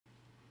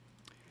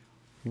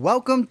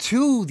Welcome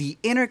to the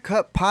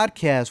Intercut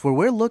podcast, where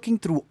we're looking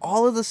through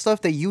all of the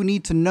stuff that you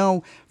need to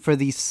know for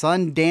the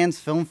Sundance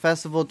Film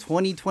Festival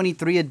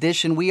 2023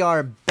 edition. We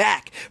are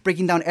back,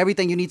 breaking down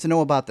everything you need to know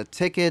about the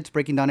tickets,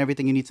 breaking down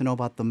everything you need to know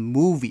about the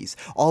movies,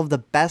 all of the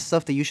best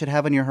stuff that you should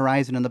have on your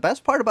horizon. And the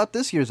best part about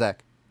this year,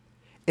 Zach,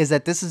 is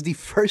that this is the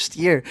first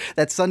year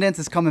that Sundance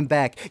is coming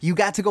back. You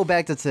got to go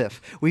back to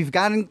TIFF. We've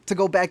gotten to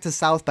go back to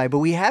South by, but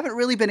we haven't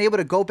really been able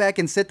to go back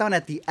and sit down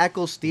at the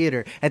Eccles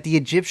Theater, at the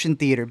Egyptian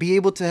Theater, be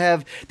able to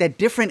have that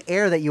different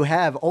air that you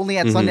have only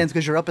at Sundance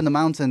because you're up in the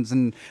mountains.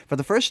 And for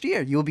the first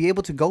year, you'll be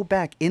able to go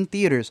back in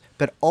theaters,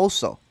 but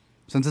also,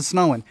 since it's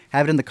snowing,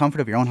 have it in the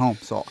comfort of your own home.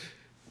 So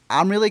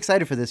I'm really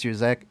excited for this year,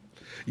 Zach.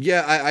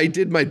 Yeah, I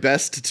did my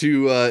best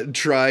to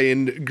try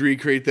and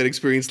recreate that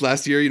experience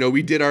last year. You know,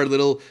 we did our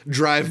little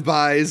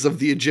drive-bys of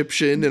the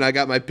Egyptian, and I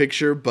got my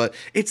picture, but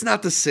it's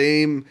not the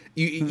same.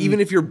 Even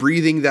if you're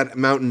breathing that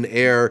mountain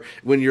air,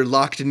 when you're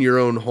locked in your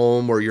own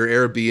home or your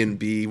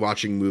Airbnb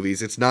watching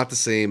movies, it's not the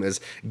same as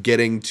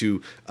getting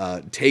to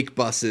take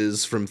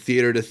buses from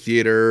theater to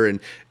theater and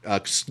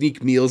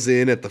sneak meals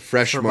in at the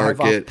fresh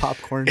market.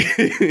 Popcorn.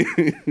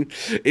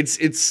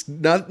 It's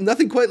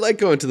nothing quite like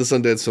going to the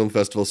Sundance Film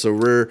Festival. So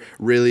we're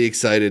really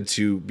excited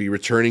to be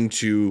returning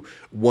to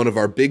one of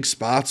our big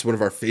spots, one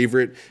of our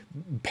favorite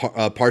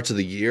parts of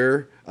the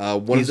year.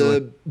 One Easily.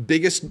 of the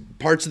biggest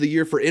parts of the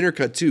year for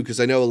Intercut too, because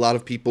I know a lot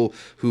of people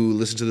who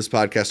listen to this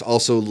podcast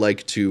also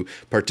like to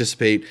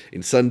participate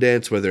in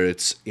Sundance, whether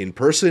it's in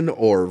person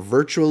or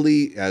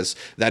virtually, as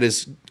that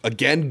is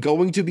again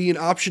going to be an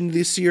option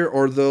this year,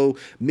 although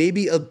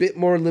maybe a bit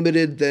more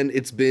limited than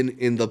it's been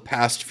in the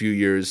past few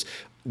years.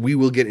 We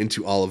will get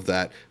into all of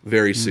that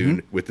very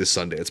soon with this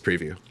Sundance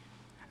preview.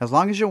 As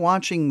long as you're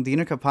watching the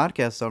Intercut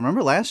podcast, though,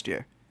 remember last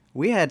year,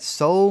 we had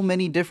so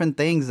many different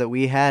things that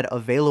we had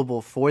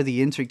available for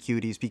the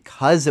Intercuties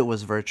because it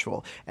was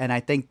virtual. And I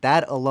think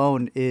that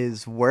alone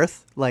is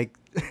worth, like,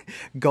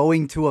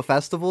 going to a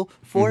festival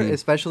for,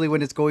 especially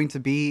when it's going to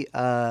be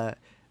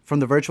from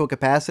the virtual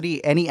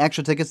capacity. Any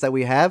extra tickets that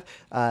we have,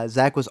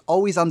 Zach was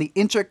always on the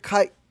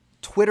Intercut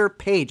Twitter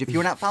page. If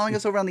you're not following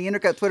us over on the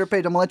Intercut Twitter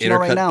page, I'm going to let you know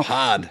right now.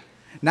 Pod.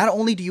 Not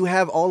only do you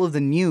have all of the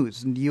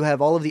news, and you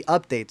have all of the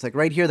updates, like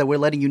right here that we're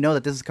letting you know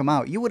that this has come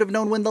out, you would have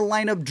known when the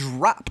lineup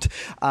dropped.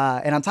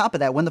 And on top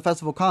of that, when the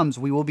festival comes,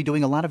 we will be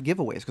doing a lot of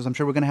giveaways because I'm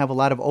sure we're going to have a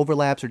lot of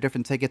overlaps or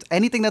different tickets.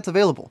 Anything that's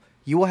available,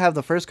 you will have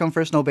the first come,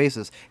 first no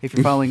basis if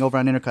you're following over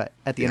on Intercut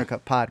at the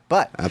Intercut Pod.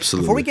 But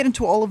Absolutely. Before we get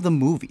into all of the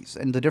movies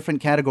and the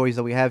different categories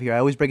that we have here, I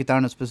always break it down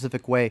in a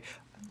specific way.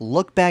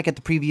 Look back at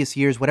the previous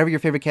years, whatever your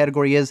favorite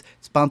category is,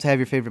 it's bound to have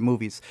your favorite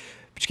movies.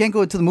 But you can't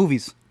go into the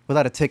movies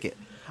without a ticket.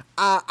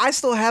 I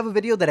still have a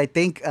video that I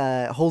think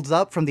holds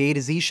up from the A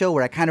to Z show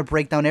where I kind of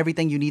break down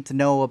everything you need to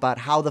know about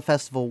how the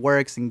festival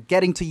works and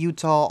getting to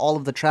Utah, all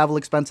of the travel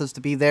expenses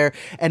to be there,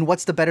 and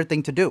what's the better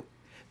thing to do.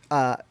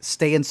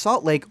 Stay in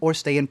Salt Lake or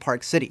stay in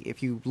Park City.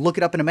 If you look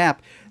it up in a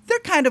map, they're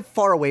kind of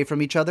far away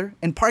from each other.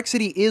 And Park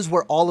City is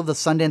where all of the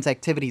Sundance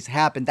activities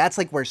happen. That's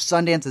like where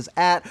Sundance is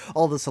at.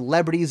 All the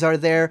celebrities are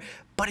there,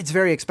 but it's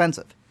very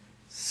expensive.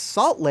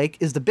 Salt Lake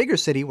is the bigger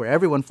city where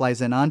everyone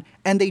flies in on,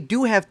 and they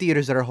do have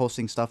theaters that are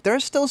hosting stuff. There are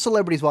still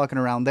celebrities walking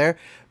around there,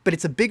 but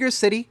it's a bigger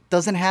city,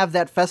 doesn't have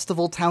that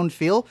festival town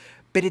feel,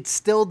 but it's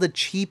still the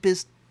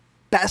cheapest,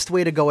 best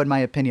way to go in my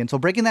opinion. So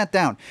breaking that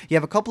down, you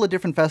have a couple of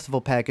different festival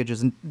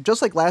packages, and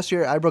just like last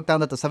year, I broke down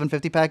that the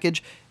 $750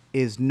 package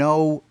is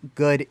no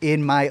good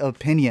in my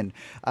opinion.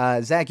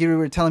 Zach, you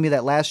were telling me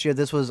that last year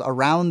this was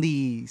around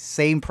the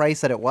same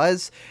price that it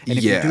was, and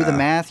if you do the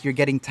math, you're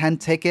getting 10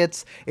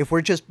 tickets. If we're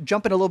just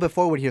jumping a little bit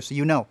forward here, so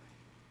you know,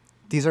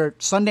 these are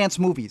Sundance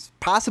movies,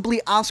 possibly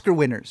Oscar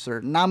winners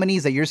or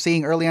nominees that you're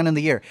seeing early on in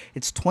the year.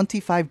 It's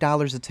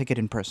 $25 a ticket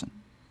in person.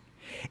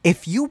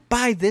 If you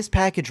buy this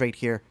package right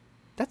here,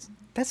 that's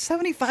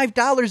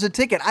 $75 a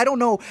ticket. I don't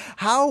know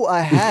how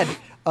ahead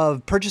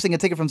of purchasing a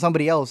ticket from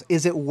somebody else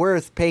is it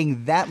worth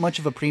paying that much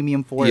of a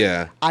premium for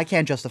it. I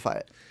can't justify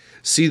it.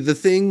 See, the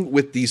thing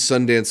with these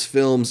Sundance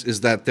films is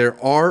that there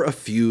are a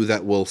few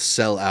that will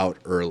sell out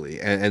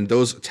early, and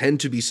those tend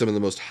to be some of the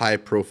most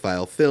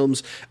high-profile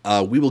films.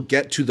 We will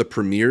get to the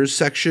premieres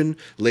section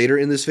later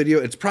in this video.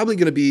 It's probably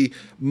going to be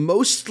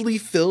mostly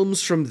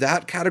films from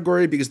that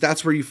category because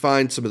that's where you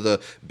find some of the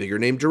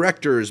bigger-name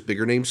directors,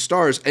 bigger-name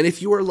stars, and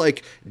if you are,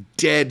 like,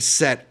 dead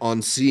set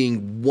on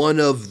seeing one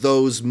of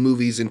those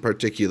movies in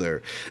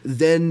particular,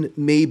 then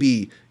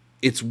maybe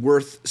it's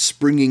worth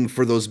springing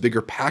for those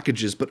bigger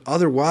packages. But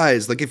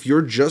otherwise, like if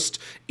you're just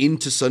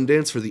into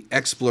Sundance for the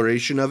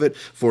exploration of it,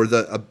 for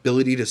the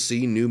ability to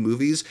see new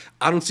movies,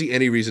 I don't see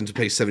any reason to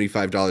pay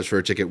 $75 for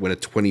a ticket when a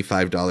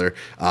 $25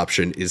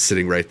 option is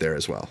sitting right there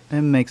as well.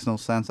 It makes no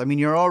sense. I mean,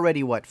 you're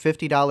already, what,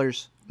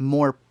 $50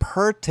 more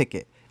per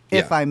ticket,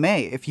 if I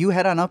may. If you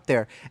head on up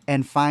there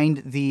and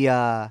find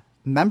the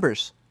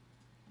members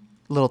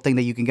little thing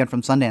that you can get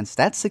from Sundance,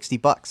 that's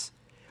 $60.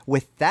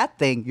 With that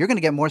thing, you're going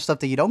to get more stuff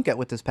that you don't get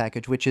with this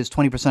package, which is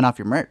 20% off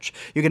your merch.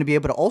 You're going to be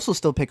able to also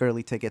still pick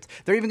early tickets.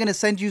 They're even going to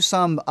send you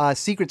some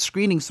secret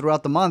screenings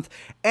throughout the month,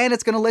 and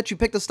it's going to let you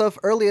pick the stuff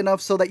early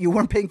enough so that you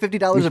weren't paying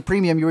 $50 a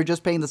premium. You were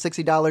just paying the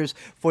 $60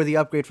 for the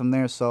upgrade from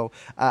there. So,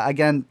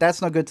 again,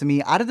 that's not good to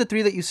me. Out of the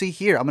three that you see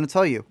here, I'm going to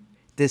tell you,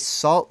 this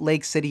Salt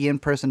Lake City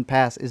in-person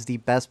pass is the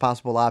best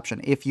possible option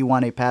if you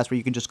want a pass where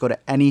you can just go to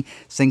any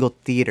single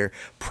theater.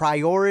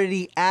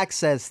 Priority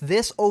access.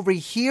 This over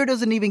here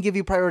doesn't even give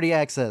you priority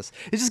access.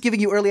 It's just giving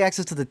you early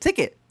access to the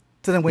ticket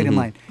to then wait in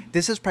line.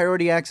 This is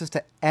priority access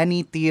to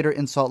any theater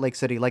in Salt Lake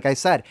City. Like I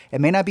said, it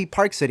may not be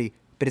Park City,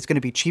 but it's going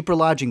to be cheaper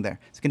lodging there.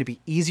 It's going to be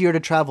easier to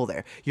travel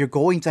there. You're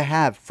going to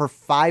have, for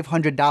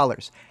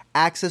 $500,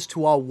 access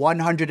to all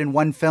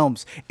 101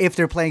 films if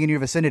they're playing in your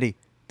vicinity.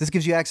 This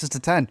gives you access to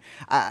 10.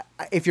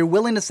 If you're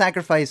willing to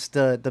sacrifice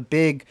the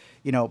big,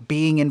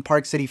 being in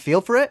Park City feel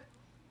for it,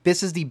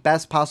 this is the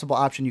best possible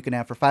option you can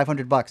have. For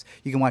 $500,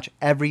 you can watch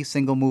every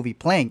single movie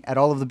playing at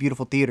all of the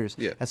beautiful theaters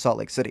at Salt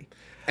Lake City.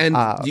 And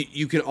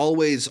you can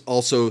always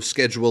also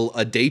schedule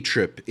a day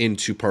trip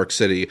into Park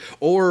City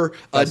or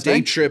a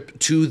day trip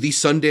to the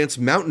Sundance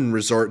Mountain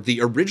Resort,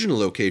 the original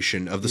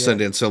location of the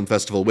Sundance Film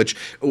Festival, which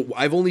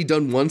I've only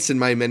done once in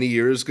my many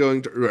years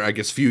going to, or I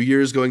guess few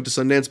years going to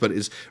Sundance, but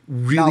is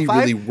really,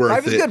 really worth it.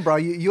 Five is good, bro.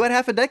 You had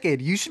half a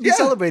decade. You should be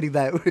celebrating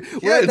that.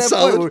 We're at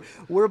that point.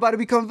 We're about to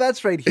become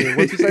vets right here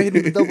once we start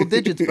hitting the double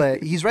digits,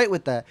 but he's right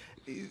with that.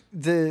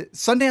 The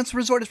Sundance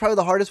Resort is probably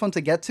the hardest one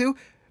to get to,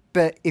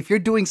 but if you're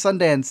doing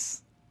Sundance,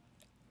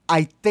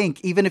 I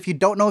think, even if you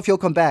don't know if you'll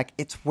come back,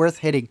 it's worth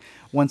hitting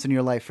once in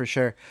your life for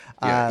sure.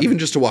 Even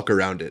just to walk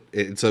around it.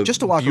 It's a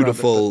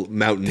beautiful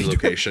mountain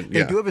location.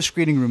 They do have a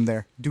screening room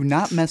there. Do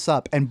not mess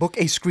up and book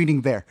a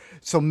screening there.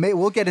 So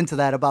we'll get into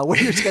that about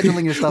where you're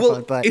scheduling your stuff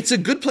on. But it's a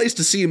good place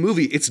to see a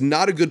movie. It's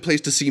not a good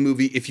place to see a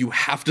movie if you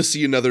have to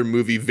see another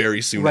movie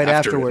very soon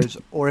afterwards.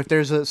 Or if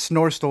there's a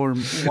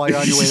snowstorm while you're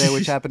on your way there,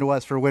 which happened to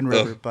us for Wind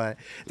River. But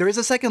there is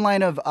a second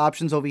line of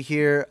options over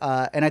here,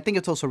 and I think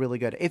it's also really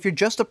good. If you're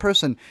just a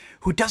person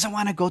who doesn't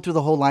want to go through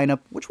the whole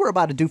lineup, which we're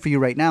about to do for you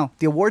right now,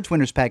 the awards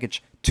winners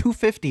package,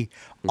 $250.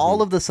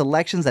 All of the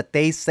selections that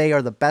they say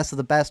are the best of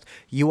the best,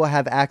 you will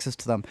have access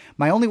to them.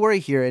 My only worry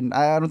here, and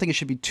I don't think it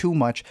should be too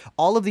much,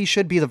 all of these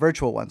should be the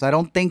virtual ones. I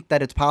don't think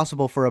that it's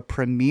possible for a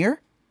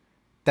premiere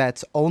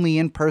that's only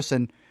in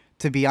person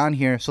to be on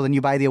here, so then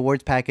you buy the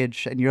awards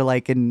package and you're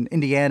like in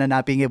Indiana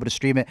not being able to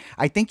stream it.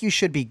 I think you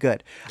should be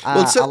good.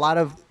 A lot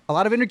of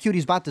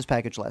Intercuties bought this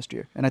package last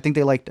year, and I think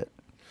they liked it.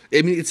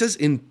 I mean, it says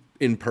in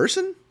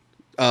person?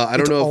 I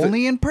don't know if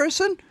only in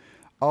person?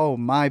 Oh,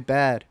 my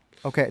bad.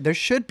 Okay, there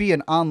should be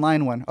an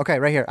online one. Okay,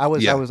 right here. I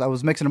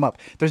was mixing them up.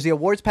 There's the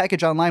awards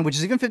package online, which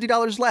is even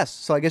 $50 less.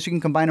 So I guess you can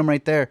combine them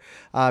right there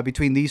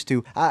between these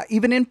two.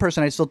 Even in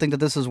person, I still think that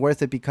this is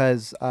worth it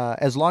because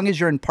as long as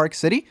you're in Park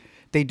City,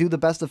 they do the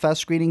best of fest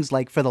screenings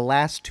like for the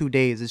last 2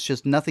 days. It's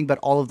just nothing but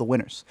all of the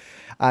winners.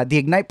 The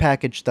Ignite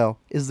package, though,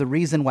 is the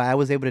reason why I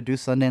was able to do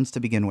Sundance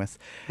to begin with.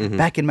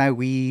 Back in my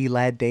wee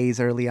lad days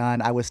early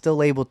on, I was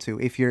still able to.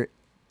 If you're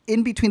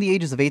in between the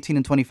ages of 18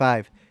 and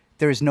 25,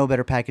 there is no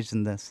better package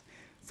than this.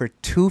 For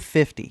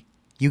 $250,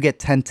 you get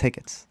 10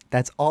 tickets.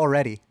 That's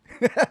already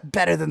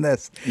better than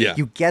this. Yeah.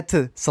 You get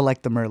to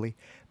select them early.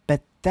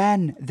 But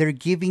then they're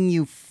giving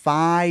you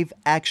 5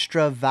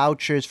 extra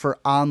vouchers for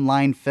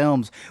online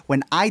films.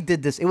 When I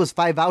did this, it was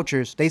 5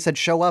 vouchers. They said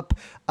show up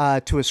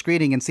to a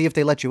screening and see if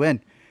they let you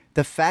in.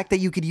 The fact that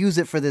you could use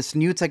it for this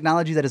new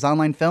technology that is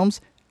online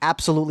films,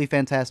 absolutely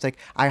fantastic.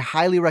 I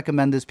highly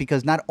recommend this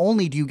because not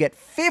only do you get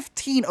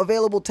 15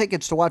 available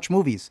tickets to watch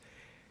movies,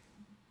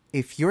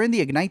 if you're in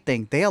the Ignite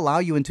thing, they allow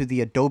you into the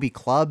Adobe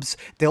clubs.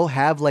 They'll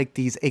have like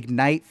these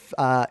Ignite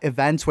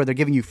events where they're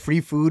giving you free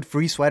food,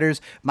 free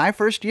sweaters. My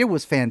first year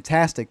was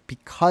fantastic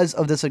because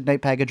of this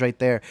Ignite package right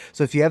there.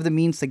 So if you have the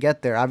means to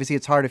get there, obviously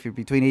it's hard if you're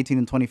between 18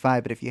 and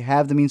 25, but if you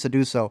have the means to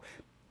do so,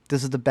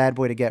 this is the bad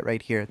boy to get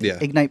right here.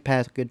 The Ignite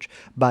package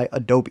by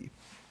Adobe.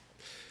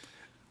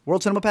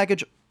 World Cinema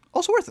package,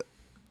 also worth it.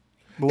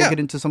 But we'll get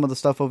into some of the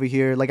stuff over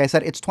here. Like I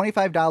said, it's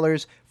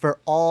 $25 for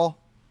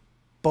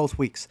both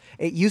weeks.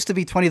 It used to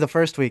be $20 the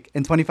first week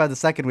and $25 the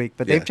second week,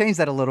 but they've changed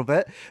that a little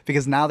bit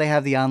because now they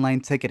have the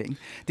online ticketing.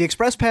 The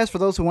Express Pass, for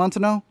those who want to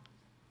know,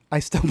 I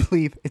still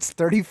believe it's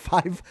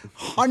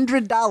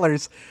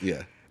 $3,500.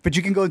 Yeah. But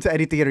you can go into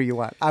any theater you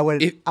want. I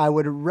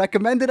would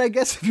recommend it, I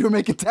guess, if you were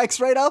making tax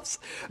write-offs.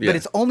 But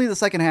it's only the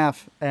second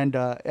half, and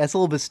it's a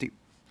little bit steep.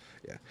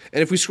 Yeah.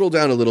 And if we scroll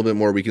down a little bit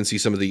more, we can see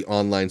some of the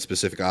online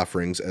specific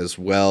offerings as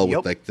well,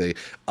 with like the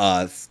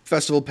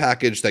festival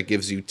package that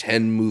gives you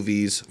 10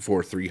 movies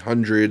for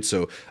 $300.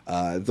 So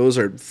those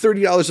are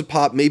 $30 a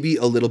pop, maybe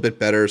a little bit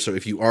better. So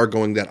if you are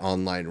going that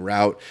online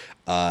route,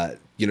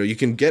 you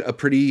can get a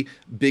pretty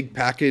big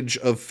package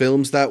of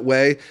films that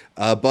way.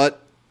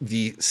 But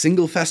the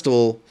single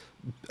festival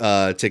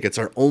tickets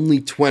are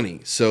only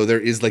 $20, so there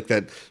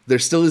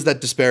still is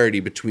that disparity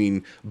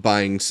between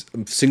buying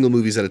single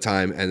movies at a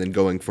time and then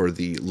going for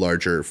the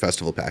larger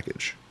festival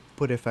package.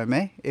 But if I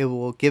may, it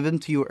will give them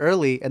to you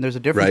early, and there's a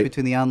difference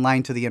between the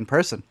online to the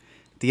in-person.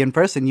 The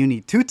in-person, you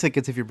need 2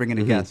 tickets if you're bringing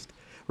a guest.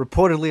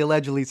 Reportedly,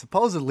 allegedly,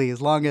 supposedly, as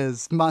long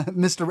as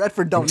Mr.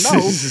 Redford don't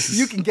know,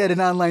 you can get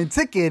an online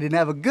ticket and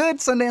have a good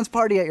Sundance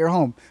party at your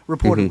home.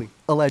 Reportedly,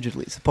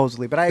 allegedly,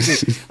 supposedly. But I agree.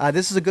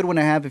 This is a good one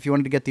to have if you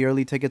wanted to get the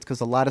early tickets,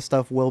 because a lot of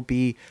stuff will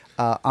be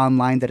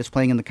online that is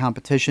playing in the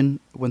competition.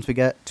 Once we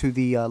get to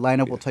the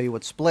lineup, we'll tell you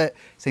what's split.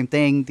 Same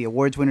thing, the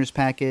awards winners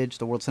package,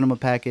 the World Cinema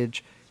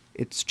package.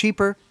 It's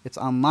cheaper. It's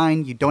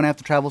online. You don't have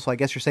to travel, so I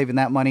guess you're saving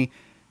that money.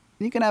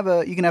 You can have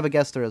a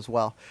guest there as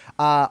well.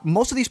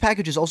 Most of these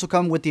packages also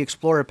come with the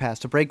Explorer Pass.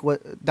 To break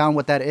down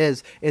what that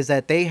is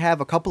that they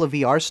have a couple of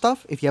VR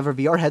stuff. If you have a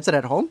VR headset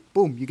at home,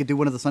 boom, you could do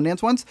one of the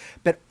Sundance ones.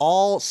 But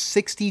all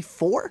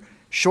 64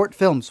 short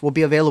films will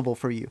be available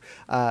for you.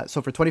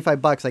 So for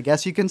 $25, I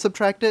guess you can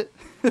subtract it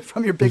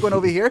from your big one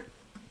over here.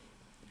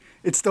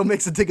 It still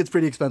makes the tickets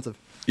pretty expensive.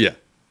 Yeah.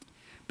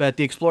 But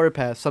the Explorer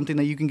Pass, something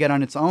that you can get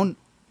on its own,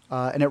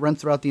 and it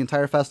runs throughout the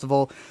entire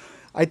festival.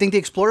 I think the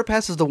Explorer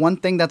Pass is the one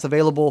thing that's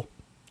available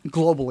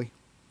globally.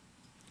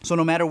 So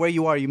no matter where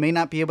you are, you may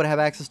not be able to have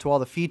access to all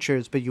the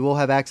features, but you will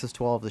have access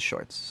to all of the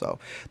shorts. So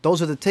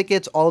those are the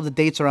tickets. All of the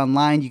dates are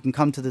online. You can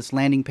come to this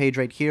landing page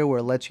right here where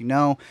it lets you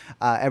know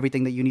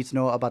everything that you need to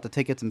know about the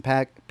tickets and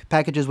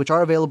packages, which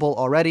are available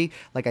already.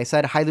 Like I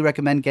said, highly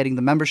recommend getting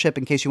the membership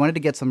in case you wanted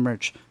to get some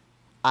merch.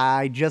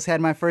 I just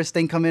had my first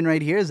thing come in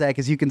right here, Zach,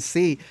 as you can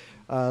see.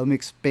 Let me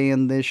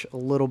expand this a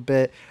little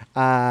bit.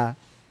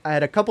 I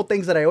had a couple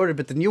things that I ordered,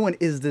 but the new one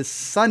is this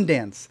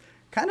Sundance,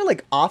 kind of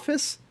like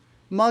Office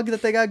mug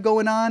that they got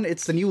going on.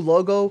 It's the new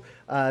logo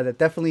that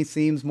definitely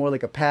seems more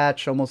like a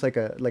patch, almost like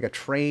a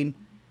train.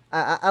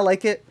 I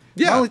like it.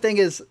 Yeah. The only thing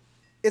is,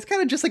 it's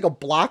kind of just like a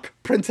block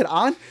printed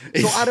on.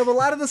 So out of a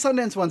lot of the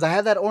Sundance ones, I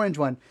have that orange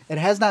one. It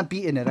has not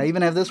beaten it. I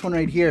even have this one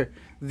right here,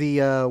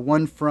 the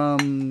one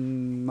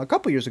from a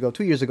couple years ago,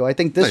 2 years ago. I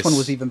think this one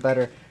was even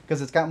better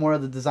because it's got more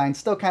of the design.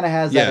 Still kind of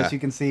has that, as you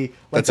can see,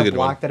 like the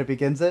block that it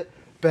begins it.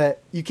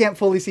 But you can't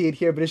fully see it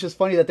here, but it's just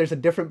funny that there's a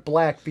different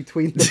black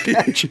between the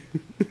patch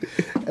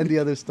and the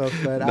other stuff.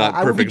 But not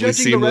perfectly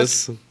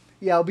seamless.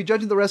 I'll be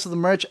judging the rest of the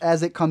merch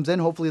as it comes in.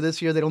 Hopefully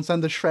this year they don't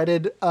send the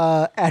shredded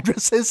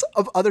addresses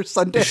of other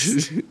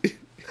Sundance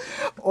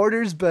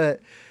orders.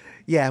 But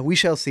yeah, we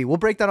shall see. We'll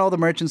break down all the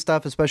merch and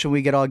stuff, especially when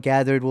we get all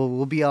gathered.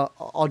 We'll be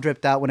all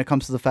dripped out when it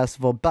comes to the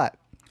festival. But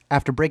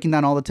after breaking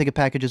down all the ticket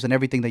packages and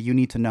everything that you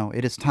need to know,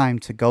 it is time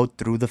to go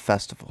through the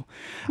festival.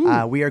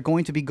 We are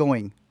going to be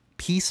going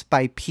piece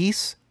by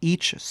piece,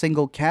 each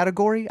single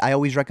category. I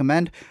always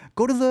recommend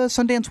go to the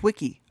Sundance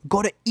Wiki.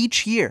 Go to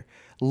each year.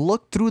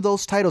 Look through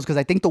those titles, because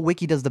I think the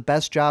Wiki does the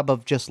best job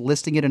of just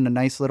listing it in a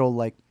nice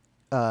little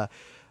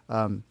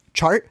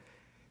chart.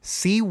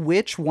 See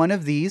which one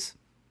of these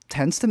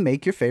tends to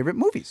make your favorite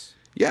movies.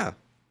 Yeah.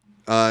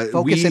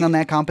 Focus in on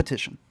that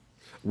competition.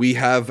 We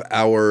have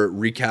our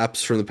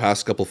recaps from the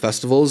past couple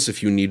festivals.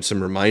 If you need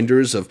some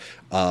reminders of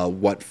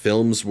what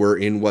films were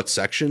in what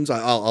sections,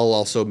 I'll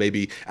also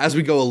maybe, as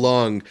we go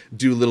along,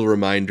 do little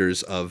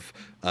reminders of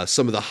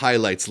some of the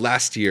highlights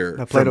last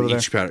year from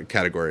each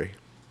category.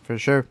 For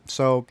sure.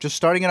 So just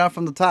starting it off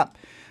from the top,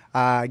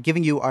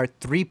 giving you our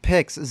 3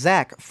 picks.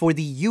 Zach, for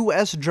the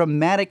U.S.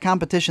 dramatic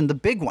competition, the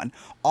big one,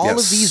 all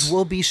of these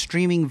will be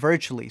streaming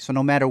virtually. So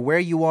no matter where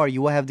you are,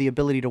 you will have the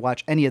ability to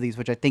watch any of these,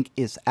 which I think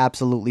is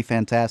absolutely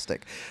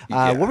fantastic.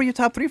 What were your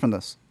top 3 from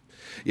this?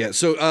 Yeah,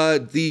 so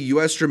the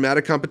U.S.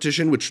 dramatic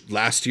competition, which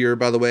last year,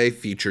 by the way,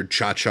 featured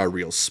Cha-Cha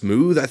Real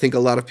Smooth, I think a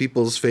lot of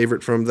people's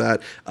favorite from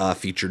that,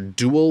 featured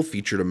Duel,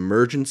 featured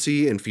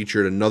Emergency, and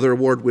featured another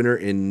award winner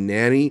in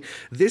Nanny.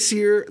 This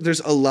year,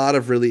 there's a lot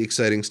of really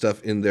exciting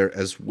stuff in there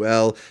as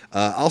well.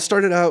 I'll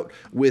start it out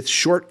with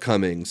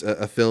Shortcomings,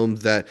 a film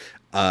that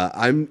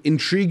I'm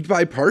intrigued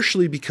by,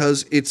 partially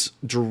because it's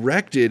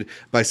directed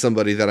by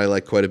somebody that I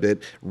like quite a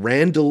bit,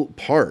 Randall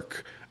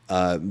Park.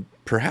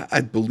 Perhaps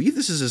I believe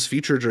this is his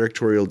feature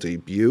directorial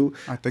debut.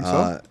 I think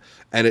so.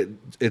 And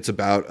it's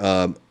about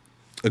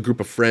a group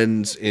of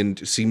friends,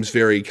 and seems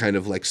very kind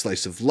of like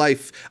slice of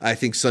life. I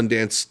think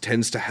Sundance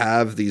tends to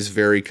have these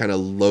very kind of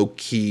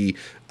low-key,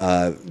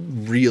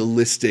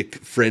 realistic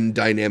friend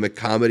dynamic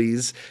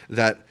comedies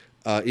that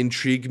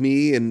intrigue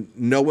me, and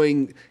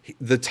knowing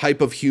the type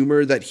of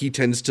humor that he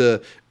tends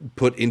to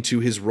put into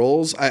his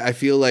roles, I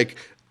feel like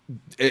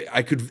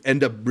I could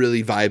end up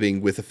really vibing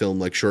with a film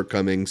like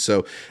Shortcomings.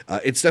 So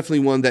it's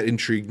definitely one that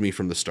intrigued me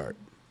from the start.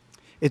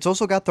 It's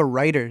also got the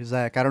writer,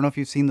 Zach. I don't know if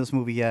you've seen this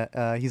movie yet.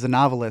 He's a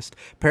novelist.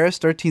 Paris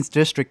 13th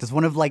District is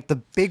one of like the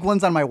big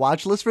ones on my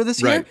watch list for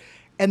this year.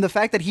 And the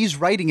fact that he's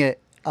writing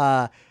it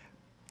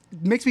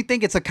makes me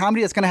think it's a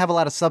comedy that's going to have a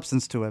lot of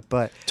substance to it.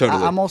 But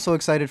totally. I'm also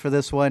excited for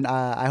this one.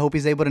 I hope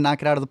he's able to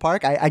knock it out of the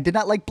park. I did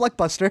not like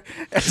Blockbuster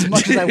as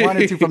much as I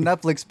wanted to from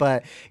Netflix,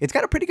 but it's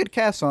got a pretty good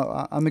cast,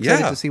 so I'm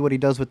excited to see what he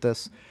does with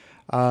this.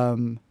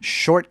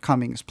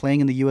 Shortcomings,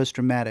 playing in the U.S.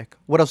 dramatic.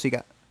 What else you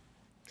got?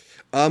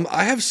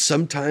 I have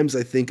Sometimes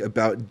I Think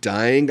About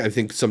Dying. I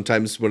think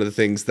sometimes one of the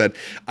things that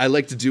I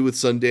like to do with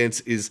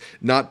Sundance is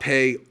not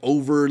pay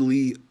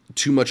overly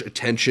too much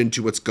attention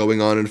to what's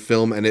going on in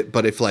film,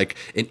 but if like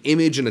an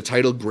image and a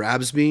title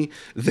grabs me,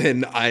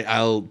 then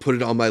I'll put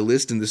it on my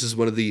list, and this is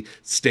one of the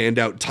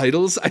standout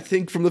titles I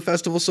think from the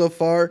festival so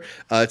far.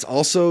 It's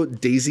also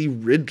Daisy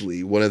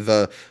Ridley, one of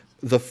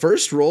the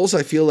first roles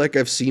I feel like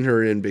I've seen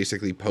her in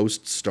basically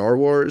post Star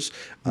Wars,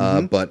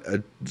 but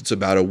it's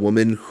about a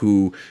woman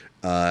who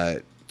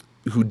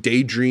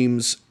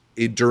daydreams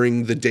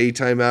during the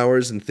daytime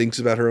hours and thinks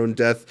about her own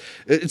death.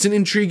 It's an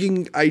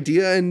intriguing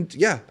idea, and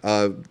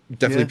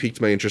definitely piqued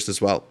my interest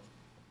as well.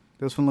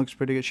 This one looks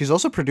pretty good. She's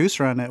also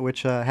producer on it,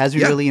 which has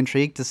me really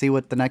intrigued to see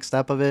what the next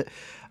step of it,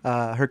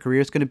 her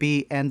career is going to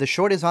be. And the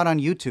short is out on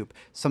YouTube.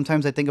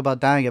 Sometimes I think about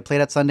dying. It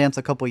played at Sundance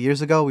a couple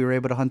years ago. We were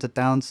able to hunt it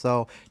down.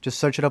 So just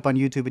search it up on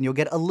YouTube and you'll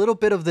get a little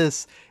bit of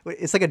this.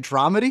 It's like a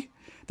dramedy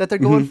that they're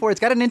going for. It's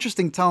got an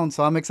interesting tone.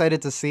 So I'm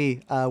excited to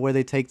see where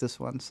they take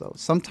this one. So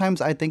sometimes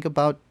I think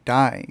about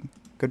dying.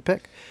 Good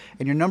pick.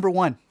 And your number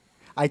one,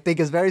 I think,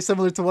 is very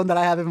similar to one that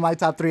I have in my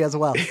top 3 as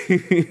well.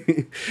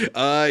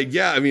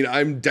 Yeah, I mean,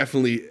 I'm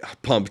definitely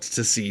pumped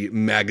to see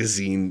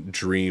Magazine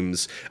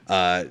Dreams.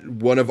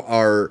 One of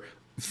our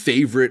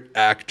favorite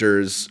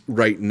actors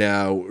right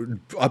now,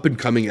 up and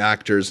coming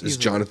actors, is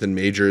Jonathan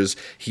Majors.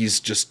 He's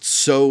just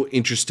so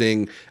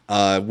interesting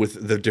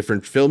with the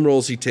different film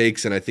roles he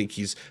takes, and I think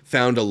he's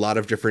found a lot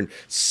of different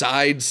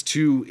sides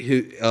to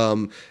his,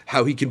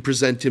 how he can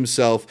present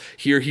himself.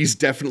 Here he's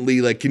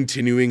definitely like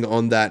continuing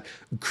on that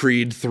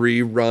Creed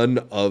 3 run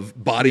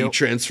of body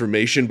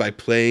transformation by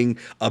playing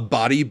a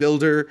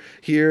bodybuilder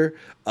here.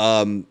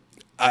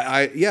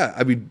 I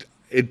mean,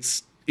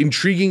 it's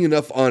intriguing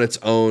enough on its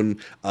own.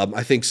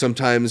 I think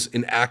sometimes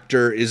an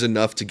actor is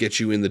enough to get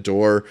you in the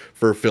door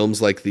for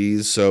films like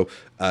these. So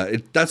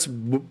that's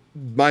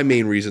my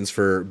main reasons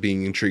for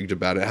being intrigued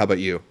about it. How about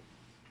you?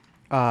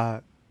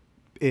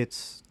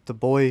 It's the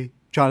boy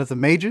Jonathan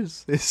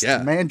Majors. It's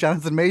the man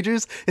Jonathan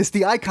Majors. It's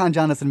the icon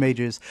Jonathan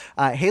Majors.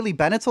 Haley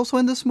Bennett's also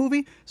in this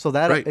movie, so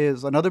that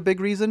is another big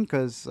reason,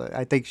 because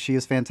I think she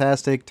is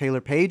fantastic.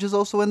 Taylor Page is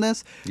also in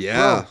this.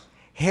 Yeah. Bro,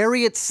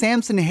 Harriet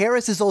Sampson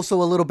Harris is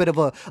also a little bit of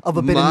a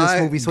bit in this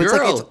movie. So it's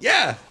like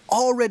it's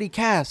already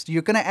cast.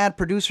 You're gonna add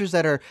producers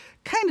that are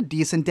kind of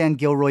decent. Dan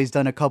Gilroy's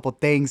done a couple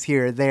things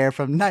here or there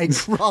from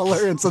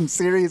Nightcrawler and some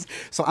series.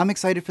 So I'm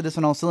excited for this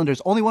on all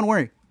cylinders. Only one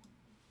worry.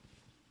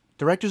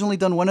 Director's only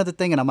done one other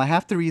thing, and I'm gonna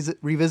have to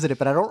revisit it,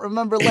 but I don't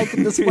remember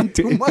liking this one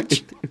too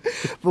much.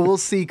 But we'll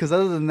see, because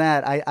other than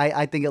that,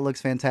 I think it looks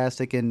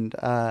fantastic, and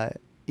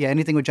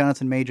anything with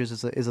Jonathan Majors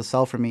is a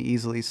sell for me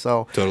easily.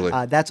 So totally.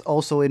 That's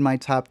also in my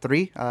top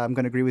 3. I'm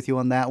going to agree with you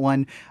on that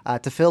one.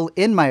 To fill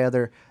in my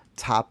other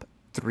top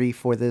 3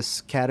 for this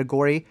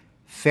category,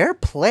 Fair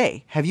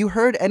Play. Have you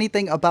heard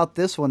anything about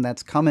this one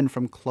that's coming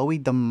from Chloe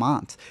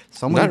DeMont?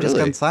 Someone who just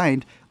got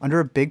signed under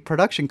a big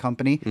production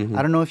company.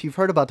 I don't know if you've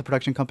heard about the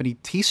production company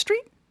T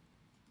Street.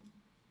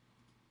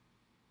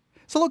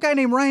 It's a little guy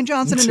named Ryan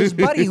Johnson and his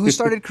buddy who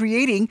started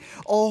creating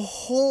a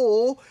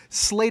whole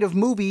slate of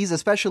movies,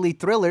 especially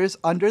thrillers,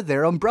 under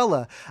their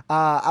umbrella.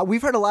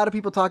 We've heard a lot of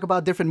people talk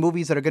about different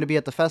movies that are going to be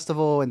at the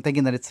festival and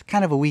thinking that it's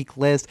kind of a weak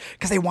list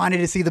because they wanted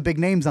to see the big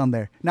names on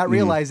there, not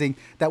realizing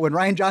that when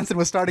Ryan Johnson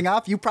was starting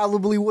off, you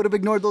probably would have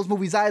ignored those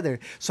movies either.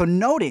 So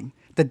noting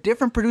the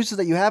different producers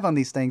that you have on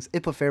these things,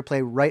 it put Fair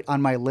Play right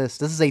on my list.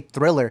 This is a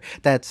thriller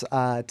that's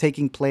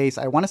taking place,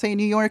 I want to say, in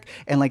New York,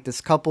 and like this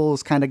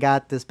couple's kind of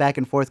got this back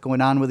and forth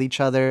going on with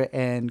each other,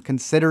 and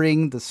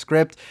considering the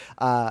script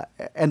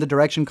and the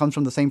direction comes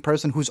from the same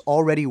person who's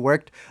already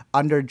worked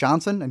under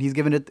Johnson, and he's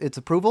given it its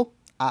approval,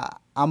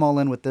 I'm all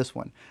in with this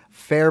one.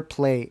 Fair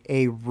Play,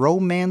 a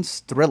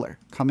romance thriller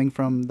coming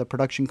from the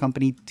production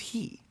company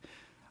T.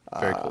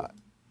 Very cool.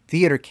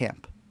 Theater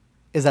Camp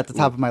is at the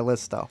top of my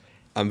list, though.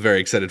 I'm very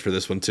excited for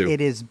this one, too.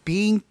 It is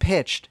being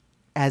pitched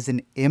as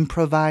an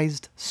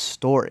improvised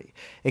story.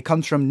 It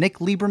comes from Nick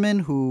Lieberman,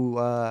 who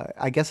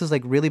I guess is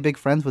like really big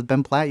friends with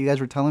Ben Platt. You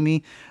guys were telling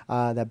me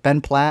that Ben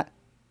Platt,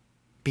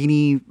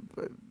 Beanie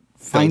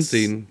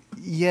Feldstein.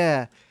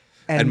 Yeah.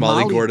 And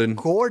Molly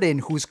Gordon,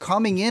 who's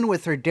coming in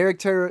with her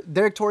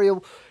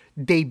directorial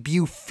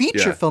debut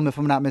feature film, if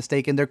I'm not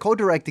mistaken. They're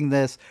co-directing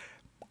this.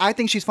 I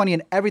think she's funny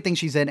in everything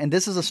she's in, and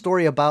this is a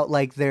story about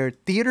like their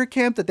theater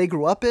camp that they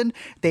grew up in.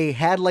 They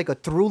had like a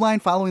through line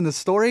following the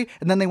story,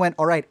 and then they went,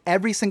 all right,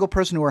 every single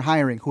person who we're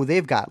hiring, who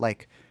they've got,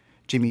 like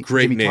Jimmy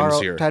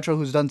Tatro,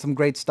 who's done some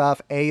great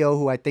stuff, Ayo,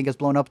 who I think has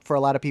blown up for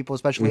a lot of people,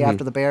 especially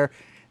after The Bear.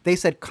 They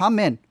said, come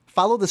in,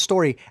 follow the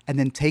story, and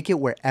then take it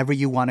wherever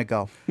you want to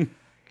go.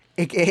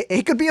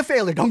 It could be a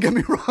failure, don't get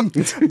me wrong,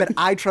 but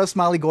I trust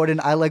Molly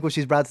Gordon. I like what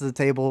she's brought to the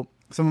table.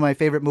 Some of my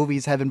favorite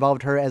movies have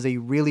involved her as a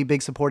really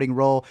big supporting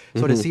role.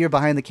 So to see her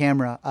behind the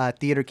camera,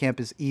 Theater Camp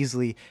is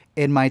easily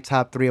in my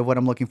top 3 of what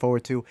I'm looking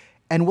forward to.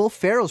 And Will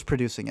Ferrell's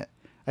producing it.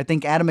 I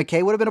think Adam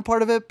McKay would have been a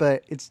part of it,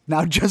 but it's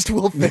now just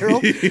Will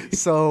Ferrell.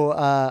 So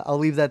I'll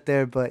leave that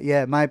there. But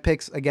yeah, my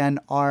picks, again,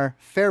 are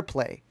Fair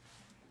Play,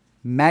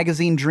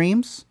 Magazine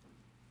Dreams,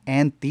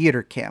 and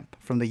Theater Camp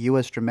from the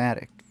U.S.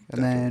 Dramatic.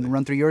 And then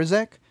run through yours,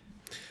 Zach.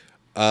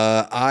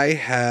 I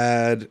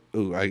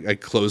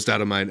closed out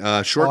of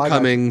mine.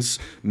 Shortcomings,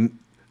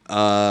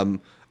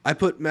 I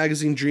put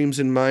Magazine Dreams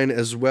in mine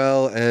as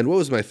well. And what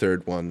was my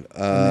third one?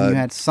 And then you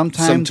had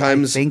Sometimes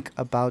I Think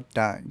About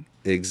Dying.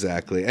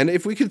 Exactly. And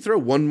if we could throw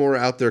one more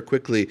out there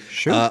quickly,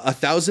 Sure.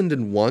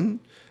 1001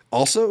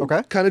 also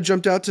kind of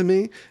jumped out to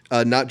me,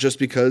 not just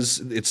because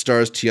it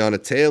stars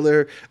Tiana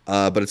Taylor,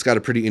 but it's got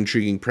a pretty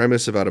intriguing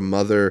premise about a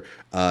mother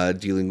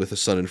dealing with a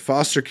son in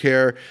foster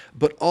care.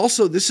 But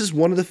also, this is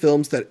one of the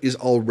films that is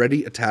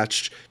already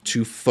attached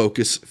to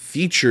Focus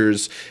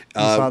Features.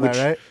 You saw that,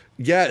 right?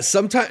 Yeah,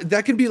 sometimes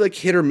that can be like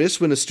hit or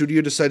miss when a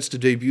studio decides to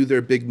debut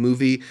their big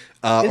movie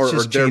or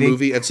their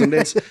movie at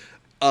Sundance.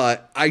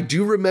 I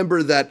do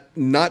remember that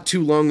not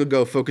too long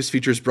ago, Focus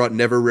Features brought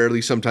Never,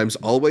 Rarely, Sometimes,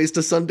 Always to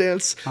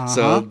Sundance.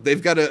 So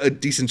they've got a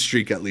decent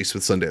streak, at least,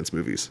 with Sundance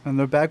movies. And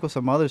they're back with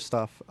some other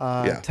stuff.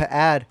 To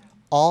add,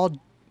 let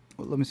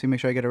me see, make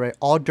sure I get it right.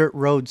 All Dirt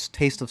Road's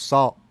Taste of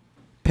Salt,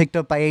 picked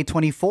up by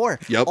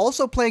A24. Yep.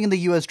 Also playing in the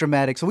U.S.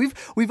 Dramatic. So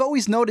we've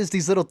always noticed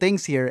these little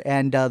things here,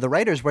 and the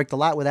writers worked a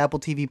lot with Apple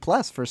TV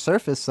Plus for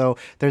Surface, so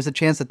there's a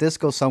chance that this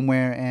goes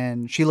somewhere,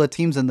 and Sheila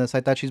Team's in this. I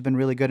thought she's been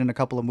really good in a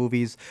couple of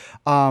movies.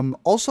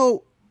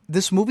 Also,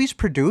 this movie's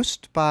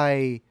produced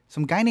by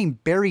some guy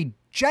named Barry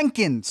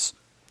Jenkins.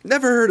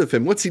 Never heard of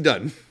him. What's he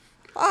done?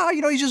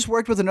 He just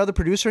worked with another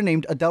producer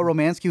named Adele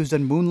Romansky, who's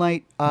done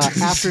Moonlight,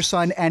 After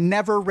Sun, and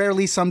Never,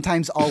 Rarely,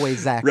 Sometimes, Always,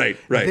 Zach. Right.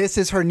 This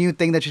is her new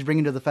thing that she's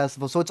bringing to the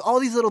festival. So it's all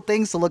these little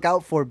things to look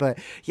out for. But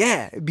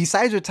yeah,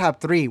 besides her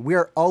top three, we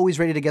are always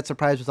ready to get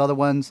surprised with other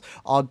ones.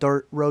 All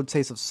Dirt Road,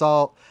 Taste of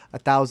Salt,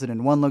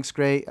 1001 looks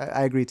great.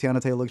 I agree.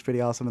 Tiana Taylor looks pretty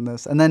awesome in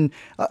this. And then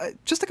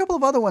just a couple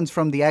of other ones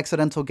from The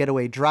Accidental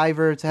Getaway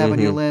Driver to have on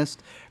your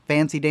list.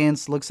 Fancy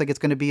Dance looks like it's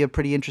going to be a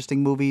pretty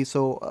interesting movie.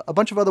 So a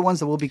bunch of other ones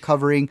that we'll be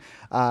covering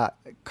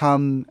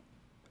come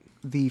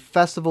the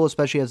festival,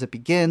 especially as it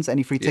begins.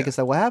 Any free tickets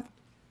that we'll have.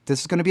 This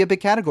is going to be a big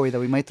category that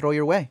we might throw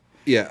your way.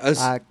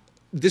 Yeah.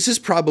 This is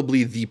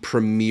probably the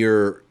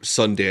premier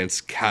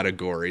Sundance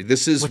category.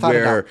 This is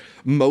where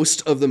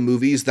most of the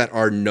movies that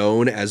are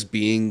known as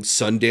being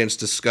Sundance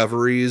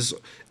discoveries,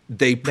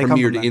 they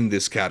premiered in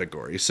this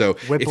category. So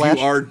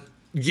Whiplash.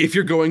 if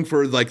you're going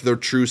for like the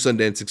true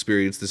Sundance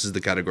experience, this is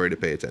the category to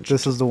pay attention to.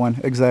 This is the one.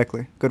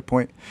 Exactly. Good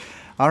point.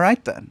 All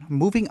right, then.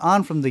 Moving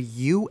on from the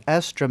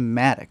U.S.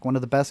 Dramatic, one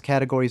of the best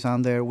categories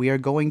on there, we are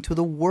going to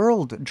the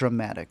World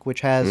Dramatic,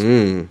 which has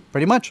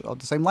pretty much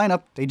the same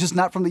lineup. They just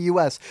not from the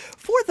U.S.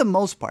 For the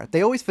most part.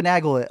 They always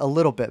finagle it a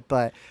little bit,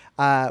 but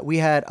we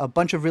had a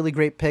bunch of really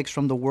great picks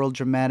from the World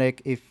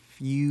Dramatic. If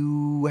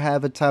you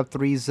have a top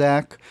three,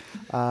 Zach,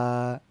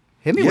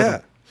 hit me with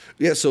it.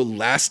 Yeah, so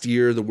last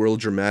year, the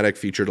World Dramatic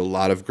featured a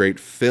lot of great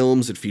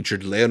films. It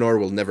featured Leonore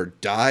Will Never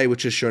Die,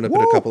 which has shown up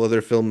in a couple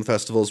other film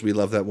festivals. We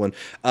love that one.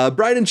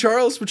 Bride and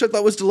Charles, which I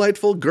thought was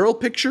delightful. Girl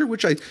Picture,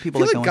 which I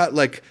feel like got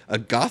like a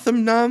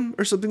Gotham nom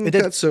or something like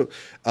that. So,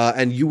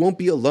 and You Won't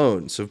Be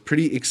Alone. So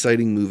pretty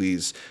exciting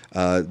movies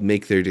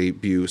make their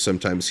debut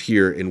sometimes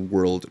here in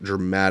World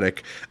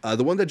Dramatic.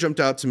 The one that jumped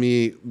out to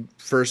me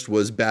first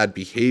was Bad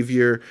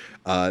Behavior.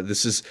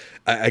 This is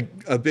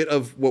a bit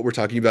of what we're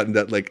talking about in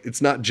that, like,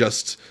 it's not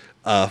just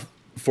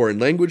foreign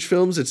language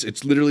films.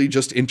 It's literally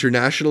just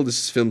international.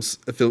 This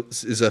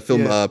is a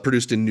film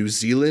produced in New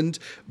Zealand,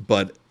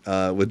 but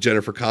with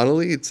Jennifer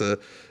Connelly. It's a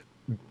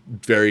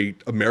very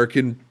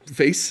American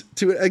face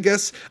to it, I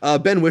guess.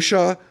 Ben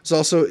Whishaw is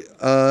also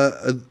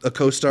a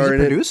co-star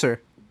in it.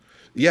 Producer.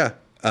 Yeah,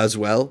 as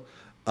well.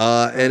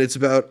 And it's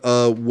about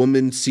a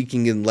woman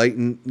seeking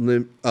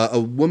enlightenment, a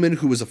woman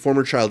who was a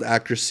former child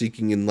actress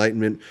seeking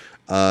enlightenment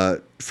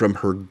from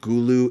her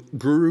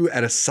guru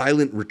at a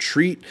silent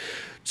retreat.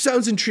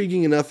 Sounds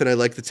intriguing enough, and I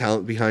like the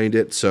talent behind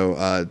it, so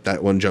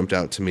that one jumped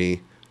out to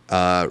me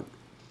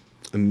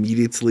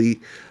immediately.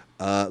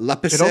 La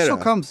Pecera. It also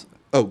comes...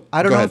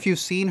 I don't know ahead. if you've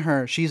seen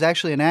her. She's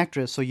actually an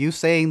actress, so you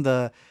saying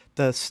the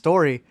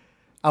story,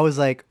 I was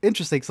like,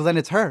 interesting. So then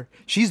it's her.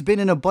 She's been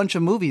in a bunch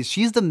of movies.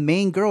 She's the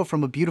main girl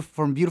from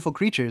Beautiful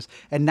Creatures,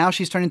 and now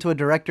she's turned into a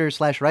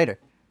director/writer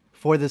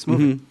for this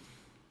movie. Mm-hmm.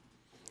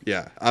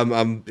 Yeah,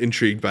 I'm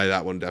intrigued by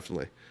that one,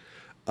 definitely.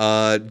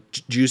 Do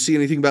you see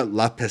anything about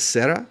La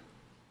Pecera?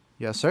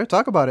 Yes, sir.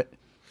 Talk about it.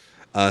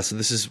 So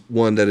this is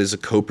one that is a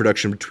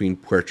co-production between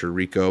Puerto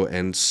Rico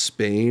and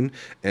Spain,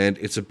 and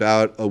it's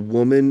about a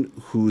woman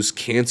whose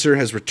cancer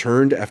has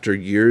returned after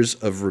years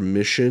of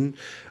remission,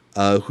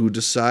 who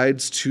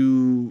decides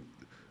to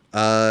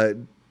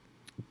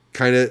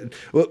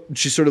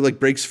she sort of like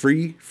breaks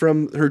free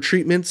from her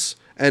treatments.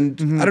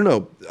 And I don't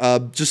know,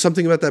 just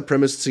something about that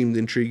premise seemed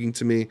intriguing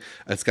to me.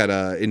 It's got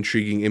an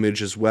intriguing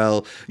image as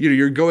well.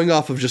 You're going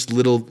off of just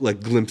little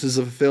like glimpses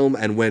of a film,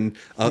 and when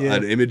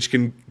an image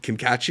can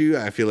catch you,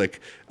 I feel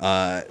like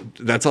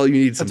that's all you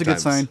need sometimes.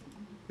 That's a good sign.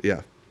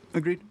 Yeah.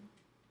 Agreed.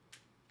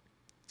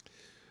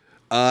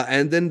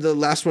 And then the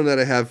last one that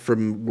I have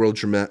from World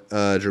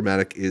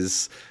Dramatic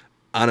is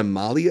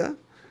Animalia,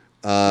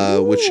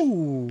 which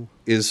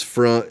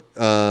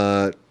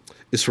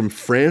is from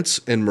France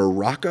and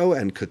Morocco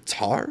and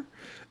Qatar.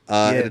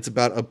 And it's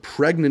about a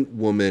pregnant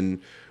woman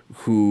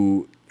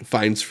who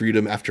finds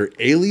freedom after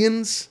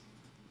aliens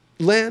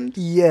land.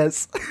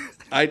 Yes.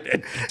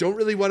 I don't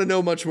really want to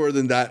know much more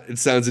than that. It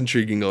sounds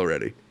intriguing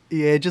already.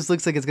 Yeah, it just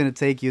looks like it's going to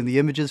take you. And the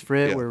images for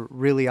it were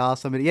really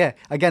awesome. And yeah,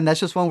 again, that's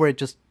just one where it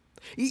just...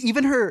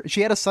 Even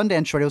she had a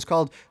Sundance short. It was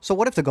called So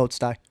What If the Goats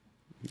Die?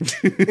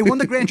 It won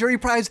the grand jury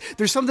prize.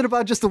 There's something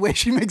about just the way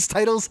she makes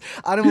titles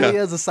out of movie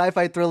as a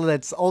sci-fi thriller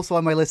that's also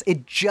on my list.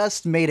 It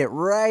just made it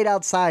right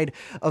outside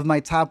of my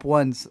top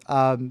ones.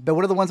 But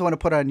one of the ones I want to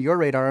put on your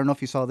radar, I don't know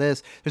if you saw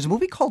this, there's a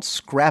movie called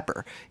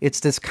Scrapper.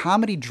 It's this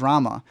comedy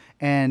drama,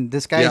 and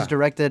this guy has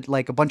directed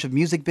like a bunch of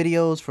music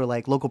videos for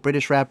like local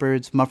British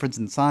rappers, Mumford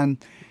 & Son,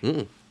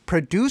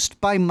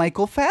 produced by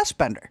Michael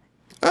Fassbender.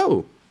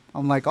 Oh,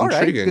 I'm like, all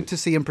right, good to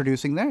see him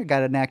producing there.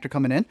 Got an actor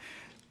coming in.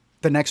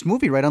 The next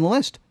movie right on the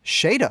list,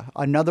 Shada,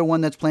 another one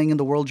that's playing in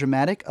the World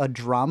Dramatic, a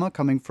drama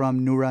coming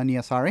from Noura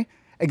Niasari.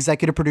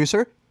 Executive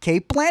producer,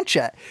 Cate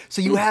Blanchett.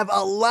 So you have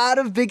a lot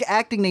of big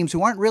acting names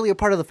who aren't really a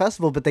part of the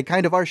festival, but they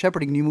kind of are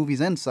shepherding new movies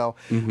in. So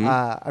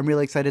I'm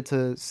really excited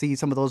to see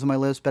some of those on my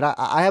list. But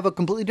I have a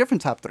completely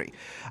different top three.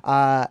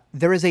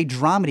 There is a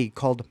dramedy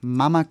called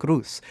Mama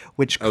Cruz,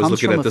 which comes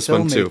from a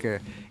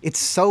filmmaker. It's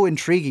so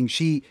intriguing.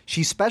 She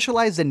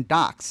specialized in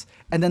docs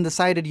and then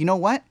decided, you know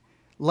what?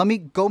 Let me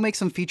go make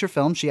some feature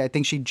films. I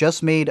think she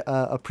just made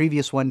a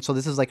previous one, so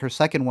this is like her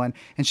second one,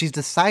 and she's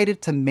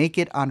decided to make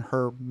it on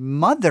her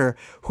mother,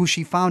 who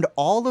she found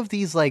all of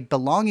these like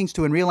belongings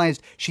to and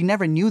realized she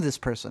never knew this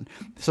person.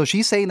 So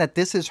she's saying that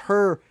this is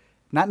her,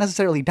 not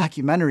necessarily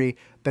documentary,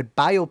 but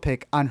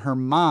biopic on her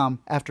mom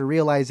after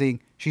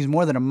realizing she's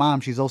more than a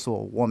mom, she's also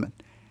a woman.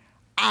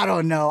 I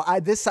don't know.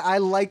 I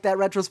like that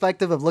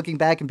retrospective of looking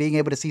back and being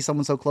able to see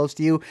someone so close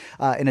to you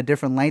in a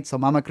different light. So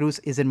Mama Cruz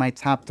is in my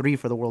top three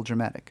for the World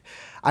Dramatic.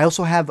 I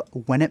also have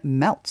When It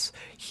Melts.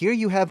 Here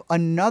you have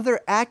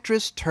another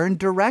actress turned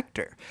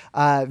director.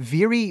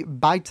 Viri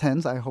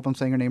Baitens, I hope I'm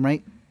saying her name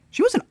right.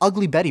 She was an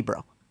Ugly Betty,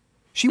 bro.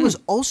 She was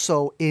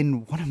also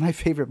in one of my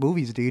favorite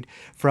movies, dude,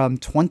 from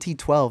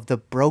 2012, The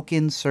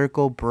Broken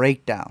Circle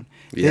Breakdown.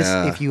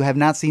 Yeah. If you have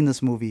not seen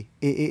this movie,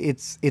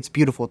 it's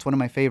beautiful. It's one of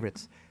my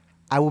favorites.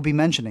 I will be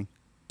mentioning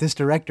this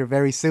director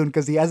very soon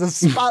because he has a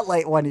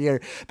spotlight one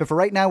year. But for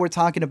right now, we're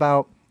talking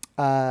about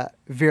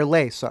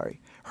Virlay,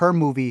 her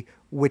movie,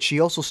 which she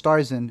also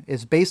stars in,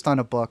 is based on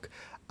a book.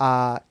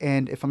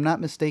 And if I'm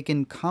not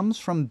mistaken, comes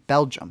from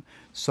Belgium.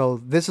 So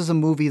this is a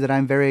movie that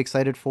I'm very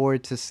excited for,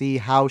 to see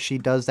how she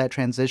does that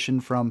transition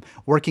from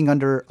working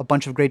under a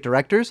bunch of great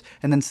directors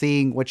and then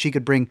seeing what she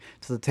could bring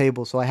to the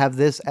table. So I have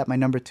this at my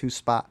number 2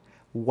 spot,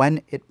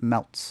 When It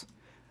Melts.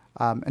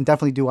 And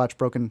definitely do watch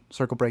Broken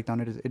Circle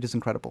Breakdown. It is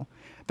incredible.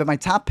 But my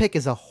top pick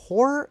is a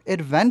horror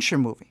adventure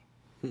movie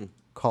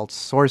called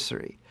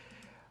Sorcery.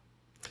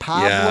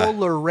 Pablo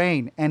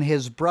Larraín and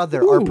his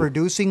brother are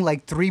producing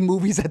like 3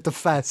 movies at the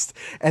fest.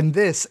 And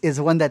this is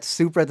one that's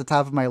super at the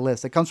top of my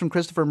list. It comes from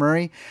Christopher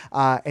Murray.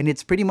 And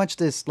it's pretty much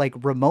this like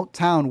remote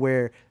town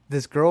where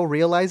this girl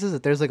realizes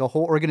that there's like a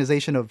whole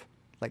organization of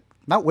like,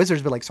 not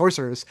wizards, but like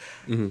sorcerers.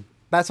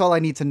 That's all I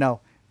need to know.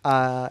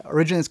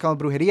 Originally it's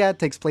called Brujeria. It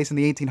takes place in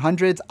the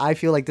 1800s. I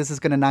feel like this is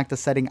going to knock the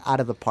setting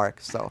out of the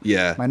park. So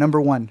my number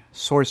 1,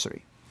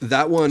 Sorcery.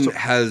 That one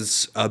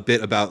has a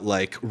bit about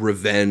like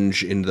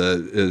revenge in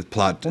the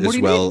plot as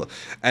well.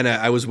 And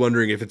I was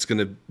wondering if it's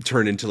going to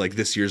turn into like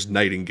this year's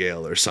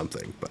Nightingale or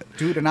something. But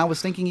dude, and I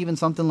was thinking even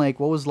something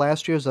like, what was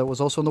last year's that was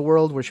also in the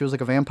world where she was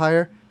like a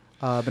vampire,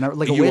 but not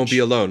like a witch. You Won't Be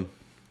Alone.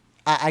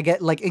 I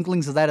get like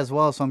inklings of that as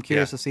well, so I'm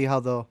curious to see how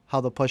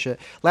they'll push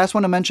it. Last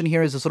one to mention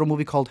here is this little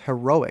movie called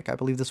Heroic. I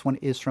believe this one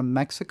is from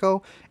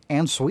Mexico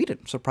and Sweden,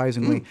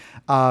 surprisingly.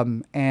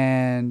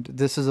 And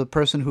this is a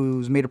person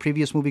who's made a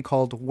previous movie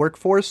called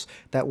Workforce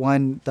that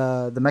won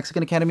the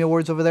Mexican Academy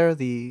Awards over there,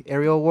 the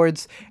Ariel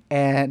Awards.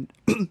 And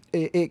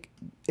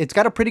it's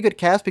got a pretty good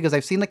cast because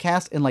I've seen the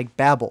cast in like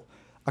Babel,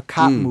 a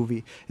cop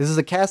movie. This is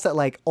a cast that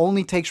like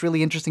only takes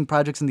really interesting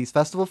projects in these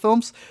festival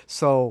films.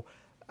 So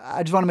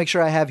I just want to make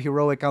sure I have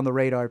Heroic on the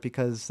radar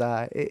because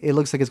it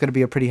looks like it's going to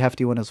be a pretty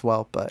hefty one as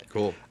well. But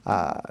cool.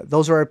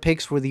 Those are our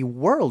picks for the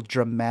World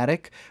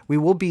Dramatic. We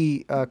will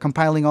be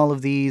compiling all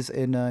of these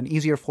in an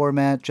easier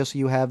format just so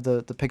you have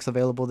the picks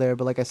available there.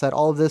 But like I said,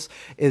 all of this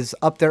is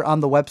up there on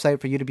the website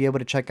for you to be able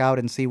to check out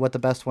and see what the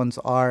best ones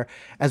are.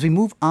 As we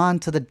move on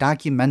to the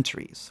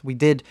documentaries, we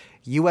did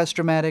U.S.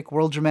 Dramatic,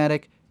 World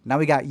Dramatic. Now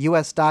we got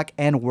U.S. Doc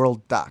and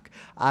World Doc.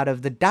 Out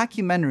of the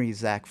documentaries,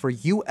 Zach, for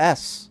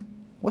U.S.,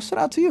 what stood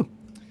out to you?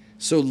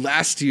 So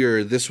last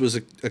year, this was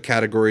a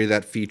category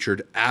that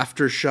featured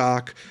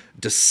Aftershock,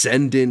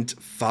 Descendant,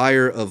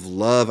 Fire of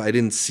Love, I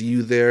Didn't See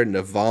You There,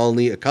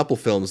 Navalny, a couple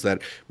films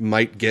that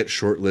might get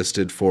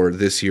shortlisted for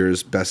this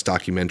year's Best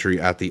Documentary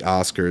at the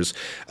Oscars.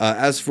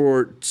 As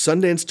for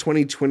Sundance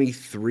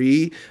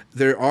 2023,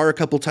 there are a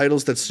couple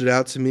titles that stood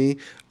out to me.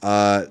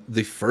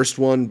 The first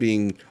one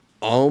being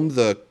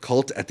the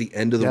Cult at the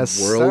End of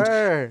the World.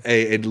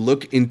 A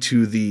look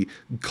into the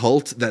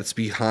cult that's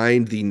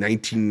behind the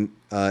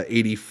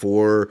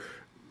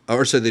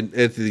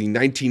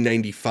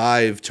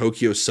 1995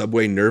 Tokyo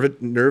subway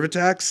nerve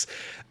attacks.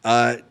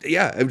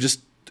 I'm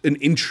just an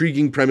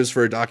intriguing premise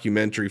for a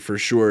documentary for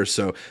sure.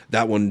 So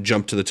that one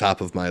jumped to the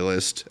top of my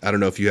list. I don't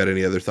know if you had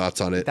any other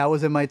thoughts on it. That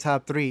was in my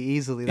top 3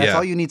 easily. That's Yeah.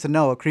 all you need to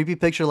know. A creepy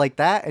picture like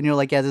that, and you're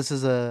like, yeah, this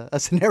is a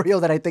scenario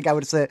that I think I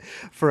would sit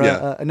for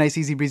a nice,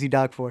 easy, breezy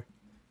doc for.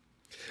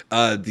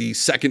 The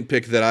second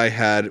pick that I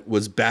had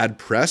was Bad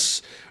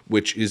Press,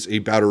 which is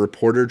about a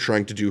reporter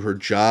trying to do her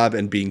job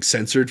and being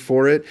censored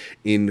for it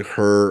in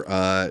her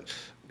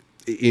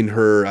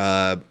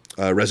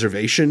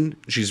reservation.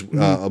 She's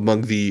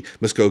among the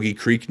Muskogee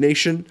Creek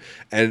Nation.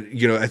 And,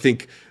 you know, I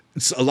think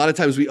a lot of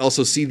times we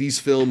also see these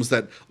films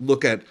that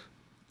look at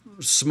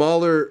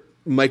smaller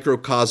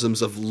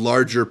microcosms of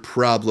larger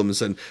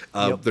problems, and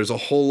there's a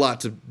whole lot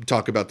to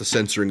talk about the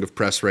censoring of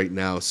press right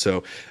now.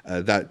 So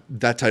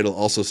that title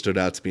also stood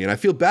out to me, and I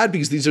feel bad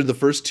because these are the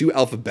first 2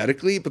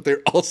 alphabetically, but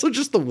they're also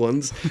just the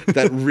ones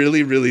that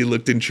really, really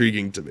looked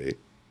intriguing to me.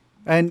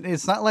 And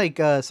it's not like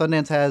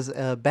Sundance has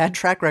a bad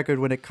track record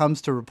when it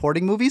comes to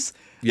reporting movies.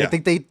 Yeah. I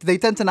think they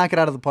tend to knock it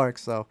out of the park.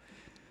 So,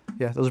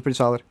 yeah, those are pretty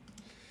solid.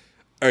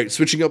 All right,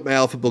 switching up my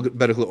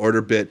alphabetical order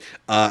bit,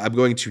 I'm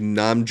going to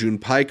Nam June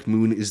Paik.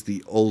 Moon is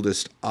the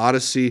Oldest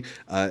Odyssey,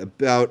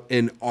 about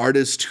an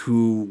artist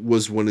who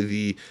was one of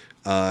the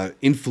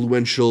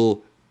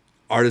influential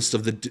artists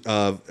of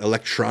the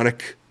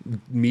electronic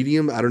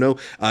medium. I don't know.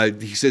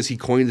 He says he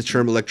coined the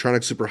term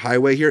electronic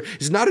superhighway here.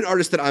 He's not an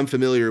artist that I'm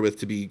familiar with,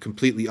 to be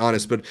completely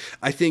honest, but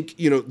I think,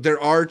 you know, there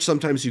are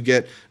sometimes you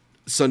get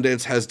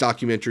Sundance has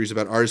documentaries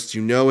about artists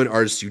you know and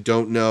artists you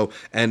don't know,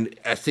 and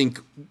I think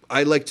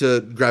I like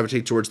to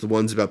gravitate towards the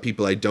ones about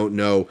people I don't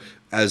know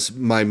as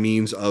my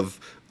means of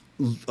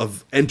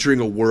entering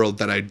a world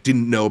that I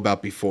didn't know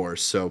about before.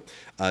 So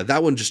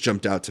that one just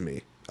jumped out to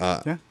me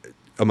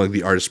among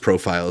the artist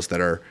profiles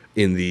that are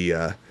in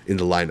the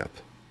lineup.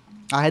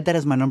 I had that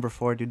as my number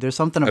 4, dude. There's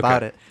something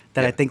about it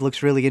that I think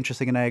looks really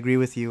interesting, and I agree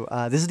with you.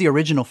 This is the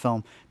original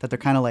film that they're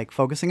kind of like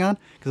focusing on,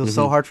 because it was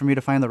so hard for me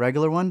to find the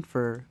regular one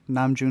for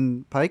Nam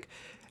June Paik.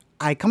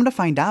 I come to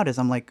find out as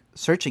I'm like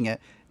searching it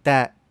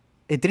that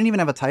it didn't even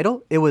have a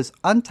title. It was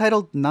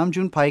Untitled Nam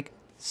June Paik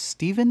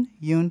Steven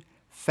Yeun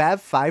Fab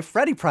 5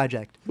 Freddy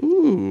Project.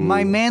 Ooh.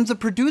 My man's a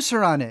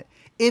producer on it,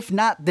 if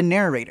not the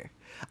narrator.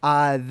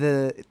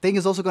 The thing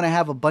is also going to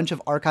have a bunch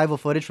of archival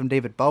footage from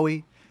David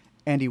Bowie,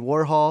 Andy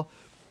Warhol.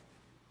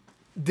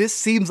 This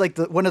seems like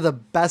one of the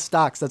best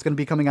docs that's going to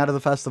be coming out of the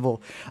festival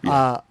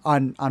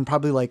on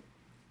probably like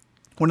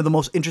one of the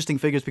most interesting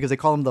figures, because they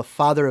call him the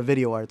father of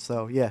video art.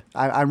 So yeah,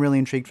 I'm really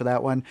intrigued for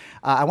that one.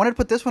 I wanted to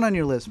put this one on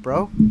your list,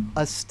 bro.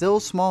 A Still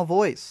Small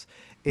Voice.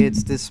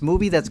 It's this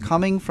movie that's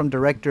coming from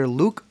director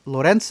Luc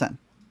Lorenzen.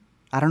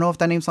 I don't know if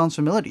that name sounds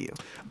familiar to you.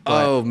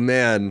 Oh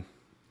man,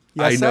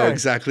 yes, I know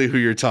exactly who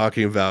you're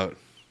talking about.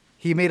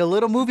 He made a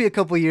little movie a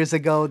couple years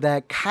ago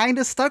that kind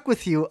of stuck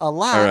with you a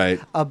lot.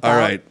 All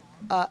right.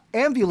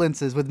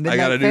 Ambulances with Midnight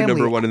Family. I got a new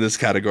number 1 in this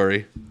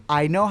category.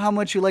 I know how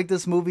much you like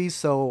this movie,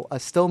 so A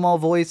Still Small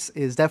Voice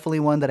is definitely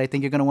one that I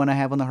think you're going to want to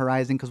have on the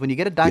horizon, because when you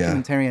get a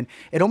documentarian,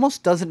 it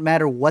almost doesn't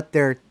matter what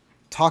they're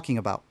talking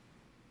about.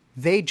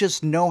 They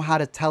just know how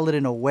to tell it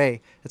in a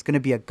way that's going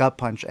to be a gut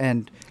punch.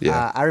 And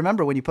I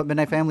remember when you put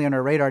Midnight Family on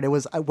our radar, it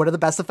was one of the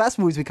best of fest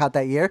movies we caught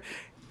that year.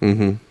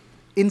 Mm-hmm.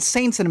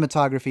 Insane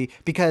cinematography,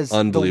 because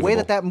the way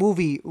that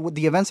movie,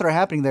 the events that are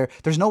happening there,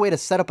 there's no way to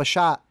set up a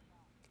shot.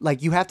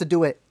 Like, you have to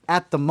do it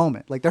at the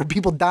moment. Like, there are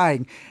people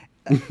dying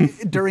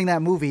during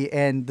that movie,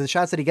 and the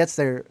shots that he gets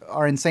there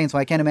are insane. So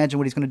I can't imagine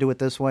what he's going to do with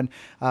this one.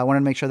 I wanted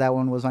to make sure that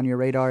one was on your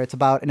radar. It's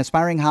about an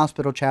aspiring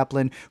hospital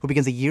chaplain who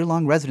begins a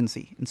year-long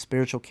residency in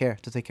spiritual care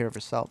to take care of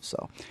herself.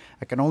 So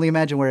I can only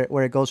imagine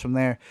where it goes from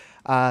there.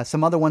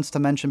 Some other ones to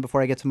mention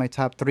before I get to my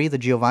top 3, the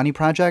Giovanni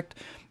Project,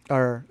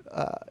 or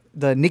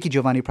the Nikki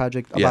Giovanni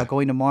project about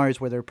going to Mars,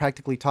 where they're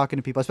practically talking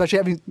to people,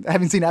 especially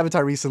having seen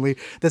Avatar recently,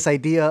 this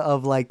idea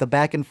of like the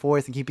back and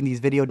forth and keeping these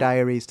video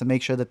diaries to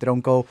make sure that they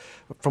don't go,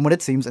 from what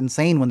it seems,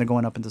 insane when they're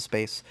going up into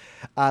space.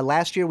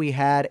 Last year we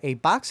had a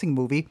boxing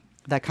movie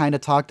that kind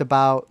of talked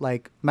about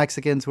like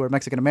Mexicans who are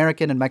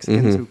Mexican-American and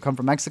Mexicans who come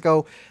from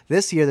Mexico.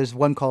 This year there's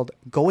one called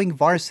Going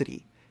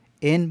Varsity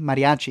in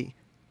Mariachi.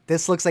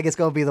 This looks like it's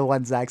going to be the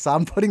one, Zach. So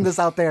I'm putting this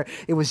out there.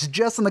 It was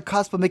just on the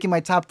cusp of making my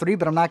top 3,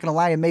 but I'm not going to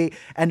lie, it may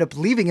end up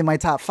leaving in my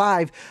top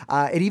 5.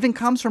 It even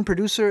comes from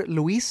producer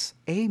Luis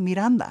A.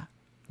 Miranda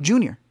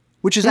Jr.,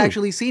 which is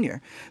actually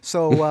senior.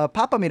 So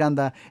Papa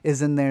Miranda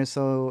is in there.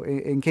 So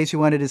in case you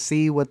wanted to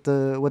see what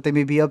they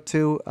may be up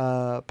to,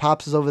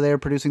 Pops is over there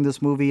producing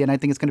this movie, and I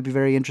think it's going to be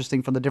very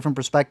interesting from the different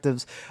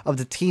perspectives of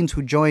the teens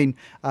who join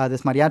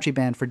this mariachi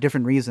band for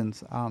different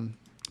reasons.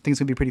 I think it's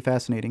going to be pretty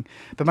fascinating.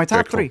 But my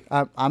top 3,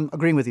 I'm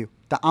agreeing with you.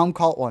 The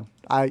Cult one.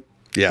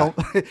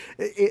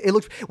 It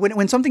looks,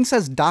 when something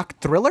says doc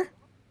thriller,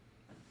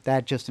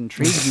 that just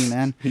intrigues me,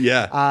 man.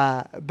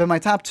 But my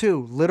top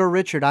 2, Little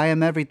Richard, I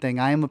Am Everything.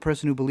 I am a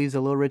person who believes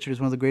that Little Richard is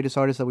one of the greatest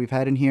artists that we've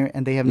had in here,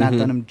 and they have not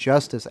done him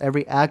justice.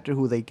 Every actor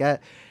who they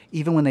get,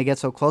 even when they get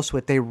so close to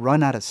it, they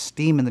run out of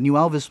steam. In the new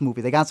Elvis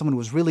movie, they got someone who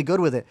was really good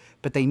with it,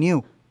 but they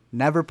knew,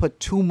 never put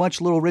too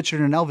much Little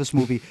Richard in an Elvis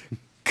movie,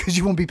 because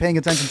you won't be paying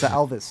attention to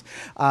Elvis.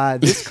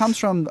 This comes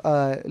from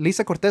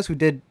Lisa Cortez, who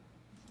did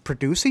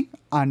producing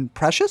on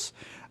Precious.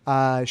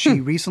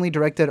 She recently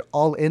directed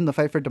All In, The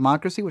Fight for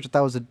Democracy, which I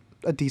thought was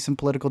a decent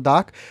political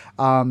doc.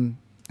 And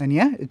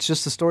yeah, it's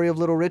just the story of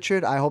Little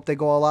Richard. I hope they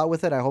go all out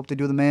with it. I hope they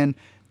do the man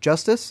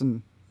justice.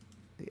 And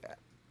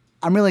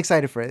I'm really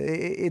excited for it.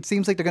 It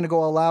seems like they're going to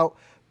go all out,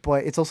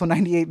 but it's also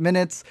 98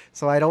 minutes,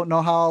 so I don't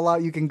know how all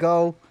out you can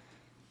go.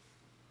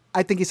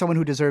 I think he's someone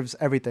who deserves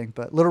everything.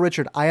 But Little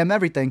Richard, I Am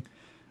Everything,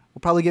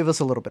 will probably give us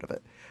a little bit of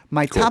it.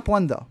 My top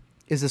one, though,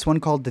 is this one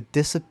called The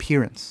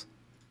Disappearance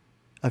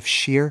of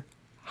Sheer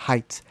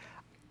Height.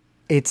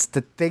 It's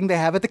the thing they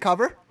have at the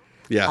cover.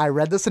 Yeah. I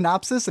read the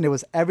synopsis, and it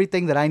was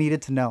everything that I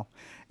needed to know.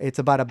 It's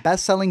about a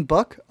best-selling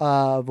book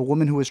of a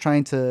woman who was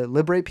trying to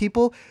liberate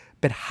people,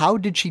 but how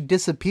did she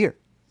disappear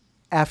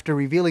after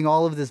revealing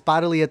all of this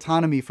bodily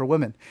autonomy for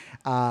women?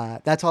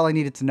 That's all I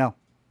needed to know.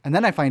 And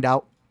then I find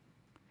out,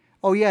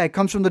 oh yeah, it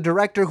comes from the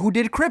director who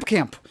did Crip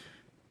Camp.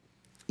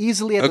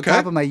 Easily at the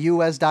top of my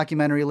U.S.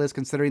 documentary list,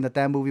 considering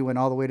that movie went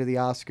all the way to the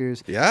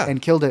Oscars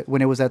and killed it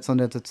when it was at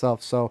Sundance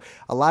itself. So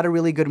a lot of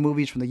really good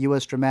movies from the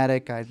U.S.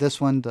 dramatic.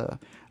 This one, The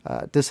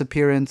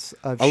Disappearance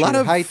of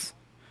Sheer Heights.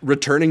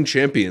 Returning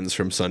champions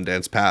from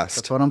Sundance past.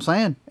 That's what I'm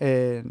saying.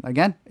 And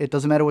again, it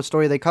doesn't matter what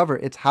story they cover.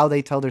 It's how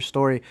they tell their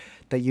story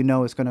that you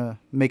know is going to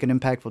make an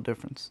impactful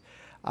difference.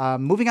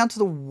 Moving on to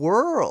the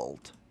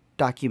world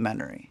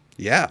documentary.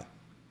 Yeah.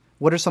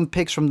 What are some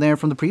picks from there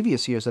from the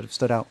previous years that have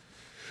stood out?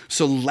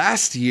 So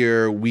last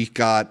year we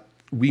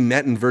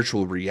met in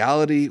virtual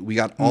reality. We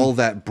got All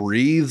That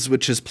Breathes,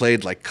 which has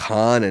played like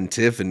Cannes and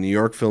TIFF and New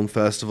York Film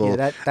Festival.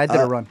 Yeah, that did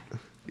a run.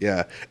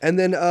 Yeah. And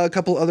then a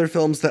couple other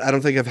films that I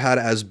don't think have had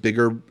as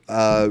bigger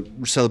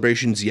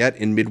celebrations yet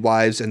in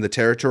Midwives and The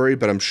Territory,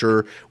 but I'm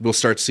sure we'll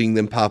start seeing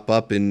them pop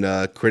up in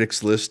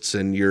critics lists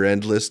and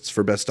year-end lists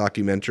for Best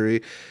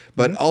Documentary.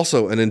 But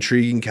also an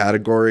intriguing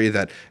category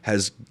that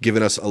has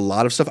given us a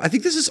lot of stuff. I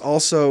think this is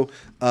also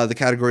the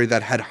category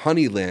that had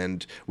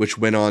Honeyland, which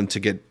went on to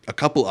get a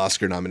couple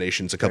Oscar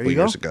nominations a couple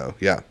years ago.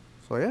 Yeah.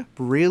 So yeah,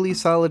 really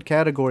solid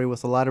category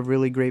with a lot of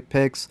really great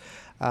picks.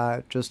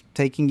 Just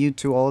taking you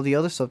to all the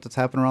other stuff that's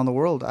happened around the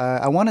world.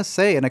 I want to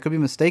say, and I could be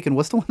mistaken,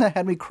 what's the one that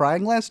had me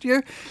crying last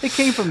year? It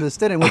came from this,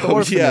 didn't it? With the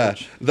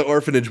orphanage. Yeah, the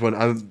orphanage one.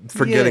 I'm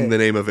forgetting the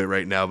name of it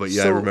right now, but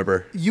yeah, so I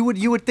remember. You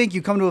would think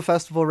you come to a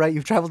festival, right?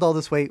 You've traveled all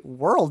this way.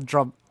 World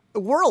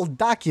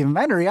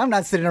documentary. I'm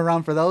not sitting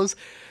around for those.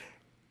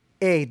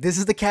 Hey, this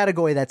is the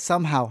category that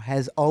somehow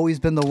has always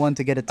been the one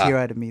to get a tear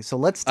out of me. So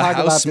let's talk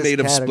about this category. A House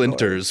Made of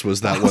Splinters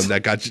was that one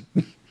that got you.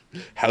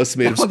 House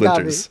Made of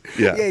Splinters.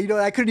 Yeah. Yeah, you know,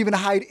 I couldn't even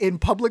hide in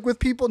public with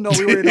people. No,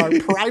 we were in our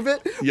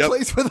private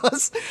place with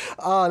us.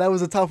 That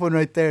was a tough one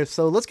right there.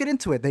 So let's get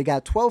into it. They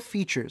got 12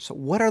 features.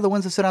 What are the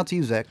ones that stood out to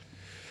you, Zach?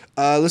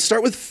 Let's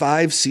start with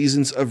 5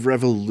 Seasons of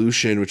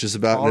Revolution, which is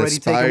about already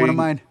taking one of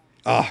mine.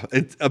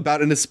 It's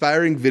about an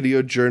aspiring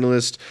video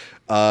journalist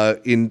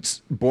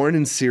born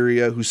in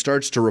Syria who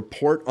starts to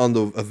report on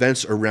the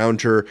events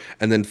around her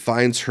and then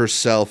finds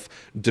herself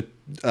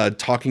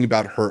talking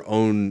about her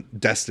own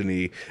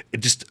destiny.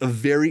 Just a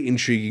very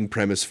intriguing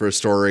premise for a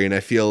story, and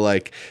I feel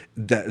like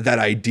that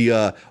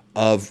idea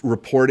of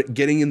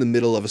getting in the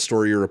middle of a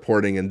story you're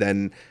reporting and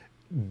then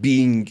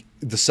being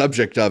the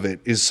subject of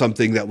it is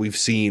something that we've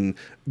seen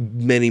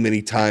many,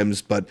 many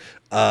times, but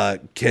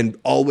can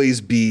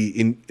always be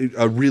in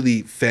a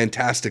really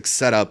fantastic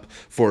setup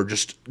for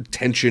just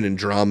tension and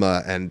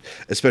drama, and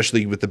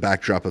especially with the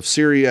backdrop of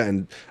Syria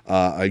and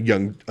a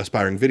young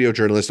aspiring video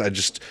journalist.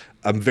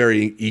 I'm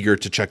very eager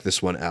to check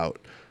this one out.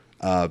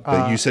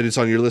 But you said it's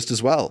on your list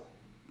as well.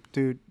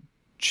 Dude,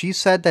 she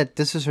said that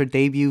this is her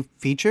debut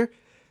feature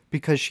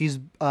because she's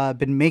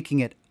been making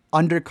it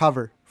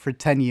undercover for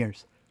 10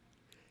 years.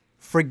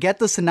 Forget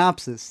the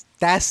synopsis.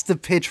 That's the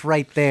pitch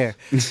right there.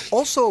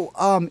 Also,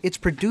 it's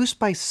produced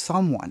by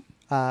someone.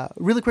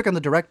 Really quick on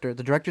the director.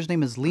 The director's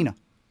name is Lena.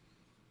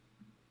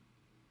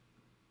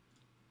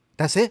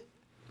 That's it.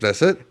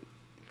 That's it.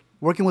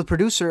 Working with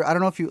producer, I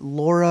don't know if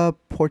Laura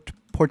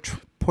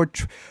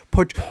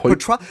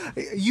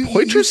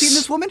You've seen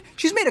this woman?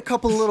 She's made a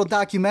couple of little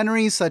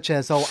documentaries, such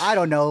as,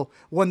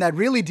 one that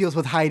really deals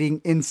with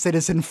hiding in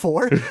Citizen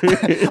 4.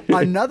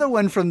 Another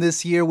one from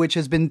this year, which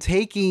has been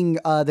taking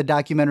the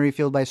documentary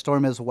field by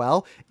storm as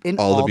well, in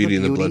All the Beauty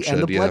and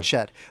the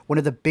Bloodshed. One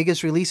of the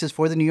biggest releases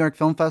for the New York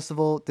Film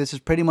Festival. This is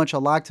pretty much a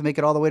lock to make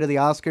it all the way to the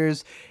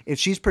Oscars. If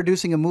she's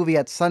producing a movie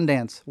at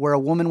Sundance where a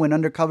woman went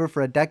undercover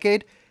for a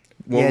decade,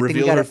 won't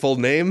reveal her full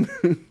name.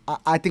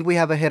 I think we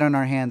have a hit on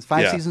our hands.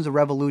 5 Seasons of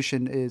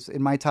Revolution is in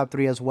my top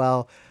 3 as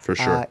well. For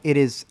sure, it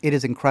is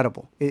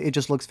incredible. It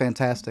just looks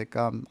fantastic.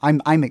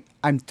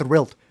 I'm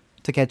thrilled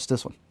to catch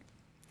this one.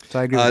 So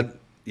I agree.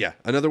 Yeah,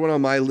 another one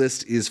on my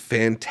list is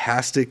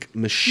Fantastic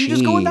Machine. You're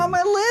just going down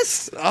my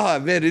list. Oh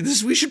man,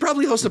 we should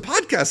probably host a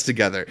podcast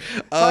together.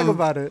 Talk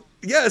about it.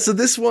 Yeah, so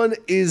this one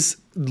is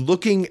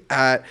looking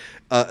at,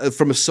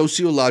 from a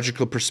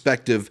sociological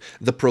perspective,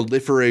 the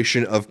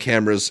proliferation of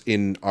cameras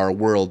in our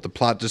world. The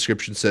plot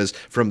description says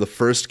from the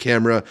first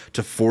camera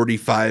to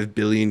 45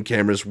 billion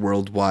cameras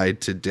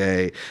worldwide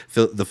today.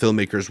 The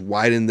filmmakers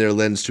widen their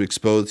lens to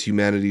expose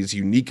humanity's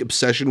unique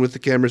obsession with the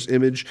camera's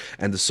image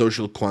and the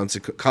social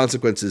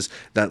consequences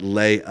that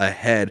lay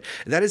ahead.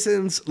 That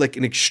sounds like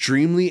an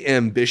extremely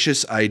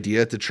ambitious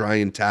idea to try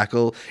and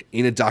tackle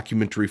in a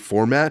documentary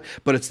format,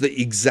 but it's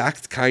the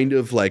exact kind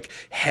of like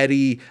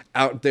heady,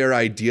 out there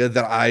idea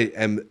that I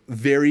am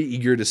very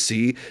eager to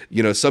see.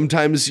 You know,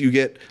 sometimes you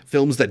get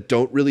films that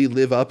don't really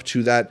live up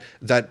to that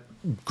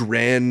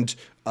grand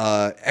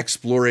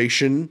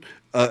exploration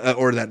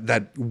or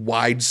that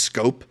wide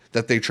scope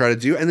that they try to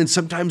do. And then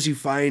sometimes you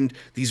find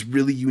these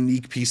really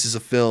unique pieces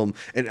of film.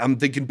 And I'm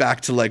thinking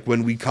back to like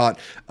when we caught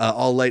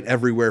All Light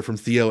Everywhere from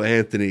Theo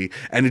Anthony,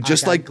 and it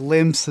just like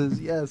glimpses.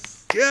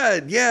 Yes.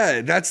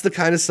 Yeah. That's the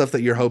kind of stuff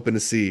that you're hoping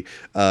to see,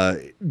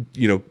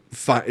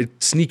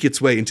 sneak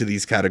its way into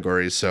these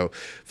categories. So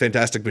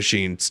Fantastic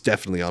Machine, it's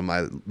definitely on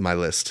my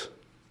list.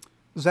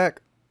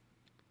 Zach,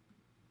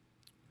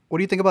 what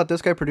do you think about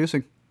this guy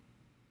producing?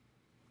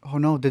 Oh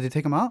no, did they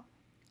take him out?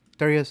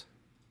 There he is.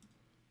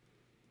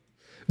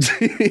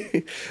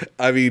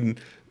 I mean,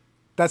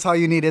 that's how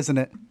you need, isn't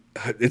it?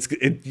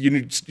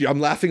 I'm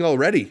laughing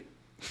already.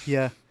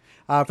 Yeah.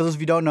 For those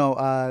of you who don't know,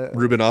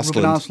 Ruben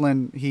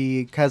Östlund,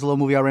 he has a little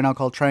movie out right now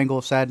called Triangle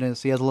of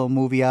Sadness. He has a little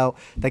movie out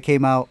that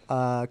came out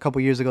a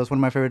couple years ago. It's one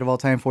of my favorite of all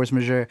time, Force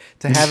Majeure.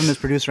 To have him as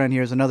producer on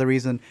here is another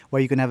reason why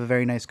you can have a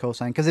very nice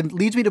cosign, because it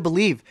leads me to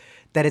believe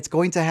that it's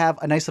going to have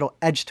a nice little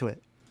edge to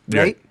it,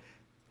 right? Yeah.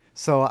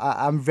 So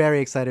I'm very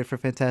excited for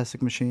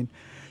Fantastic Machine.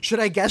 Should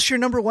I guess your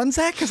number one,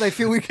 Zach? Because I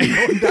feel we can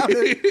go down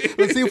it.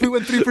 Let's see if we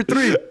went 3 for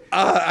 3.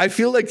 I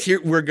feel like here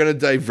we're gonna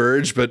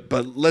diverge, but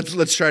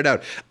let's try it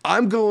out.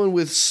 I'm going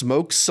with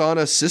Smoke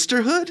Sauna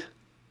Sisterhood.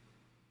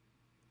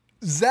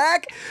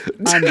 Zach,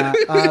 I'm not,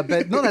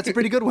 but no, that's a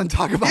pretty good one.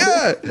 Talk about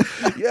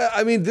it. Yeah.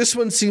 I mean, this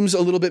one seems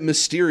a little bit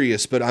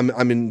mysterious, but I'm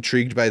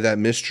intrigued by that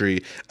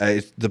mystery.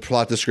 The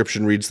plot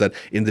description reads that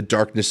in the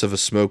darkness of a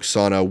smoke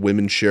sauna,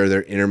 women share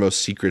their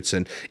innermost secrets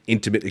and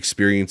intimate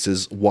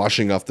experiences,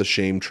 washing off the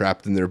shame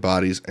trapped in their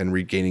bodies and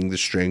regaining the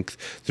strength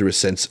through a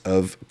sense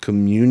of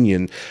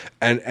communion.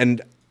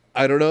 And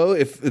I don't know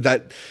if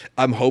that.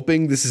 I'm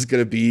hoping this is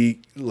going to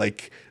be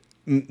like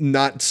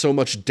not so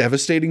much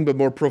devastating, but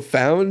more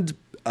profound.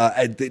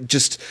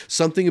 Just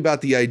something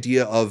about the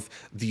idea of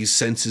these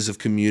senses of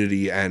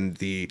community and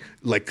the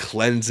like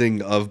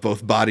cleansing of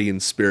both body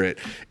and spirit.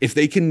 If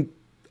they can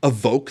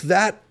evoke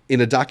that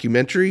in a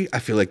documentary, I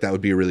feel like that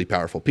would be a really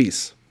powerful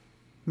piece.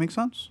 Makes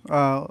sense.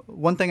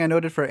 One thing I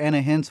noted for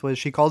Anna Hintz was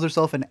she calls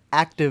herself an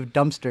active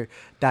dumpster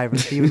diver.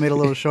 She even made a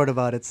little short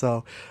about it.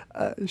 So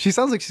she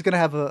sounds like she's going to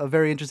have a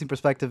very interesting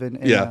perspective in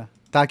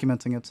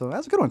documenting it. So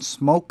that's a good one.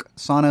 Smoke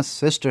Sauna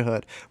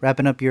Sisterhood.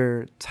 Wrapping up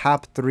your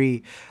top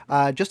 3.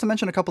 Just to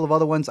mention a couple of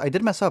other ones. I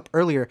did mess up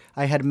earlier.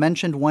 I had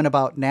mentioned one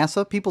about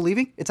NASA people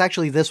leaving. It's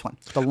actually this one.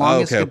 The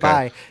Longest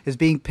Goodbye is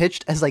being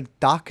pitched as like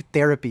doc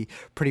therapy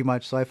pretty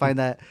much. So I find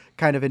that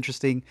kind of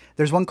interesting.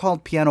 There's one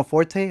called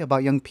Pianoforte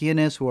about young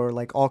pianists who are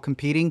like all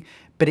competing,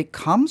 but it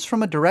comes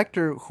from a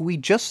director who we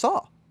just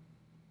saw.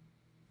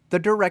 The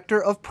director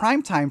of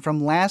Primetime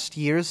from last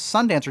year's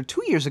Sundance, or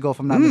 2 years ago, if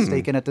I'm not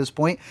mistaken at this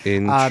point.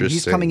 Interesting.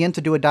 He's coming in to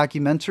do a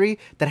documentary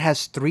that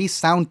has 3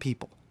 sound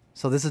people.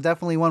 So this is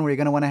definitely one where you're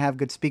going to want to have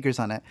good speakers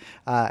on it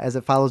as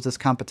it follows this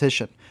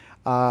competition.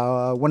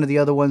 One of the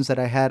other ones that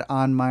I had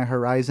on my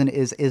horizon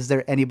is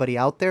There Anybody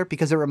Out There?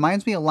 Because it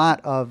reminds me a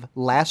lot of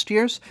last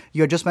year's.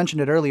 You had just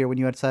mentioned it earlier when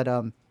you had said,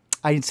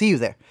 I Didn't See You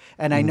There.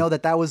 And I know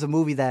that was a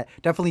movie that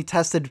definitely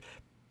tested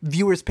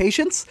viewers'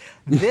 patience.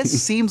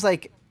 This seems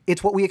like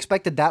it's what we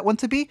expected that one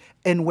to be,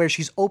 and where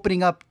she's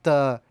opening up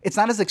it's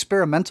not as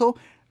experimental.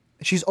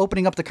 She's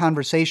opening up the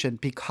conversation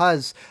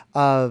because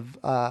of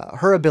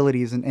her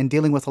abilities and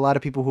dealing with a lot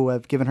of people who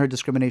have given her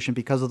discrimination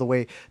because of the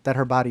way that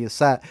her body is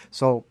set.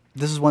 So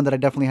this is one that I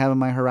definitely have on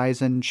my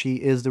horizon. She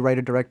is the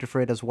writer-director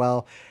for it as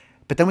well.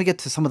 But then we get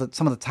to some of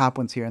the top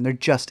ones here, and they're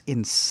just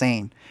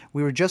insane.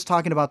 We were just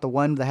talking about the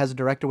one that has a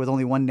director with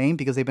only one name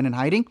because they've been in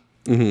hiding.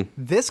 Mm-hmm.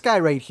 This guy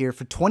right here,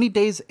 for 20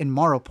 Days in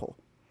Mariupol,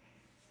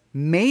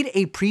 made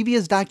a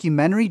previous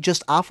documentary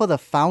just off of the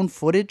found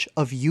footage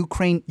of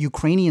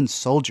Ukrainian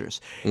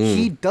soldiers.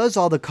 He does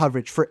all the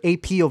coverage for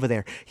AP over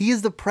there. He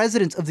is the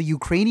president of the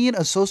Ukrainian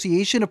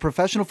Association of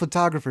Professional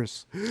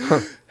Photographers.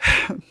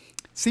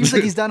 Seems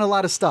like he's done a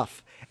lot of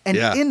stuff. And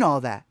in all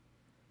that,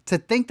 to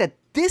think that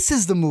this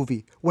is the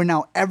movie where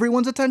now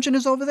everyone's attention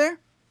is over there,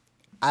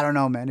 I don't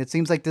know, man. It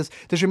seems like this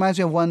reminds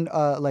me of one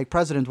like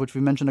President, which we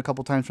mentioned a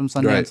couple times from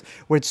Sundance,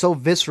 where it's so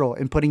visceral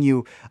in putting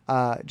you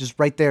just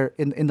right there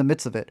in the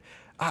midst of it.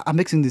 I'm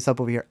mixing these up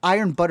over here.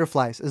 Iron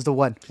Butterflies is the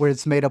one where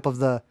it's made up of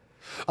the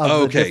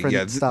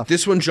different stuff.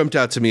 This one jumped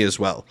out to me as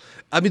well.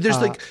 I mean, there's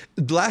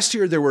last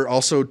year there were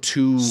also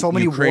 2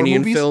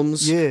 Ukrainian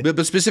films,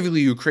 but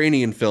specifically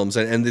Ukrainian films,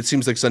 and it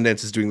seems like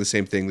Sundance is doing the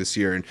same thing this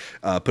year and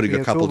putting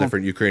a couple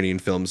different Ukrainian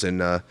films in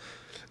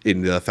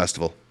the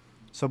festival.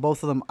 So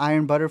both of them,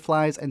 Iron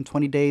Butterflies and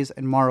 20 Days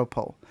in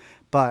Mariupol.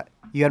 But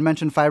you had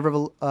mentioned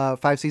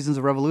five seasons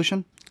of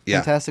Revolution. Yeah.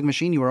 Fantastic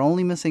Machine. You were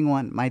only missing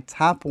one. My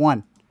top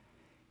one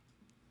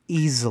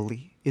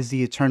easily is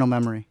The Eternal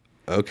Memory.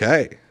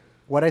 Okay.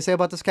 What I say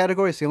about this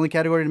category is the only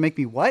category to make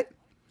me what?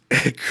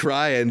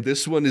 Cry, and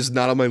this one is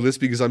not on my list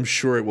because I'm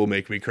sure it will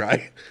make me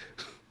cry.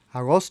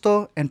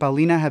 Agosto and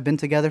Paulina have been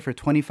together for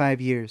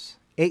 25 years.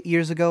 8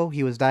 years ago,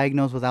 he was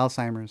diagnosed with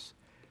Alzheimer's.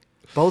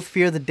 Both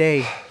fear the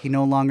day he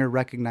no longer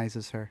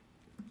recognizes her.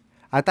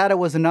 I thought it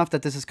was enough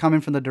that this is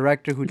coming from the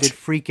director who did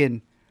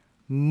freaking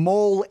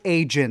Mole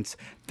Agents.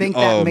 Think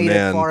that made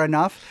it far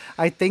enough.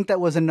 I think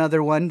that was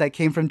another one that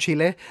came from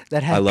Chile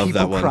that had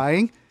people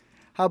crying.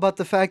 How about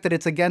the fact that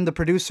it's again the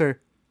producer,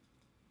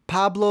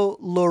 Pablo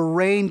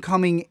Larraín,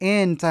 coming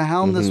in to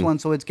helm this one,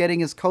 so it's getting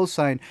his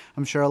cosign.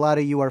 I'm sure a lot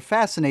of you are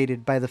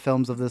fascinated by the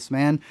films of this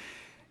man.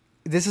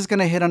 This is going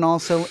to hit on all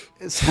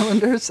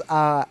cylinders.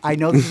 I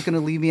know this is going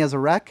to leave me as a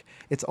wreck.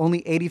 It's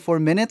only 84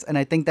 minutes, and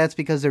I think that's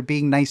because they're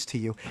being nice to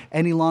you.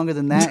 Any longer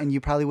than that, and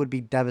you probably would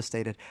be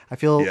devastated. I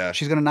feel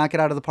she's going to knock it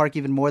out of the park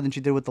even more than she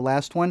did with the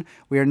last one.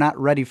 We are not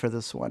ready for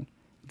this one.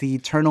 The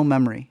Eternal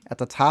Memory at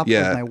the top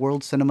of my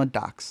World Cinema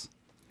Docs.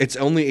 It's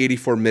only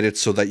 84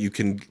 minutes so that you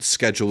can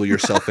schedule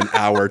yourself an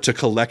hour to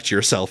collect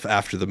yourself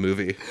after the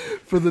movie.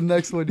 For the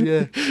next one,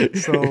 yeah.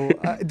 So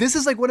this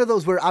is like one of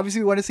those where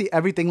obviously we want to see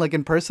everything like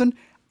in person.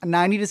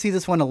 Now I need to see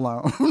this one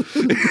alone.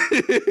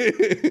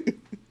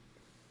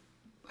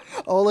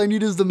 All I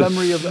need is the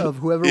memory of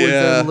whoever was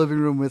there in the living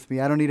room with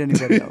me. I don't need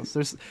anybody else.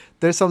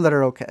 There's some that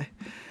are okay.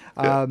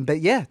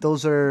 But yeah,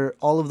 those are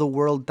all of the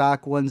World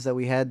Doc ones that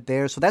we had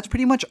there. So that's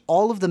pretty much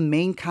all of the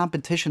main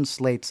competition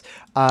slates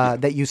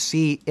that you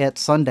see at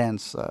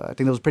Sundance. I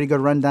think that was a pretty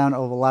good rundown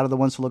of a lot of the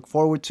ones to look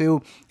forward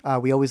to.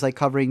 We always like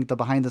covering the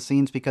behind the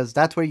scenes because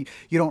that's where you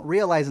don't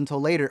realize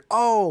until later,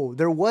 oh,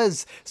 there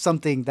was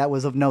something that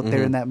was of note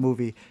there in that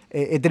movie.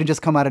 It didn't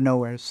just come out of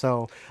nowhere.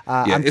 So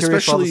I'm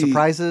curious for all the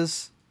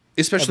surprises.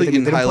 Especially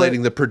in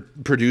highlighting the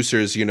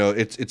producers, you know,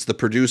 it's the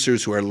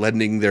producers who are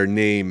lending their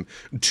name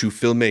to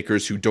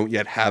filmmakers who don't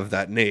yet have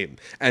that name.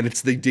 And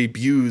it's the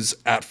debuts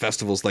at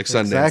festivals like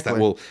Sundance that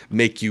will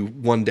make you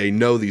one day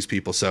know these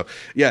people. So,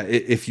 yeah,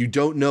 if you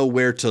don't know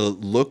where to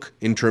look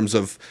in terms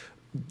of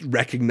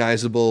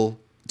recognizable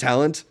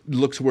talent,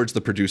 look towards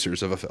the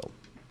producers of a film.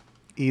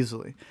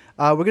 Easily.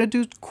 We're going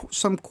to do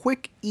some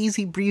quick,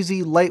 easy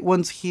breezy, light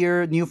ones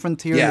here. New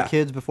Frontier, the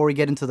kids, before we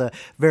get into the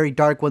very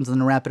dark ones and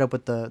then wrap it up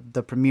with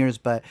the premieres.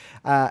 But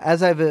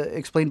as I've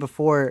explained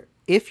before,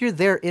 if you're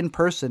there in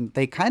person,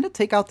 they kind of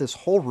take out this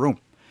whole room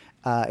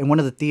in one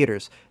of the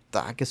theaters.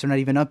 I guess they're not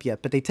even up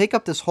yet, but they take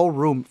up this whole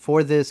room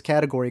for this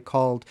category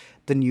called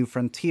the New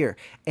Frontier.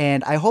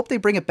 And I hope they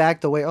bring it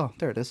back the way, oh,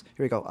 there it is.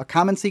 Here we go. A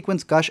Common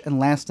Sequence, Gush, and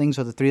Lastings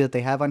are the three that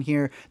they have on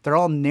here. They're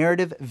all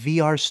narrative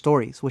VR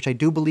stories, which I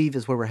do believe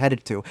is where we're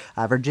headed to.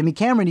 I've heard Jimmy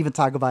Cameron even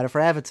talk about it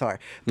for Avatar.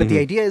 But the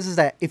idea is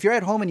that if you're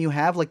at home and you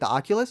have like the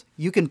Oculus,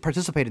 you can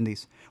participate in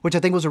these, which I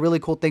think was a really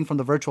cool thing from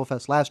the Virtual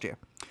Fest last year.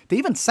 They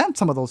even sent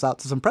some of those out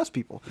to some press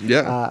people.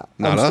 Yeah,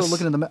 I'm still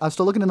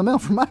looking in the mail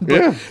for mine.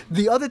 But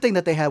the other thing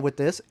that they have with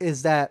this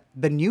is that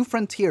the New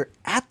Frontier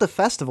at the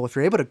festival, if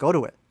you're able to go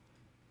to it,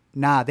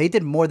 they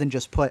did more than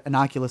just put an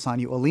Oculus on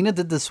you. Alina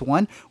did this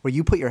one where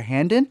you put your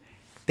hand in.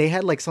 They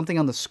had like something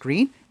on the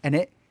screen,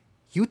 and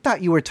you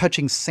thought you were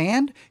touching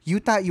sand. You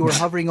thought you were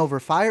hovering over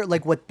fire.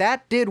 Like what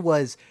that did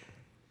was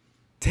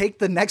take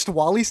the next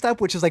Wall-E step,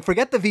 which is like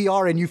forget the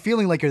VR and you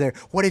feeling like you're there.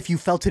 What if you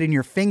felt it in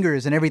your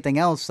fingers and everything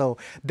else? So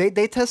they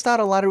test out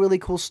a lot of really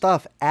cool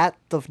stuff at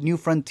the New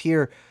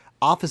Frontier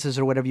offices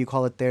or whatever you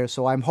call it there.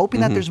 So I'm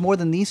hoping that there's more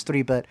than these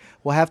three, but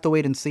we'll have to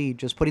wait and see.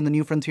 Just putting the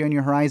New Frontier on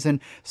your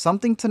horizon,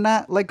 something to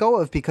not let go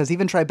of, because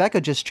even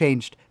Tribeca just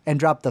changed and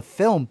dropped the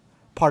film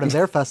part of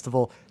their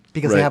festival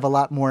because they have a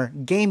lot more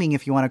gaming,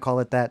 if you want to call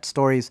it that,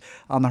 stories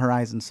on the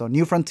horizon. So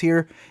New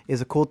Frontier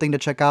is a cool thing to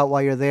check out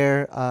while you're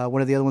there.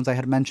 One of the other ones I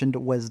had mentioned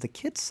was the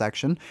kids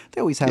section.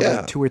 They always have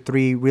like 2 or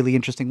 3 really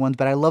interesting ones,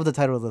 but I love the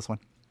title of this one.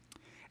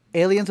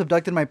 Aliens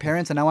Abducted My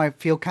Parents, and Now I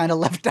Feel Kind of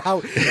Left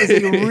Out is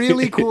a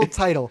really cool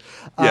title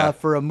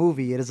for a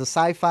movie. It is a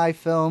sci-fi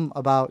film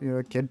about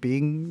a kid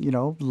being,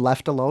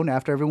 left alone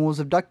after everyone was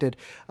abducted.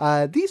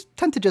 These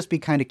tend to just be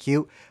kind of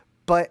cute,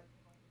 but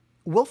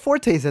Will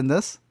Forte's in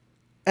this,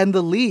 and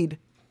the lead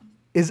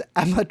is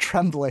Emma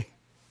Tremblay.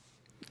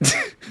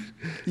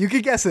 You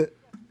could guess it.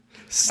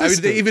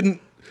 Sister I mean,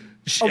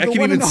 I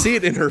can even see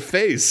it in her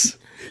face.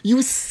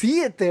 You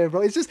see it there,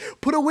 bro. It's just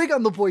put a wig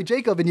on the boy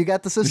Jacob and you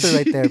got the sister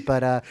right there.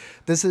 But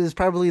this is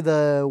probably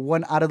the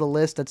one out of the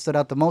list that stood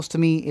out the most to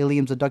me.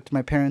 Aliens Abducted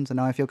My Parents, and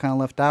Now I Feel Kind of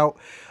Left Out.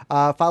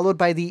 Followed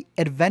by the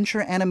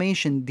adventure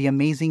animation, The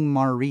Amazing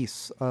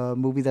Maurice, a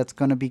movie that's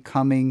going to be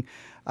coming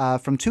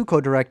from 2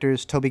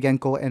 co-directors, Toby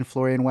Genkel and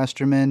Florian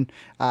Westerman.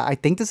 I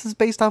think this is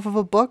based off of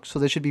a book, so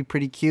this should be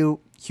pretty cute.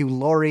 Hugh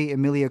Laurie,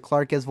 Emilia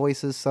Clarke as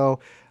voices, so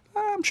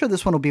I'm sure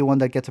this one will be one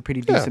that gets a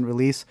pretty decent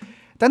release.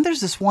 Then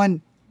there's this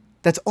one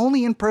that's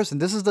only in person.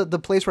 This is the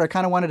place where I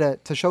kind of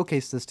wanted to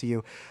showcase this to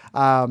you.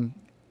 And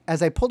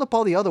as I pulled up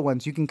all the other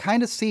ones, you can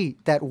kind of see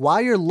that while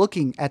you're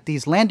looking at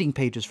these landing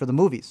pages for the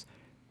movies,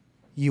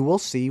 you will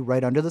see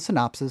right under the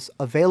synopsis,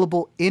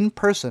 available in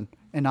person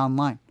and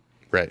online.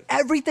 Right.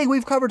 Everything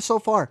we've covered so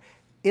far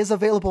is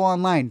available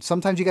online.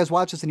 Sometimes you guys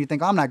watch this and you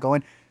think, I'm not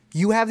going.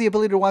 You have the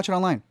ability to watch it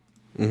online.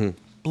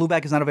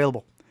 Blueback is not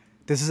available.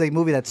 This is a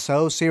movie that's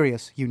so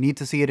serious, you need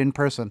to see it in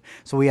person.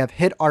 So we have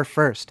hit our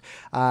first.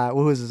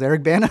 Who is this,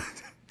 Eric Bana?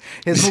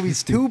 His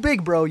movie's too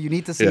big, bro. You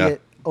need to see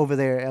it over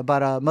there.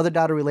 About a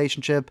mother-daughter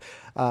relationship,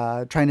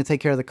 trying to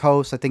take care of the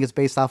coast. I think it's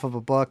based off of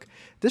a book.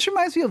 This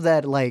reminds me of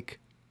that, like,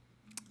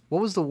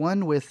 what was the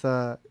one with,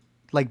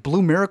 like,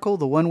 Blue Miracle?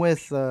 The one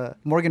with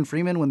Morgan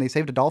Freeman when they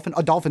saved a dolphin?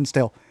 A dolphin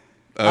still.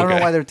 Okay. I don't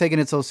know why they're taking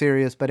it so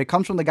serious, but it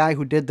comes from the guy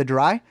who did The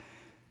Dry.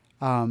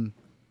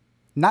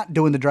 Not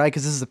doing The Dry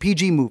because this is a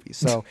PG movie.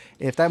 So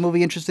if that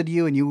movie interested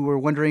you and you were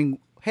wondering,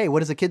 hey, what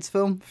does a kid's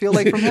film feel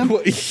like from him?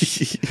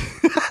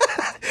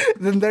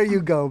 Then there you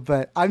go.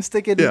 But I'm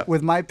sticking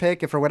with my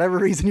pick. If for whatever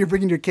reason you're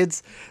bringing your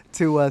kids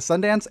to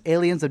Sundance,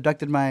 Aliens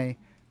abducted my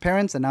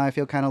parents, and now I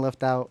feel kind of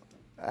left out.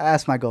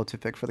 That's my go-to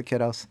pick for the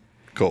kiddos.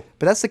 Cool.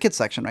 But that's the kids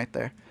section right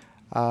there.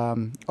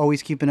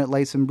 Always keeping it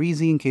light and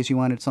breezy in case you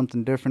wanted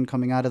something different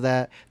coming out of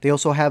that. They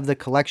also have the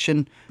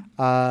collection,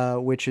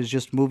 which is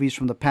just movies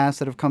from the past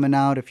that have coming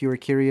out, if you were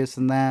curious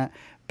in that.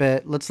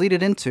 But let's lead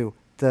it into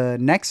the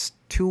next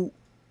two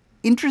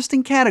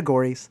interesting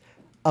categories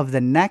of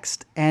the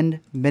Next and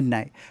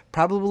Midnight.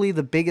 Probably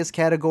the biggest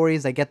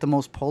categories that get the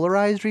most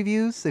polarized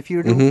reviews if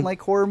you're doing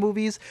like horror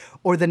movies.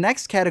 Or the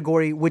next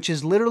category, which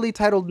is literally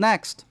titled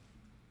Next,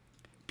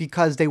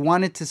 because they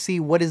wanted to see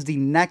what is the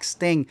next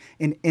thing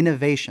in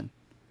innovation.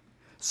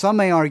 Some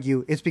may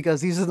argue it's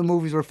because these are the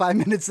movies where 5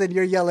 minutes in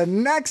you're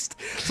yelling, next!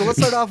 So let's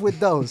start off with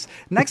those.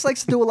 Next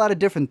likes to do a lot of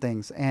different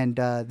things, and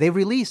they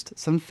released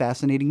some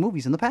fascinating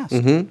movies in the past.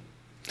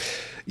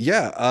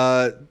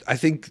 Yeah, I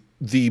think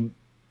the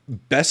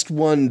best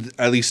one,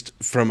 at least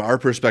from our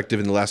perspective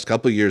in the last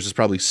couple of years, is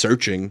probably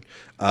Searching,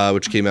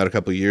 which came out a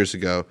couple of years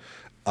ago.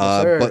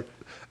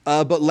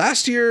 But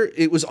last year,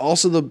 it was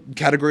also the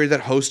category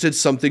that hosted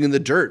Something in the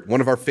Dirt, one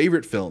of our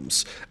favorite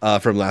films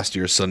from last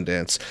year's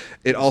Sundance.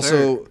 It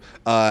also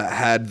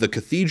had The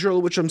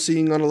Cathedral, which I'm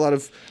seeing on a lot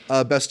of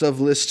best of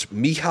lists,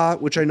 Mija,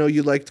 which I know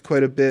you liked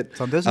quite a bit, it's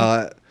on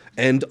Disney.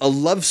 And A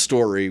Love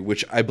Story,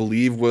 which I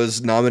believe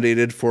was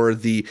nominated for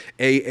the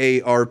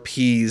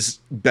AARP's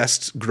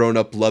Best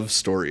Grown-Up Love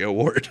Story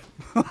Award.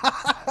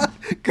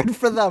 Good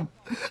for them.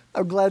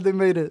 I'm glad they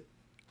made it.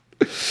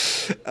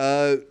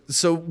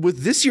 So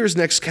with this year's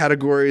next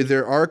category,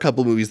 there are a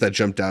couple movies that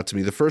jumped out to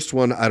me. The first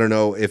one, I don't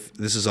know if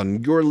this is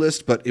on your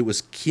list, but it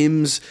was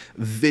Kim's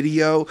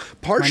Video.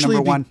 Partially my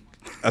number one.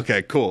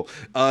 Okay, cool.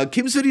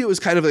 Kim's Video is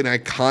kind of an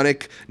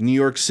iconic New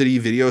York City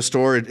video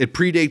store. It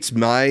predates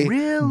my...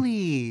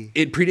 Really?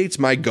 It predates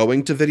my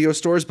going to video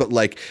stores, but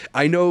like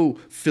I know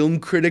film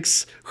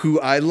critics who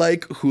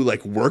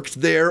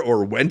worked there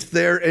or went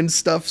there and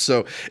stuff.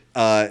 So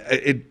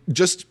it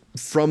just...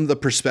 from the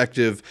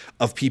perspective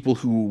of people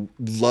who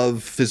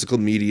love physical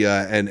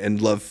media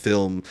and love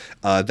film,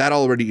 that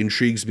already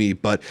intrigues me.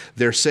 But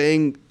they're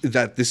saying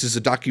that this is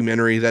a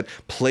documentary that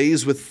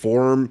plays with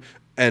form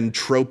and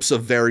tropes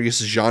of various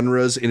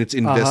genres in its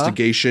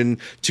investigation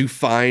to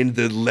find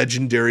the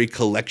legendary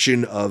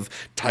collection of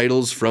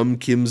titles from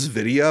Kim's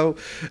Video.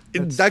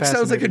 That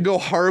sounds like it could go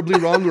horribly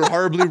wrong or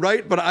horribly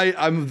right, but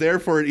I'm there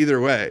for it either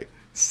way.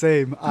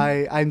 Same.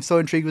 I'm so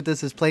intrigued with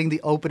this. It's playing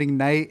the opening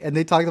night, and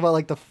they talked about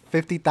like the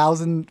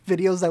 50,000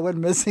 videos that went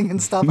missing and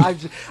stuff. I'm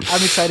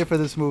excited for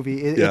this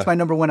movie. It's my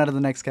number one out of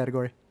the next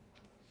category.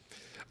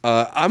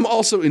 I'm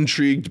also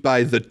intrigued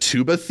by The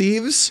Tuba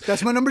Thieves.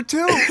 That's my number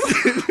two.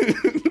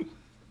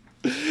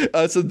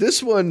 So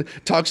this one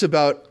talks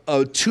about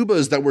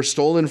tubas that were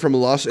stolen from a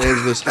Los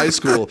Angeles high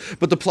school,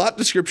 but the plot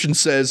description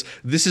says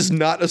this is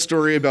not a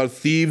story about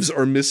thieves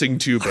or missing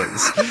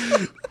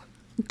tubas.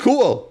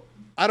 Cool.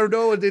 I don't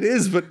know what it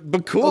is,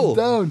 but cool. I'm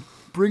down.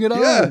 Bring it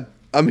on. Yeah,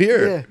 I'm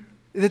here.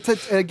 Yeah.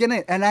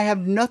 Again, and I have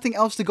nothing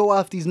else to go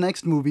off these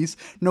next movies.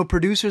 No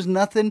producers,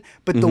 nothing,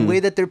 but the way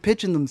that they're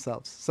pitching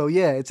themselves. So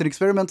yeah, it's an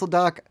experimental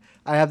doc.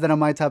 I have that on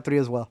my top 3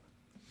 as well.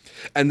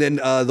 And then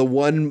the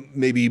one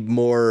maybe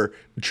more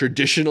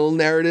traditional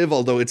narrative,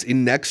 although it's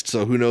in next,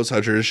 so who knows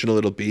how traditional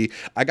it'll be.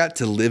 I got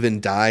To Live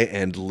and Die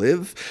and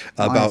Live,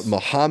 about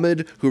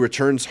Muhammad, who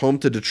returns home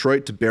to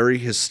Detroit to bury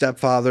his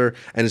stepfather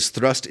and is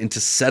thrust into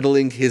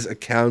settling his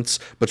accounts,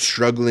 but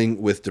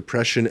struggling with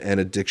depression and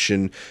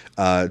addiction,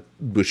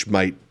 which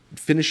might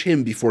finish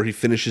him before he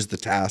finishes the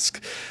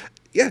task.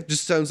 Yeah,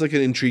 just sounds like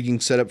an intriguing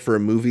setup for a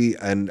movie,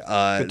 and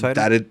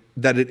that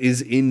it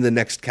is in the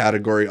next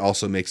category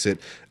also makes it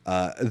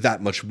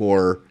that much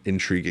more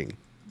intriguing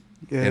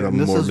and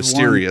more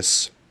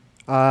mysterious.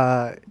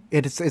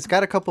 It's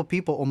got a couple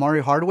people.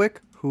 Omari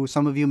Hardwick, who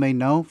some of you may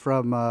know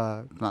from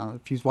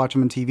if you watch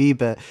him on TV,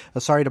 but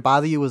Sorry to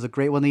Bother You was a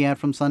great one they had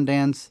from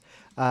Sundance.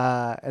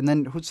 And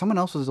then someone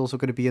else was also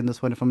going to be in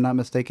this one, if I'm not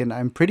mistaken.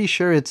 I'm pretty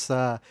sure it's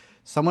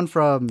someone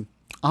from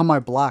on my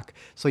block.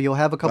 So you'll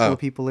have a couple of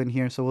people in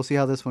here. So we'll see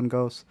how this one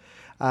goes.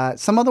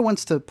 Some other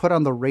ones to put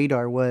on the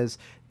radar was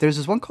there's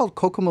this one called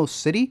Kokomo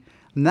City.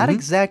 I'm not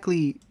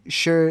exactly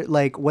sure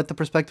like what the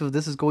perspective of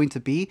this is going to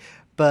be,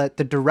 but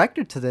the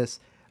director to this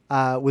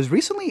was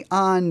recently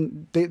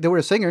on. They were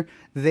a singer.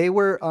 They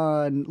were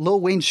on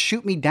Lil Wayne's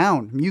 "Shoot Me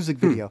Down" music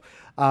video,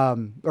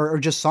 or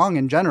just song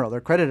in general.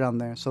 They're credited on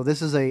there. So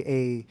this is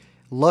a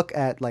look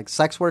at like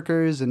sex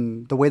workers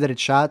and the way that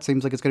it's shot.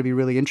 Seems like it's going to be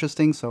really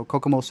interesting. So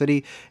Kokomo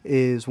City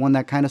is one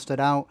that kind of stood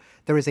out.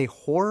 There is a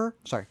horror.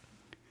 Sorry,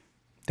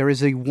 there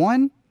is a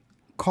one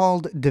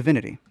called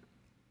Divinity.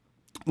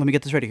 Let me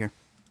get this ready here.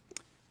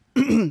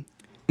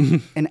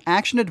 An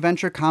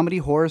action-adventure comedy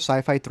horror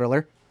sci-fi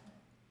thriller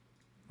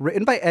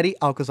written by Eddie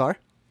Alcazar,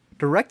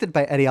 directed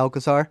by Eddie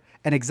Alcazar,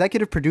 and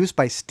executive produced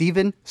by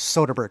Steven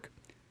Soderbergh.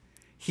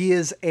 He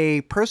is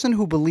a person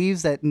who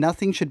believes that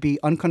nothing should be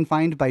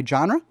unconfined by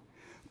genre,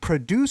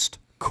 produced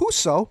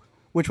Kuso,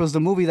 which was the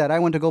movie that I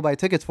went to go buy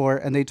tickets for,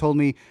 and they told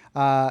me,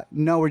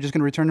 no, we're just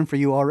going to return them for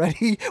you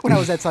already when I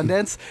was at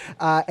Sundance,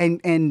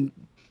 and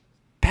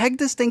pegged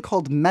this thing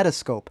called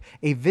Metascope,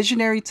 a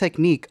visionary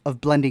technique of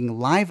blending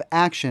live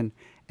action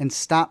and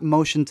stop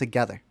motion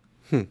together.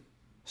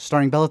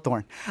 Starring Bella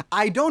Thorne.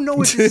 I don't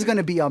know if this is going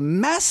to be a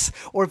mess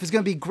or if it's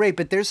going to be great,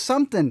 but there's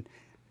something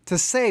to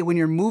say when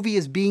your movie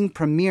is being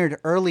premiered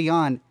early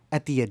on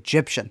at the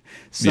Egyptian.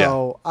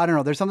 So, I don't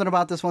know. There's something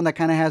about this one that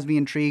kind of has me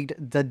intrigued.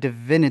 The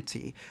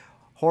Divinity.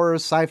 Horror,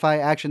 sci-fi,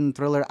 action,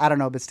 thriller. I don't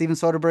know, but Steven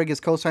Soderbergh is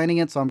co-signing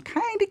it, so I'm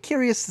kind of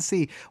curious to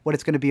see what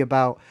it's going to be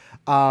about.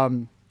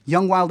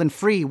 Young, Wild, and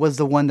Free was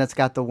the one that's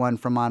got the one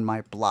from on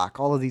my block.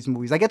 All of these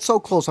movies. I get so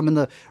close.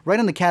 I'm right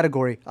in the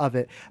category of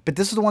it. But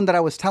this is the one that I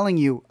was telling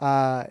you.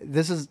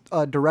 This is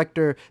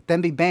director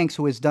Denby Banks,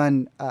 who has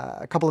done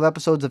a couple of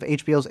episodes of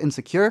HBO's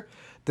Insecure.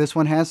 This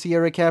one has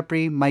Sierra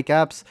Capri, Mike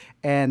Epps,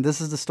 and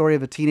this is the story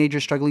of a teenager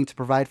struggling to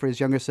provide for his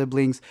younger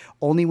siblings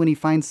only when he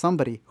finds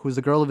somebody who's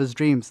the girl of his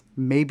dreams,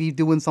 maybe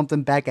doing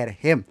something back at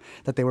him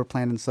that they were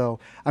planning. So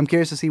I'm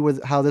curious to see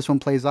how this one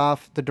plays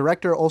off. The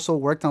director also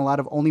worked on a lot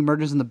of Only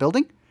Murders in the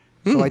Building.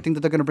 So I think that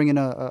they're going to bring in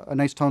a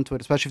nice tone to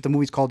it, especially if the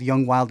movie's called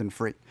Young, Wild, and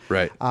Free.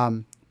 Right.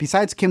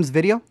 Besides Kim's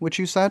Video, which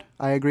you said,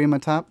 I agree in my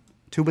top.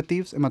 Tuba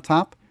Thieves in my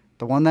top.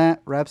 The one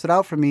that wraps it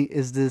out for me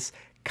is this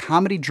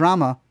comedy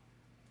drama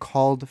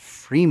called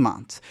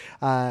Fremont.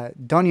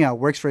 Donya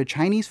works for a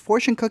Chinese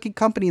fortune cookie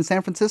company in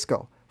San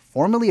Francisco.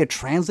 Formerly a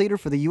translator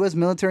for the U.S.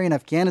 military in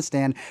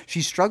Afghanistan,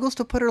 she struggles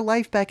to put her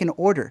life back in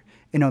order.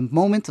 In a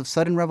moment of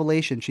sudden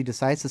revelation, she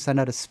decides to send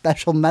out a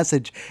special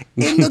message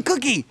in the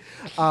cookie.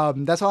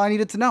 That's all I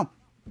needed to know.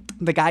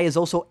 The guy is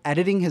also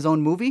editing his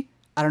own movie.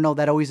 I don't know,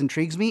 that always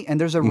intrigues me.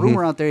 And there's a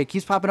rumor out there, it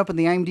keeps popping up in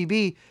the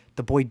IMDb,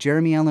 the boy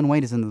Jeremy Allen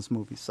White is in this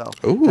movie. So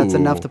that's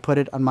enough to put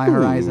it on my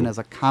horizon as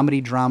a comedy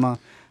drama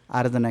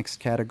out of the next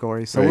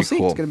category. So we'll see.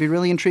 Cool. It's going to be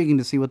really intriguing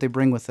to see what they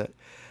bring with it.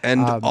 And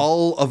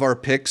all of our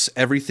picks,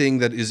 everything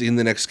that is in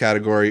the next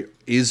category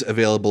is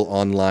available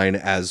online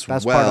as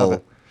Best well. part of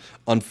it.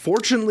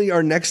 Unfortunately,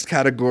 our next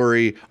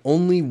category,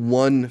 only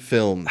one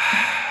film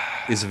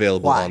is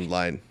available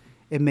online.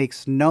 It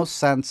makes no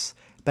sense,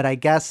 but I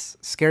guess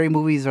scary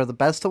movies are the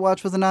best to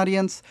watch with an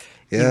audience,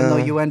 even though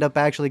you end up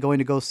actually going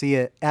to go see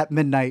it at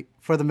midnight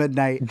for the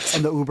midnight,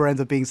 and the Uber ends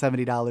up being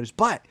 $70.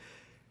 But,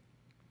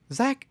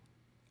 Zach,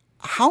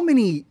 how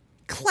many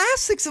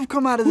classics have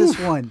come out of this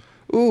one?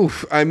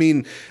 Oof. I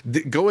mean,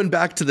 going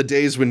back to the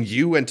days when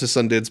you went to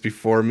Sundance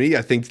before me,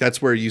 I think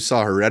that's where you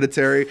saw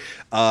Hereditary.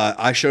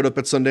 I showed up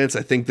at Sundance.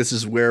 I think this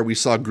is where we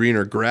saw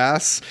Greener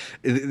Grass.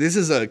 This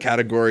is a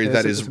category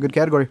that is a good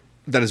category.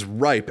 That is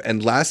ripe.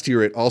 And last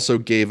year it also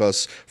gave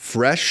us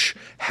Fresh,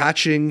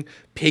 Hatching,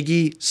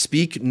 Piggy,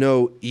 Speak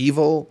No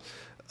Evil.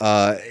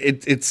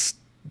 It's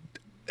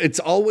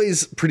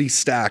always pretty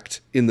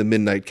stacked in the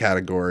midnight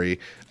category.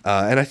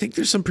 And I think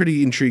there's some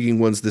pretty intriguing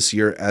ones this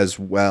year as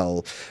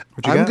well.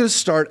 I'm going to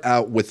start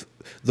out with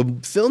the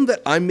film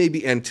that I'm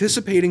maybe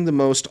anticipating the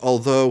most,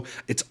 although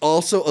it's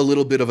also a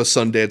little bit of a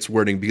Sundance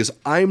wording because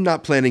I'm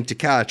not planning to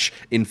catch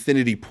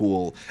Infinity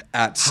Pool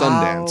at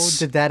Sundance. How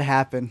did that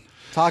happen?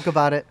 Talk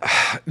about it.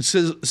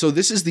 So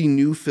this is the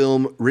new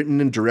film written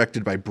and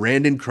directed by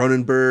Brandon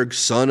Cronenberg,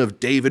 son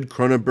of David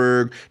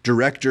Cronenberg,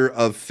 director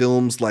of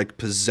films like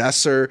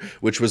Possessor,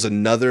 which was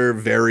another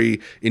very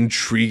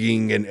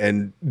intriguing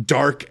and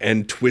dark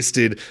and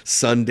twisted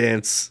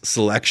Sundance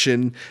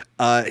selection.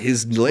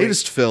 His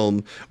latest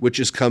film, which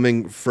is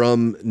coming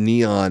from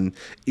Neon,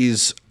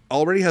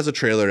 already has a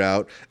trailer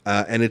out,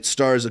 and it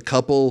stars a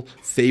couple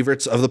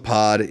favorites of the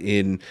pod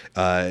in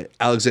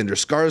Alexander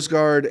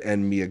Skarsgård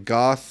and Mia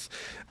Goth.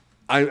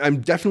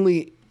 I'm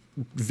definitely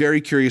very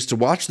curious to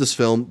watch this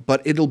film,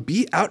 but it'll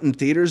be out in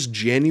theaters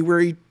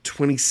January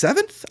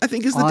 27th, I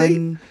think is the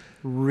date.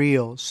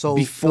 Unreal. So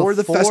before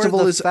the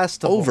festival is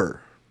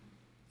over.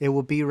 It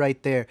will be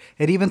right there.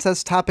 It even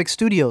says Topic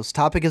Studios.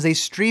 Topic is a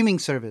streaming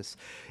service.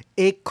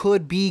 It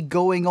could be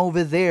going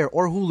over there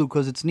or Hulu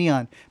because it's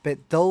Neon. But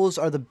those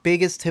are the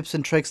biggest tips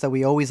and tricks that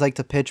we always like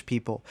to pitch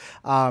people.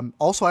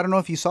 Also, I don't know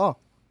if you saw,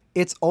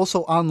 it's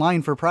also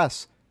online for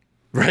press.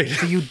 Right.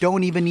 So you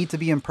don't even need to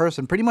be in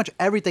person. Pretty much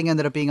everything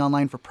ended up being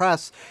online for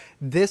press.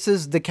 This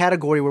is the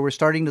category where we're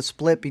starting to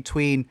split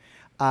between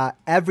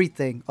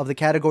everything of the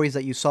categories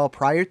that you saw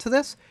prior to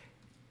this,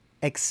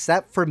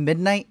 except for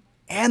midnight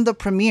and the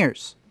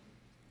premieres.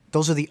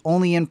 Those are the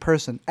only in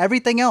person.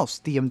 Everything else,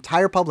 the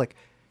entire public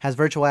has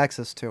virtual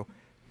access to.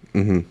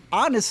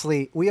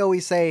 Honestly, I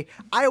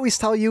always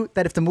tell you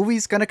that if the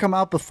movie's going to come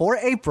out before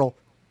April,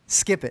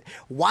 skip it.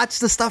 Watch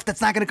the stuff that's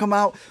not going to come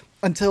out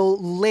until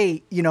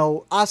late,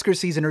 Oscar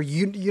season, or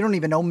you don't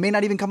even know, may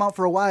not even come out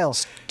for a while.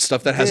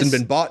 Stuff that hasn't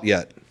been bought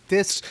yet.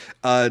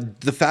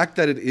 The fact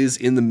that it is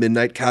in the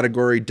midnight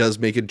category does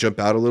make it jump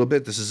out a little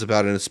bit. This is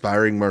about an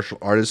aspiring martial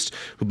artist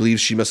who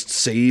believes she must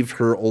save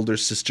her older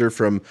sister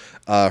from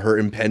her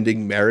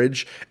impending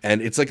marriage,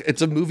 and it's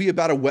a movie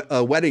about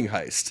a wedding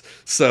heist.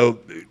 So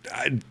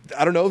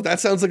I don't know. That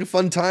sounds like a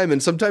fun time,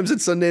 and sometimes at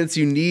Sundance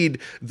you need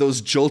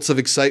those jolts of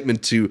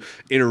excitement to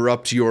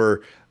interrupt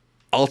your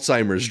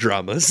Alzheimer's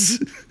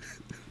dramas.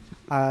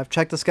 I've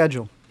checked the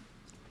schedule.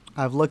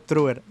 I've looked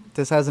through it.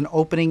 This has an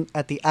opening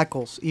at the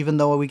Eccles, even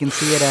though we can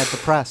see it at the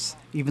press,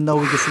 even though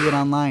we can see it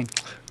online.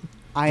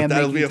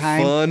 That'll be a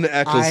fun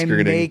Eccles screening.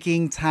 I'm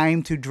making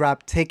time to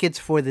drop tickets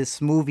for this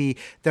movie.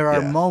 There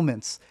are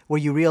moments where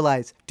you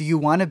realize, do you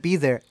want to be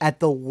there at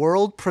the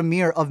world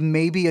premiere of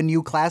maybe a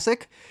new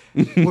classic?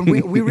 When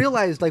we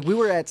realized, we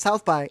were at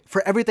South by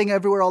for Everything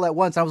Everywhere All at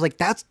Once. I was like,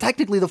 that's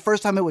technically the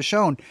first time it was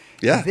shown.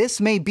 Yeah.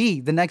 This may be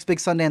the next big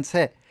Sundance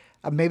hit.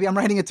 Maybe I'm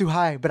writing it too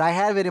high, but I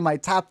have it in my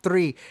top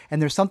 3, and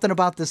there's something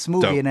about this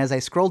movie. Dope. And as I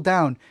scroll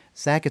down,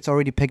 Zach, it's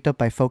already picked up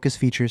by Focus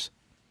Features.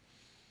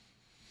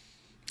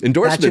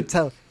 Endorsement.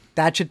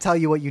 That should tell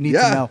you what you need to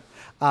know.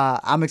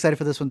 I'm excited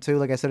for this one too.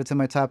 Like I said, it's in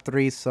my top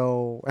 3,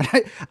 so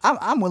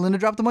I'm willing to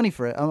drop the money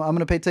for it. I'm going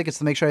to pay tickets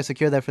to make sure I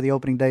secure that for the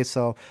opening day.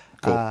 So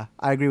cool.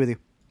 I agree with you.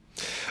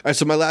 All right,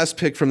 so my last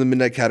pick from the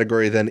midnight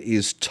category then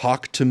is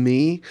Talk to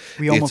Me.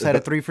 We almost had a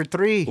 3 for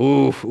 3.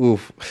 Oof.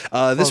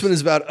 This one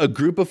is about a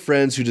group of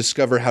friends who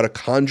discover how to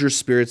conjure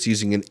spirits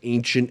using an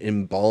ancient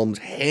embalmed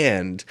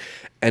hand,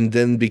 and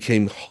then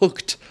became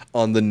hooked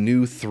on the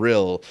new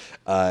thrill.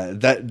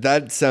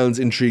 That sounds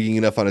intriguing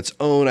enough on its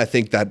own. I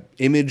think that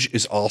image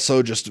is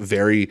also just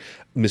very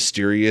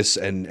mysterious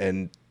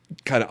and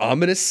kind of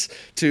ominous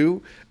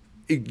too.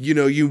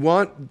 You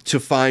want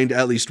to find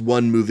at least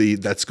one movie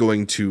that's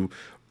going to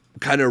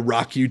kind of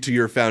rock you to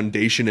your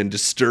foundation and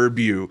disturb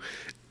you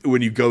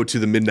when you go to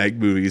the midnight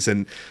movies.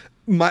 And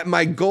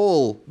my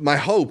goal, my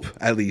hope,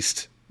 at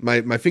least,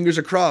 my fingers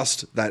are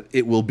crossed that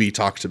it will be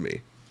Talk to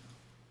Me.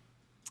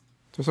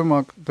 There's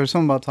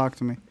something about Talk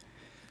to Me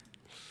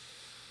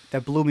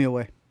that blew me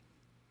away.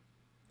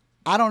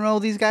 I don't know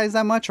these guys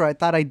that much, or I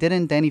thought I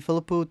didn't. Danny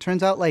Philippou.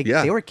 Turns out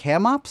they were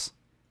cam ops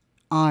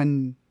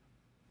on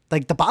the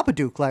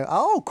Babadook.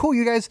 Oh, cool,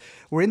 you guys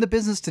were in the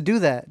business to do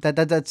that.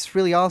 That's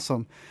really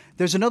awesome.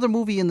 There's another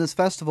movie in this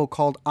festival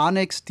called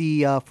Onyx,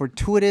 the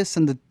Fortuitous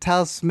and the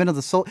Talisman of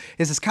the Soul.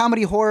 Is this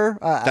comedy horror?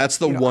 That's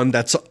the one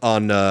that's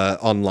on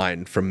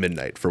online from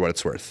midnight, for what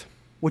it's worth.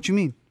 What you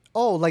mean?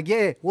 Oh,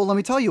 yeah. Well, let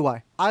me tell you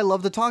why. I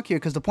love the talk here,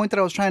 because the point that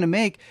I was trying to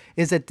make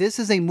is that this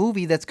is a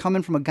movie that's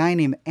coming from a guy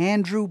named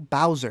Andrew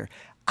Bowser.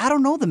 I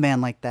don't know the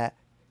man like that.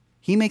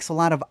 He makes a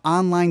lot of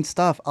online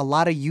stuff, a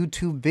lot of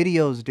YouTube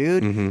videos,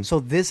 dude. So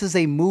this is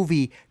a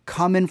movie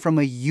coming from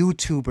a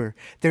YouTuber.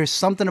 There's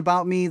something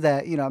about me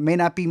that, may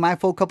not be my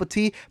full cup of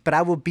tea, but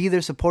I will be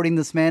there supporting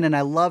this man. And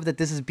I love that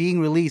this is being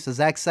released, as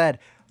Zach said,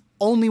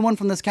 only one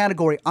from this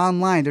category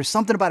online. There's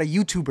something about a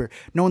YouTuber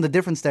knowing the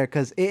difference there,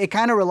 because it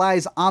kind of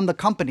relies on the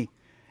company.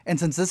 And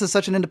since this is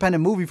such an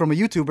independent movie from a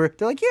YouTuber,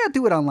 they're like, yeah,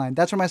 do it online.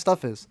 That's where my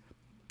stuff is.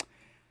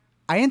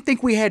 I didn't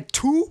think we had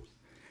 2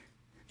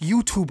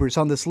 YouTubers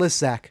on this list,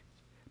 Zach.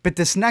 But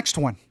this next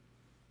one,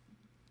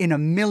 in a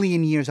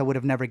million years, I would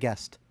have never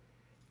guessed.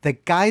 The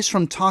guys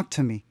from Talk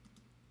to Me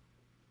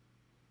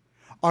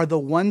are the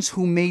ones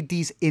who made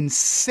these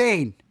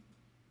insane,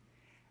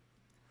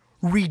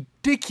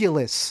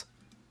 ridiculous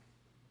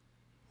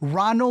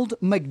Ronald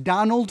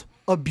McDonald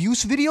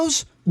abuse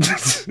videos.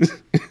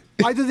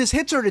 Either this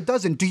hits or it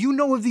doesn't. Do you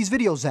know of these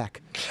videos,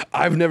 Zach?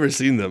 I've never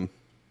seen them.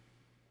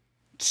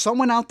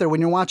 Someone out there,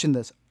 when you're watching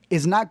this,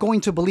 is not going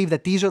to believe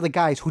that these are the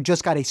guys who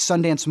just got a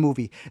Sundance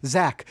movie.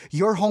 Zach,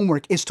 your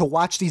homework is to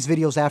watch these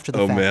videos after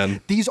the fact. Man.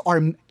 These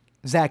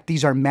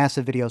are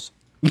massive videos.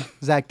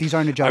 Zach, these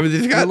aren't a joke.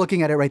 You're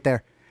looking at it right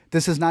there.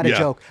 This is not a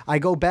joke. I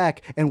go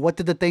back, and what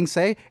did the thing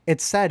say?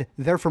 It said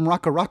they're from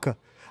Raka Raka.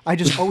 I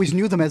just always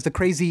knew them as the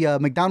crazy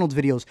McDonald's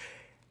videos.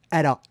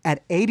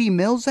 At 80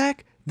 mil,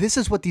 Zach, this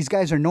is what these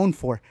guys are known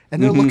for.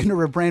 And they're looking to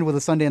rebrand with a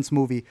Sundance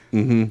movie.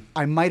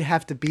 I might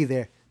have to be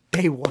there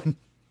day one.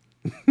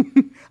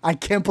 I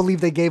can't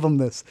believe they gave them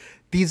this.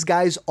 These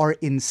guys are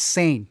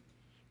insane.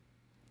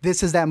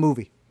 This is that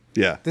movie.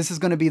 Yeah. This is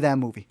going to be that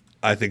movie.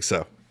 I think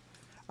so.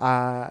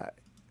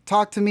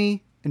 Talk to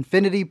Me,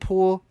 Infinity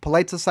Pool,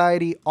 Polite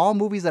Society, all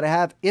movies that I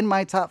have in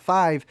my top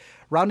 5.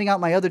 Rounding out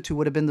my other 2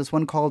 would have been this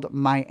one called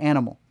My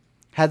Animal.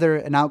 Heather,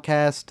 an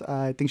outcast.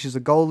 I think she's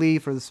a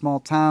goalie for the small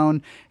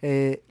town.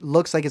 It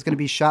looks like it's going to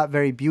be shot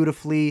very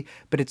beautifully,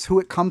 but it's who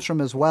it comes from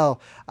as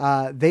well.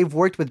 They've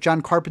worked with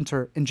John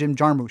Carpenter and Jim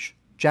Jarmusch.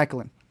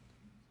 Jacqueline.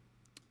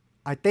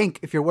 I think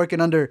if you're working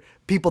under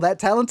people that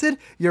talented,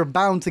 you're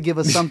bound to give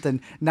us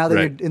something now that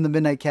Right. you're in the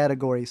midnight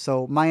category.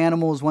 So My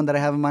Animal is one that I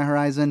have in my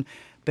horizon.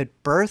 But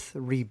Birth,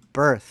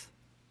 Rebirth.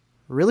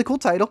 Really cool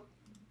title.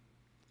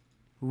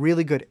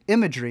 Really good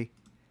imagery.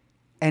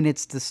 And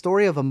it's the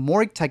story of a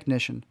morgue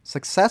technician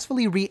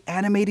successfully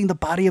reanimating the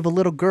body of a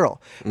little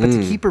girl. But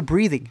to keep her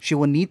breathing, she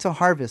will need to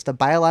harvest the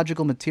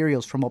biological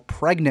materials from a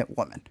pregnant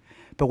woman.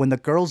 But when the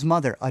girl's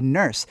mother, a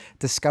nurse,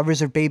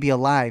 discovers her baby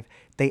alive,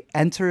 they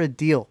enter a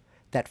deal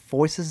that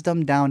forces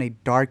them down a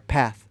dark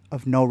path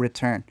of no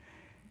return.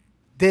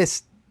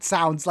 This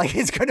sounds like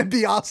it's going to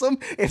be awesome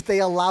if they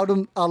allow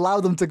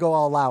them to go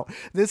all out.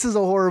 This is a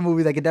horror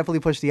movie that could definitely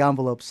push the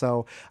envelope.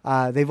 So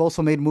they've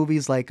also made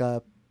movies like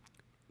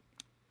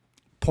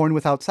Porn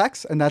Without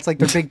Sex, and that's like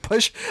their big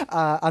push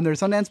on their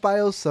Sundance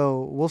bios,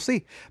 so we'll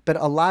see. But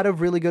a lot of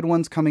really good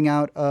ones coming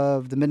out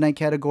of the midnight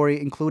category,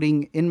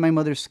 including In My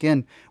Mother's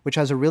Skin, which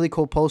has a really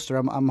cool poster.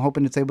 I'm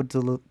hoping it's able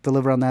to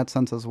deliver on that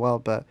sense as well.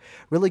 But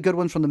really good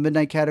ones from the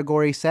midnight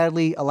category.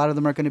 Sadly, a lot of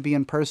them are going to be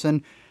in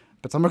person,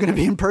 but some are going to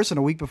be in person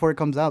a week before it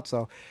comes out,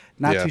 so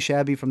not too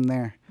shabby from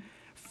there.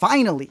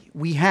 Finally,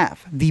 we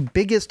have the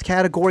biggest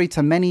category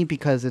to many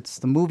because it's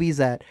the movies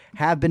that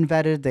have been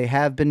vetted, they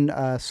have been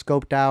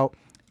scoped out.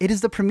 It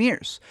is the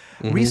premieres.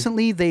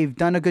 Recently, they've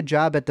done a good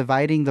job at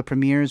dividing the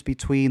premieres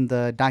between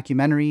the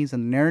documentaries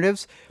and the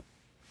narratives.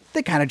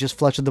 They kind of just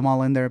flushed them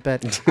all in there,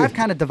 but I've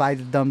kind of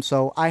divided them.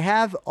 So I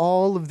have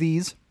all of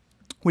these,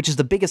 which is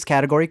the biggest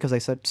category because I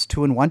said it's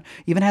 2 in 1,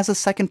 even has a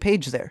second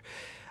page there.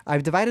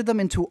 I've divided them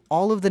into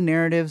all of the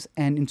narratives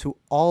and into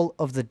all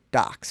of the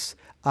docs.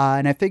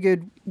 And I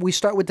figured we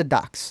start with the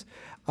docs.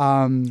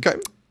 Okay.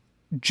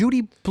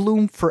 Judy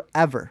Blume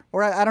Forever.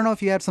 Or I don't know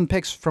if you had some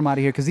picks from out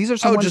of here, because these are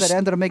some ones that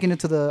ended up making it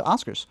to the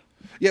Oscars.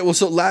 Yeah, well,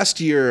 so last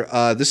year,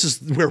 this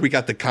is where we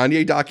got the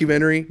Kanye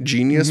documentary,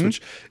 Genius,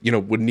 which,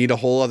 would need a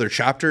whole other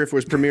chapter if it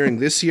was premiering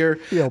this year.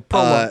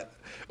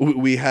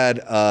 We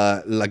had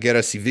La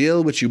Guerra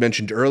Civil, which you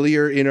mentioned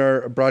earlier in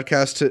our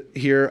broadcast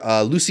here.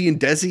 Lucy and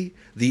Desi,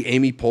 the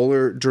Amy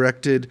Poehler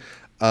directed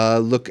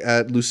look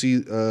at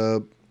Lucy,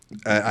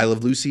 I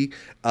Love Lucy.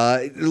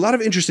 A lot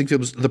of interesting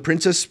films. The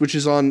Princess, which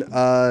is on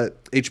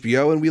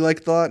HBO, and we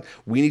like that.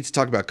 We Need to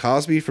Talk About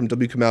Cosby from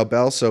W. Kamau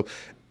Bell. So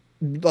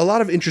a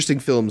lot of interesting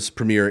films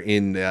premiere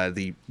in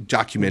the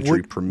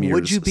documentary premieres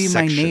Would You Be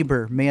section. My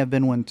Neighbor may have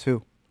been one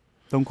too.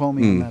 Don't quote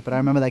me on that, but I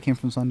remember that came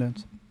from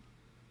Sundance.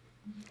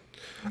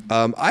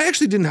 I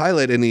actually didn't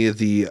highlight any of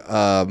the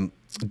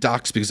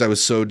docs because I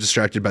was so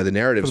distracted by the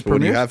narratives. But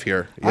what do you have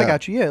here? I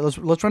got you. Yeah, let's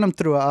run them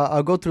through.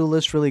 I'll go through the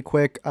list really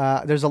quick.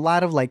 There's a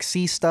lot of like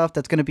C stuff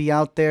that's going to be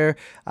out there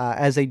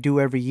as they do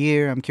every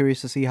year. I'm curious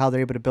to see how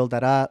they're able to build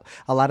that up.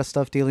 A lot of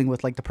stuff dealing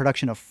with like the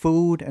production of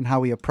food and how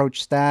we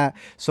approach that.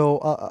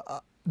 So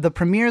the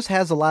premieres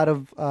has a lot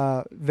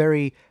of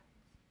very,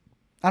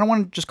 I don't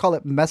want to just call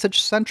it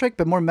message-centric,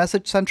 but more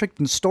message-centric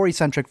than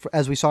story-centric,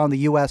 as we saw in the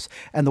U.S.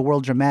 and the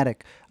World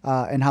Dramatic,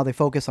 and how they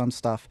focus on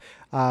stuff.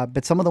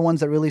 But some of the ones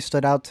that really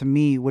stood out to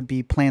me would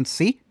be Plan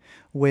C,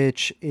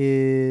 which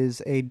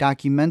is a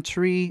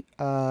documentary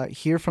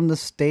here from the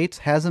States.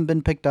 Hasn't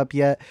been picked up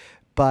yet,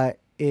 but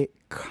it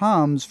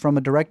comes from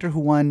a director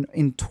who won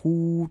in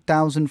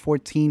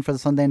 2014 for the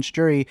Sundance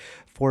jury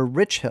for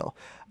Rich Hill.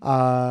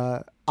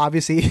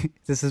 Obviously,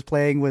 this is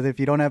playing with if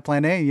you don't have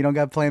Plan A, you don't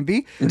got Plan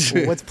B.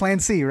 What's Plan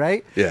C,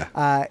 right?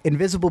 Yeah.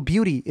 Invisible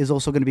Beauty is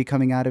also going to be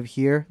coming out of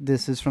here.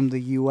 This is from the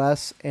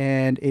U.S.,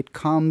 and it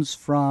comes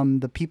from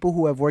the people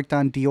who have worked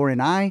on Dior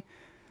and I,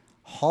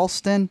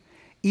 Halston.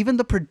 Even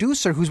the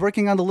producer who's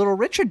working on the Little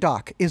Richard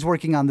doc is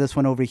working on this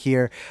one over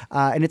here.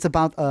 And it's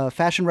about a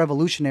fashion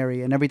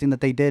revolutionary and everything that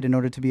they did in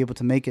order to be able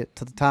to make it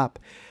to the top.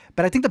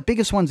 But I think the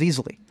biggest ones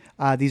easily,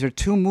 these are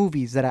two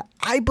movies that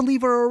I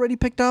believe are already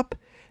picked up.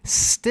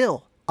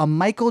 Still, a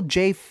Michael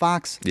J.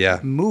 Fox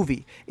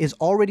movie is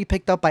already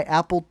picked up by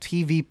Apple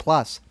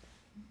TV+.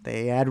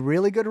 They had a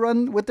really good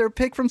run with their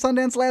pick from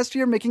Sundance last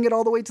year, making it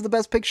all the way to the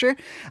Best Picture.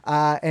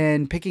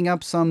 And picking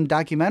up some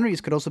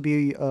documentaries could also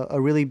be a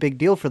really big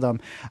deal for them.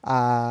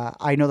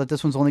 I know that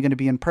this one's only going to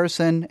be in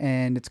person,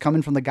 and it's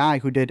coming from the guy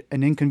who did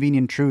An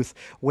Inconvenient Truth,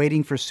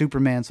 Waiting for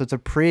Superman. So it's a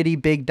pretty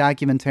big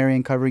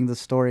documentarian covering the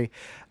story,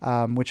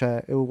 which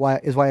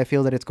is why I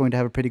feel that it's going to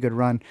have a pretty good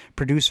run.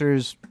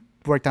 Producers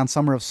worked on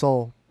Summer of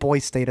Soul, Boy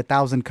State,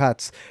 1,000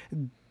 Cuts.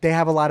 They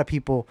have a lot of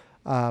people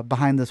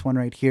behind this one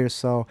right here.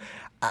 So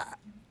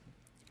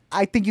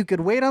I think you could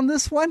wait on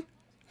this one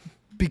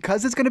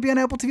because it's going to be on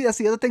Apple TV. That's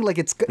the other thing. Like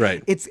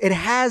it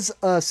has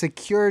a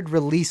secured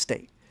release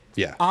date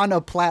on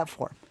a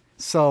platform.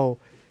 So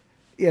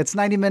yeah, it's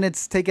 90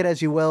 minutes. Take it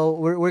as you will.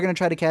 We're going to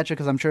try to catch it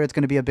because I'm sure it's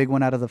going to be a big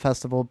one out of the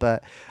festival.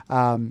 But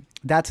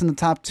that's in the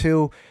top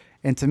 2.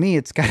 And to me,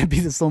 it's got to be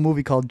this little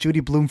movie called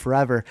Judy Blume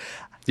Forever.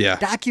 Yeah.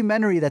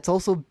 Documentary that's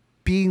also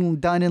being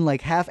done in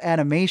like half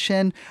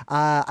animation.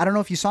 I don't know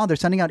if you saw, they're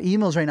sending out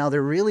emails right now.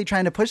 They're really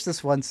trying to push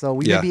this one, so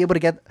we may be able to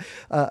get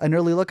an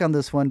early look on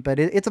this one. But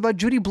it's about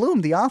Judy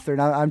Blume, the author,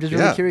 and I'm just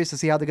really curious to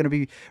see how they're going to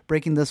be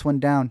breaking this one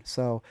down.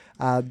 So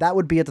that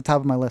would be at the top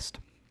of my list.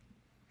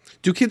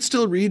 Do kids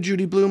still read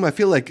Judy Blume? I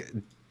feel like,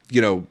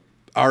 you know,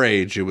 our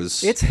age,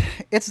 it's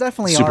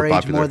definitely super our age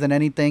popular. more than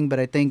anything. But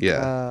I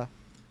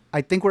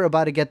think we're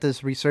about to get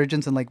this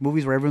resurgence in like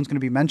movies where everyone's going to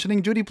be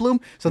mentioning Judy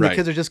Blume, so the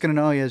kids are just going to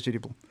know, yes, Judy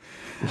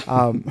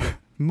Blume.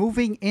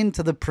 Moving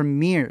into the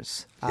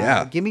premieres,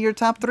 give me your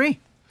top 3.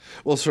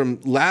 Well, from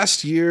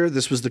last year,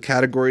 this was the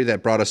category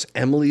that brought us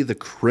Emily the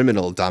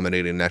Criminal,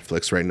 dominating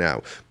Netflix right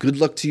now. Good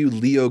luck to you,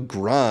 Leo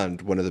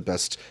Grand, one of the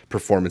best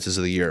performances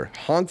of the year.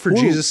 Honk for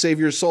Jesus Save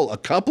Your Soul, a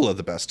couple of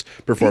the best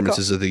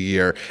performances of the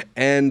year.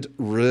 And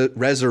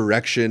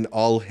Resurrection,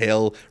 All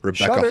Hail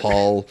Rebecca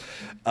Hall.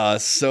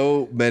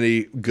 So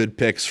many good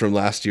picks from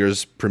last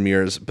year's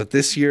premieres. But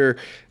this year,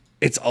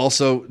 it's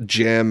also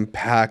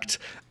jam-packed.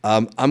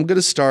 I'm going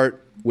to start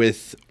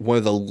with one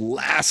of the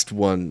last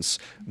ones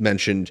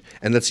mentioned,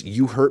 and that's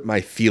You Hurt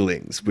My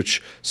Feelings,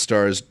 which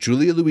stars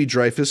Julia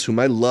Louis-Dreyfus, whom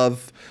I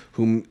love,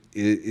 whom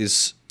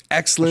is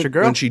excellent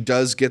when she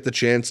does get the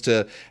chance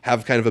to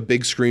have kind of a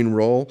big screen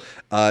role.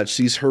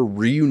 Sees her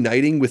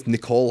reuniting with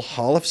Nicole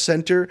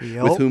Holofcener,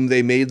 with whom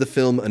they made the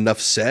film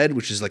Enough Said,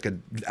 which is like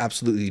an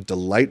absolutely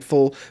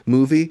delightful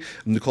movie.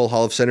 Nicole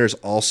Holofcener is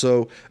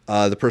also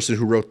the person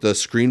who wrote the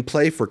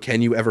screenplay for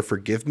Can You Ever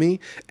Forgive Me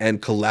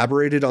and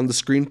collaborated on the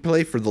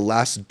screenplay for The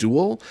Last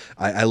Duel.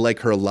 I like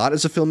her a lot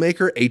as a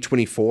filmmaker.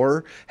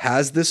 A24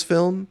 has this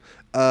film,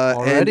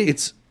 and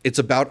it's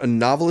about a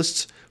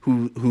novelist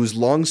whose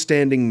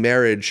long-standing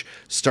marriage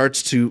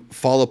starts to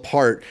fall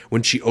apart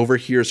when she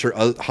overhears her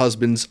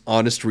husband's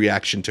honest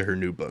reaction to her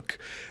new book.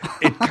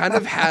 It kind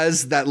of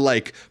has that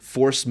like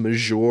force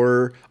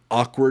majeure,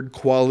 awkward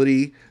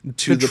quality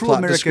to the plot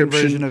American description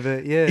version of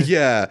it.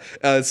 Yeah.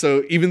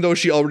 So even though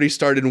she already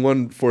starred in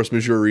one force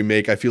majeure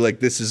remake, I feel like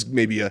this is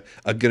maybe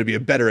going to be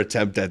a better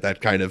attempt at that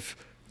kind of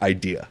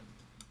idea.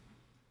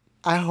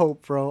 I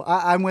hope, bro.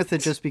 I'm with it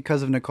just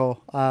because of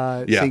Nicole.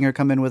 Seeing her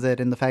come in with it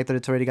and the fact that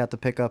it's already got the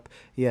pickup.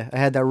 Yeah, I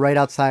had that right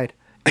outside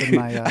in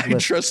my I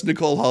list. trust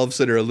Nicole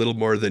Holofcener a little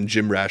more than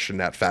Jim Rash and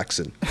Nat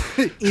Faxon.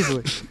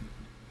 Easily.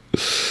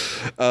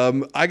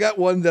 I got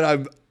one that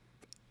I'm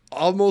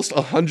almost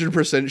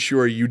 100%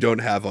 sure you don't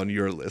have on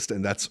your list,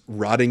 and that's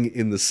Rotting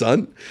in the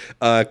Sun.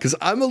 Because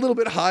I'm a little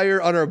bit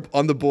higher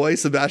on the boy,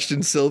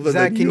 Sebastian Silva,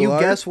 Zach, than can you are.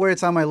 guess where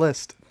it's on my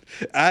list?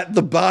 At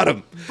the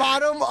bottom.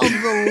 Bottom of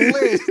the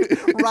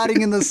list.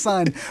 Rotting in the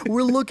Sun.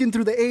 We're looking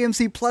through the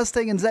AMC Plus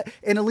thing,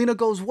 and Alina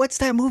goes, "What's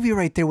that movie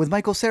right there with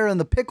Michael Cera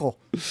and the pickle?"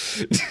 I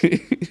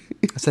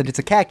said, "It's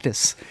a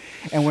cactus."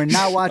 And we're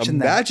not watching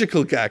that.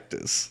 Magical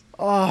cactus.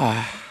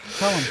 Oh,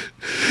 tell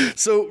him.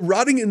 So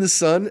Rotting in the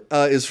Sun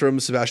is from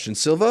Sebastian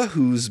Silva,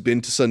 who's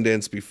been to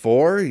Sundance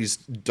before. He's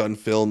done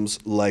films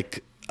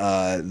like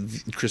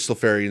Crystal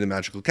Fairy and the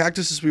Magical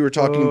Cactus, as we were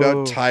talking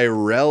about,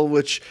 Tyrell,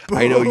 which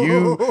I know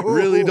you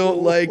really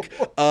don't like,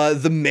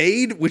 The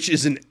Maid, which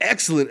is an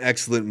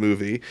excellent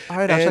movie. All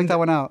right, I'll check that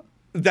one out.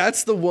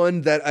 That's the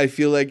one that I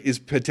feel like is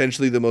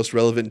potentially the most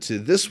relevant to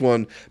this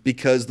one,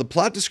 because the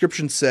plot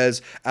description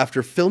says,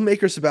 after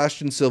filmmaker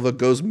Sebastian Silva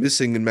goes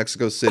missing in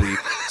Mexico City,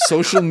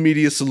 social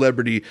media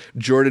celebrity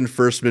Jordan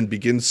Firstman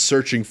begins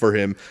searching for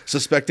him,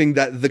 suspecting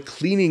that the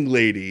cleaning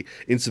lady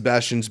in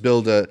Sebastian's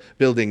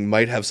building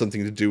might have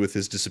something to do with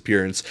his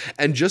disappearance.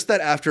 And just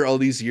that after all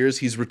these years,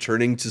 he's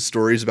returning to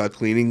stories about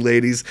cleaning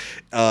ladies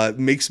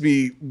makes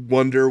me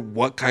wonder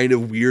what kind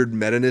of weird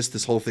meta-ness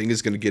this whole thing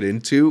is going to get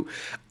into.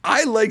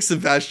 I like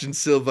Sebastian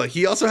Silva.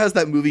 He also has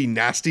that movie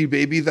Nasty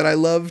Baby that I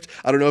loved.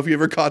 I don't know if you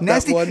ever caught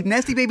that one.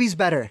 Nasty Baby's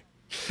better.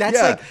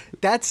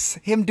 That's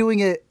him doing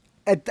it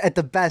at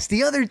the best.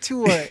 The other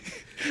two are...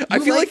 I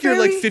feel like you're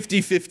like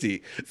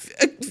 50-50.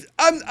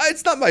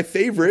 It's not my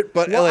favorite,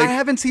 but I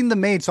haven't seen The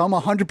Maid, so I'm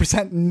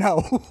 100%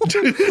 no.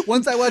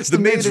 Once I watch The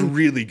Maid's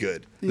really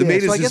good. The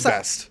Maid is his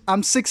best.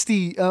 I'm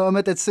 60. I'm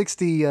at that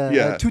 60.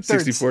 2/3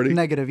 60-40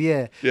 negative.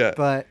 Yeah.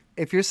 But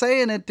if you're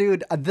saying it,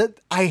 dude,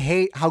 I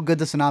hate how good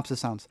the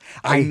synopsis sounds.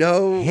 I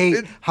know.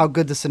 Hate how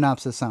good the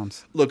synopsis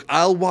sounds. Look,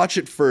 I'll watch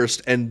it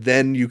first, and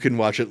then you can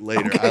watch it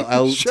later. Okay,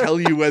 I'll tell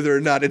you whether or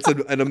not it's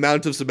an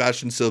amount of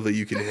Sebastian Silva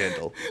you can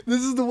handle.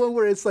 This is the one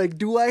where it's like,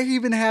 do I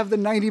even have the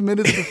 90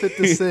 minutes to fit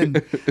this in?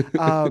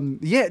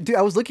 Dude,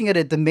 I was looking at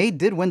it. The Maid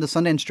did win the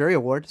Sundance Jury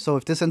Award. So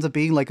if this ends up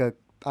being like a,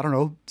 I don't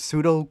know,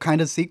 pseudo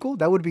kind of sequel,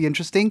 that would be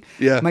interesting.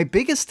 Yeah. My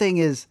biggest thing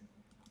is,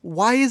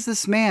 why is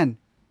this man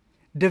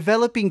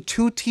developing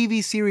 2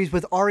 TV series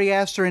with Ari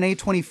Aster and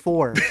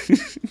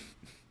A24?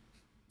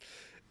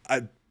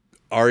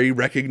 Ari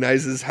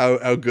recognizes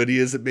how good he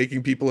is at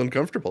making people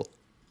uncomfortable.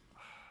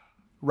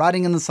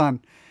 Rotting in the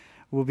Sun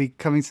will be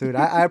coming soon.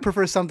 I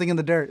prefer Something in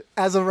the Dirt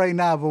as of right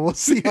now, but we'll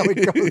see how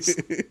it goes.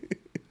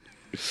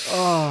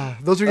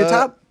 Those are your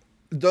top?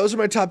 Those are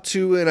my top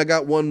 2, and I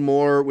got one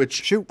more,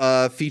 which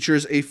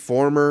features a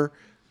former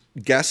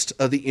guest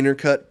of the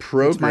Intercut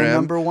program. It's my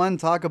number one.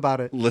 Talk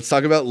about it. Let's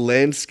talk about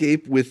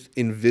Landscape with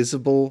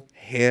Invisible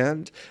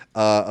Hand,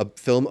 a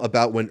film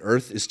about when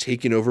Earth is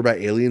taken over by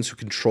aliens who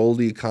control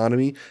the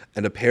economy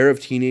and a pair of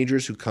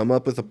teenagers who come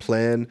up with a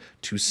plan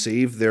to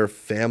save their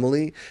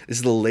family. This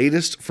is the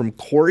latest from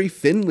Corey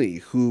Finley,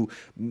 who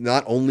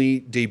not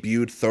only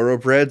debuted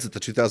Thoroughbreds at the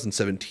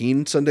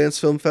 2017 Sundance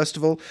Film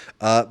Festival,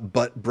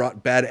 but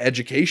brought Bad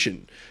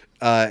Education.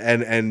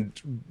 And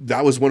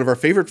that was one of our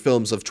favorite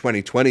films of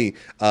 2020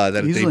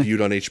 that Easily.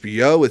 debuted on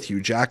HBO with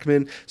Hugh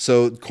Jackman.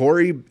 So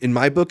Corey, in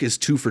my book, is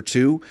 2 for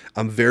 2.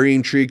 I'm very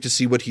intrigued to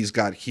see what he's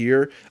got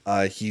here.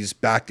 He's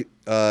back.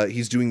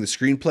 He's doing the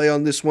screenplay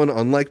on this one,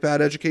 unlike Bad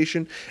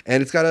Education.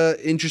 And it's got an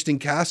interesting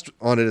cast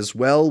on it as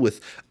well, with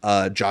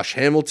Josh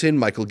Hamilton,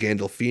 Michael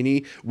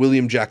Gandolfini,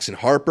 William Jackson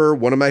Harper,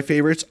 one of my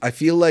favorites. I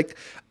feel like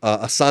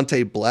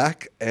Asante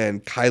Black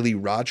and Kylie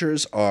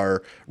Rogers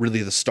are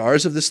really the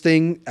stars of this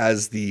thing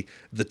as the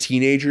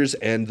teenagers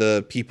and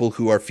the people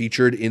who are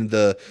featured in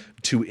the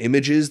 2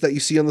 images that you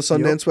see on the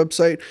Sundance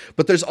website.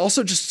 But there's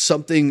also just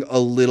something a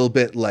little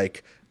bit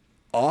like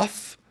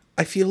off,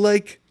 I feel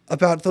like,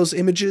 about those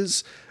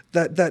images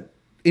that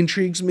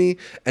intrigues me.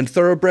 And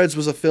Thoroughbreds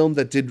was a film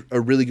that did a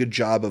really good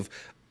job of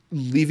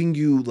leaving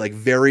you like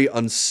very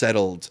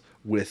unsettled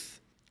with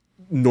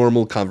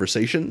normal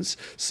conversations.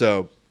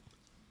 So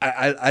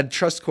I'd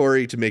trust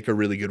Corey to make a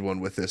really good one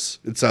with this.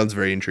 It sounds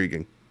very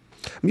intriguing.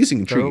 I'm using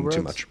intriguing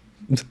too much.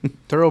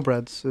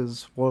 Thoroughbreds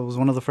was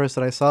one of the first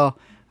that I saw.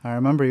 I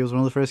remember he was one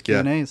of the first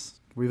Q&As.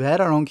 We've had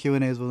our own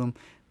Q&As with him.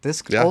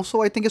 This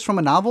also, I think, is from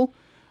a novel.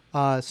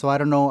 So I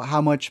don't know how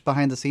much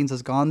behind the scenes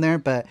has gone there,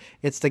 but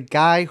it's the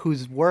guy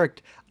who's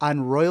worked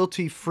on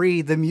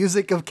royalty-free the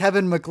music of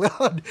Kevin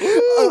MacLeod,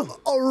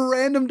 a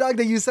random doc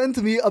that you sent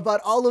to me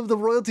about all of the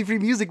royalty-free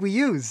music we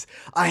use.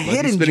 A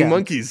hidden Spinning gem.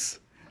 Monkeys.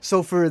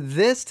 So for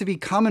this to be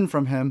coming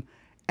from him,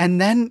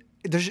 and then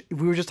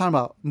we were just talking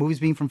about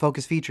movies being from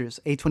Focus Features,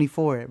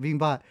 A24, being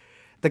bought.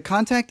 The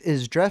contact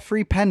is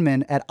Jeffrey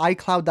Penman at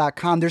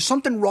iCloud.com. There's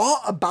something raw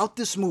about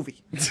this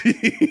movie.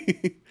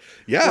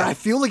 Yeah. Where I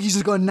feel like he's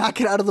just going to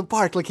knock it out of the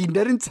park. Like he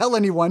didn't tell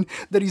anyone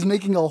that he's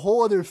making a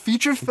whole other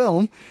feature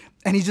film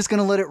and he's just going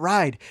to let it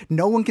ride.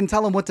 No one can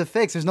tell him what to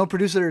fix. There's no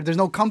producer. There's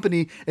no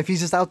company if he's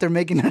just out there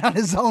making it on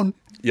his own.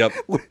 Yep.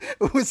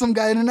 With some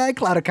guy in an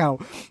iCloud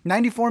account.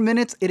 94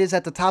 minutes. It is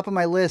at the top of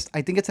my list.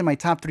 I think it's in my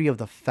top 3 of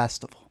the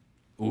festival.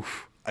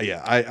 Oof.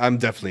 Yeah, I'm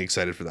definitely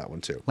excited for that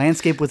one too.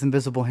 Landscape with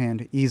Invisible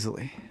Hand,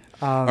 easily.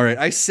 All right,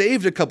 I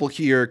saved a couple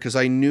here because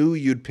I knew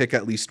you'd pick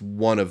at least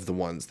one of the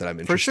ones that I'm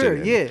interested in.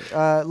 For sure,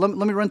 yeah. Let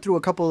me run through a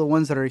couple of the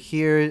ones that are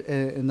here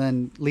and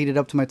then lead it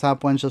up to my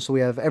top ones just so we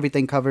have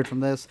everything covered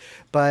from this.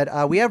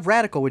 But we have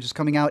Radical, which is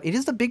coming out. It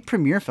is the big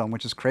premiere film,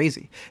 which is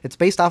crazy. It's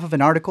based off of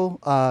an article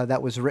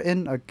that was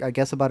written, I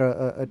guess, about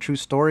a true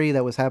story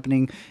that was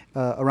happening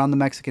around the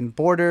Mexican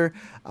border.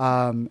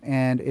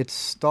 And it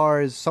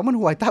stars someone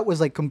who I thought was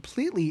like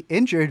completely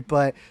injured,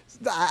 but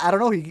I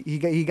don't know,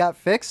 he got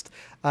fixed.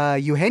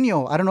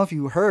 Eugenio, I don't know if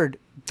you heard,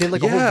 did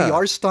like a whole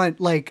VR stunt,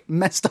 like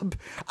messed up.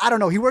 I don't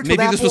know. He worked with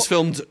Apple. Maybe this was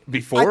filmed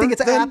before. I think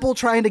it's then? Apple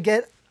trying to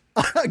get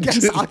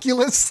against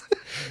Oculus.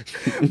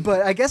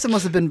 But I guess it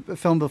must have been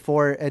filmed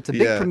before. It's a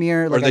big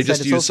premiere. Like or they I said,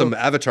 just it's use also some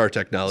Avatar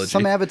technology.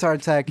 Some Avatar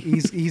tech.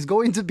 He's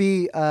going to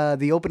be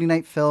the opening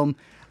night film.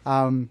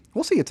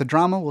 We'll see. It's a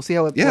drama. We'll see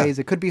how it plays.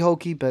 It could be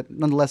hokey, but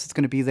nonetheless, it's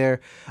going to be there.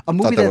 A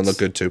movie that one looked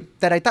good too.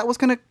 That I thought was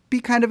going to be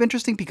kind of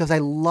interesting because I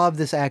love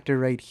this actor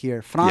right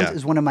here. Franz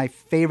is one of my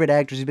favorite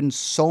actors. He's been in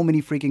so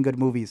many freaking good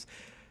movies.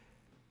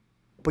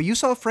 But you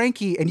saw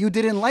Frankie and you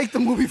didn't like the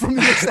movie from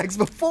Sex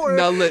before.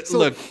 Now,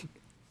 look.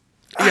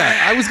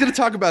 Yeah, I was going to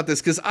talk about this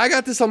because I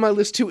got this on my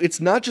list too.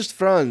 It's not just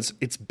Franz.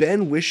 It's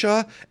Ben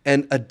Whishaw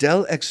and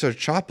Adele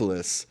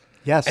Exarchopoulos.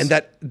 Yes. And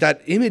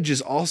that image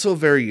is also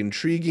very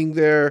intriguing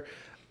there.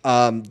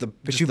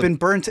 But you've been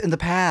burnt in the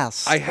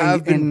past. I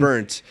have been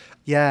burnt.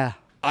 Yeah.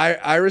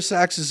 Ira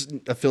Sachs is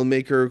a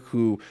filmmaker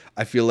who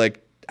I feel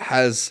like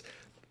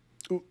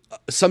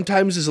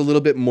sometimes is a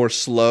little bit more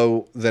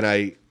slow than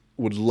I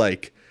would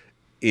like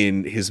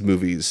in his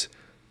movies.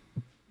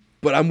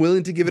 But I'm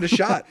willing to give it a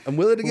shot.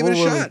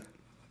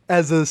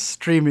 As a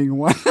streaming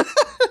one.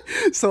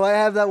 So I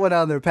have that one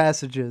on there,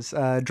 Passages,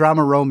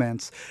 drama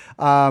romance.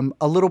 A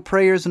Little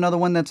Prayer is another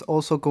one that's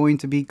also going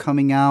to be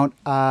coming out.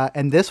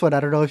 And this one, I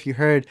don't know if you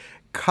heard,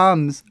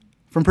 comes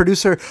from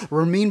producer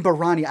Ramin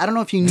Barani. I don't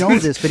know if you know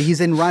this, but he's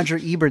in Roger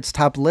Ebert's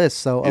top list.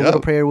 So A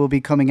Little Prayer will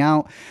be coming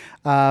out.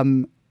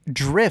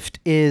 Drift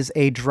is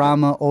a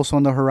drama also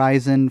on the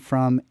horizon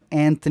from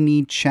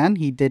Anthony Chen.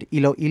 He did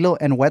Ilo Ilo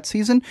and Wet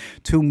Season,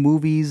 2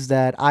 movies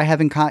that I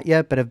haven't caught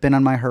yet but have been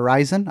on my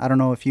horizon. I don't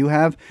know if you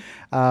have.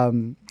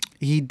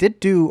 He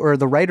did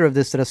the writer of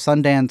this did a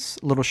Sundance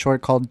little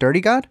short called Dirty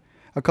God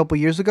a couple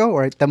years ago,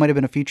 or that might have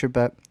been a feature,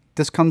 but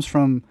this comes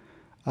from,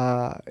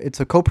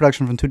 it's a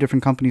co-production from 2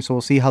 different companies, so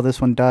we'll see how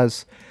this one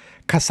does.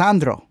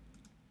 Cassandro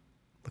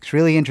looks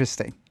really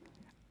interesting.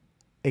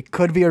 It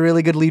could be a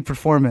really good lead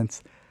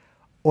performance.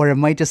 or it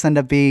might just end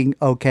up being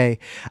okay.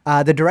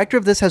 The director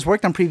of this has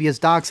worked on previous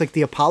docs like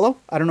The Apollo.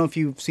 I don't know if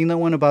you've seen that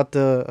one about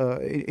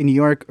the in New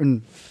York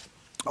and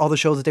all the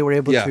shows that they were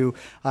able to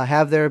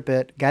have there.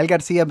 But Gael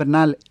Garcia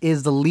Bernal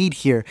is the lead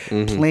here,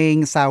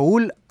 playing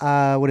Saúl,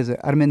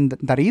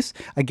 Armendariz,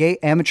 a gay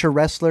amateur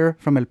wrestler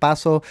from El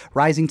Paso,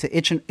 rising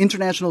to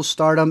international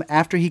stardom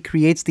after he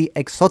creates the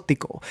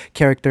exótico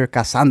character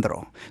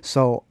Casandro.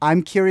 So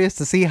I'm curious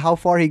to see how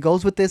far he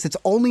goes with this. It's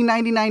only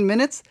 99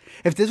 minutes.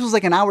 If this was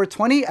like an hour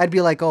 20, I'd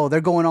be like, oh, they're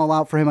going all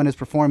out for him on his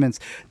performance.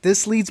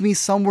 This leads me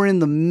somewhere in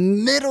the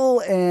middle,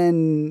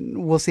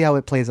 and we'll see how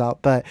it plays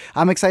out. But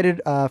I'm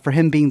excited for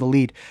him being the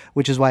lead,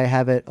 which is why I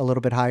have it a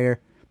little bit higher.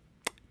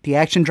 The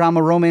action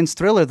drama romance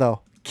thriller,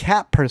 though,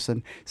 Cat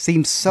Person,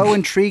 seems so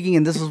intriguing,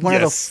 and this was one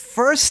of the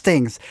first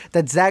things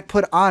that Zach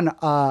put on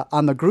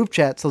the group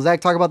chat. So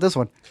Zach, talk about this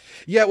one.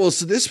 Yeah, well,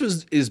 so this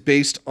is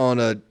based on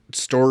a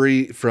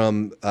story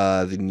from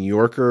the New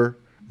Yorker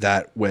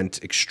that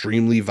went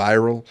extremely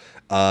viral,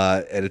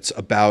 and it's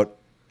about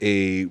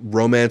a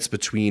romance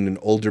between an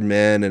older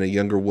man and a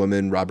younger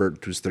woman,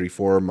 Robert, who's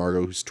 34,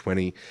 Margot, who's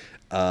 20,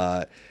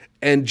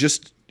 and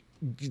just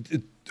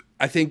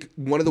I think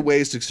one of the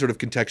ways to sort of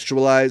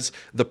contextualize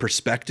the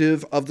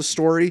perspective of the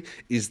story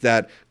is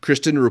that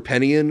Kristen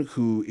Rupenian,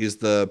 who is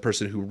the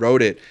person who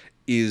wrote it,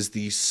 is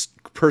the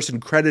person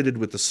credited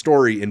with the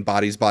story in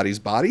Bodies, Bodies,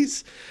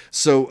 Bodies.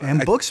 So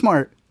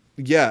Booksmart.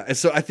 Yeah, and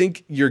so I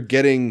think you're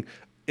getting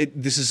it.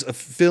 This is a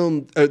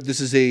film. This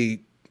is a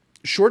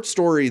short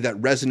story that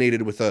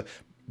resonated with a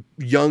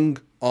young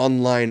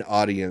online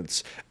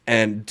audience,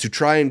 and to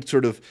try and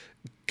sort of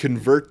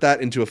convert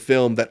that into a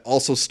film that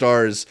also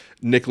stars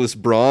Nicholas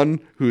Braun,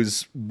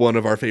 who's one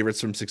of our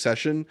favorites from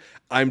Succession.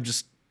 I'm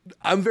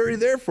very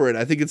there for it.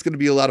 I think it's going to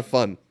be a lot of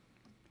fun.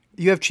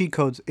 You have cheat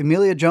codes.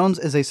 Emilia Jones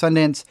is a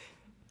Sundance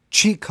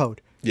cheat code.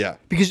 Yeah.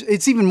 Because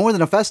it's even more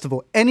than a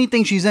festival.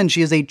 Anything she's in,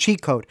 she is a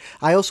cheat code.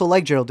 I also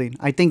like Geraldine.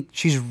 I think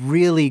she's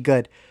really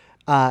good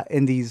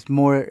in these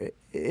more,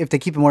 if they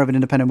keep it more of an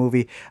independent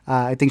movie,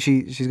 I think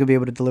she's going to be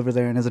able to deliver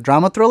there. And as a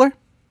drama thriller,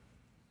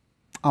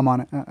 I'm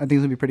on it. I think it's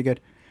going to be pretty good.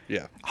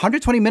 Yeah.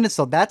 120 minutes,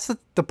 though. That's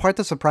the part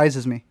that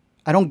surprises me.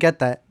 I don't get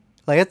that.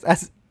 Like,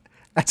 that's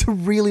a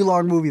really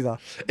long movie, though.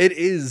 It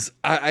is.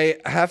 I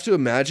have to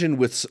imagine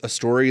with a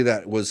story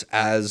that was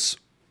as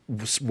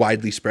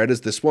widely spread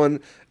as this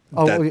one,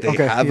 that they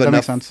have enough. That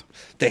makes sense.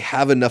 They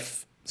have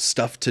enough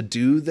stuff to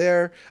do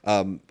there.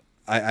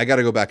 I got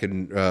to go back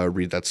and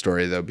read that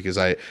story, though, because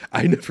I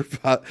never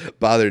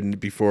bothered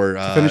before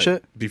finish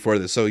it before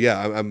this. So yeah,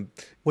 I'm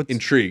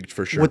intrigued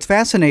for sure. What's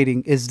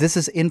fascinating is this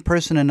is in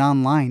person and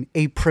online,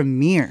 a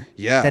premiere.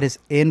 Yeah, that is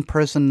in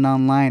person and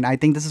online. I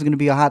think this is going to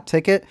be a hot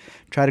ticket.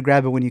 Try to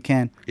grab it when you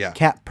can. Yeah,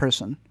 Cat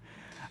Person.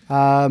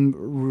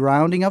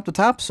 Rounding up the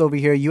tops over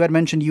here, you had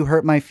mentioned You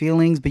Hurt My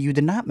Feelings, but you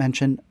did not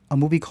mention a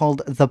movie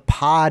called The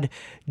Pod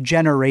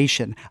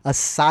Generation, a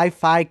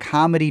sci-fi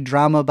comedy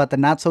drama about the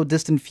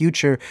not-so-distant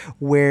future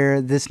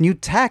where this new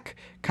tech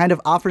kind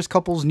of offers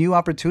couples new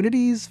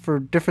opportunities for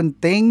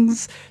different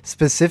things,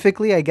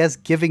 specifically, I guess,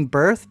 giving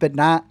birth, but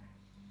not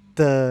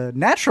the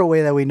natural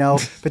way that we know,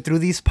 but through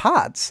these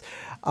pods.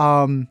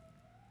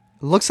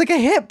 Looks like a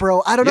hit,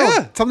 bro. I don't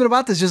know. Something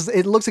about this,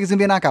 it looks like it's going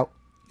to be a knockout.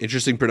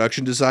 Interesting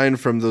production design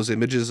from those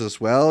images as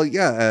well.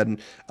 Yeah, and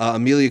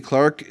Amelia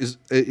Clark is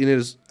in it.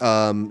 Is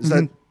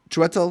that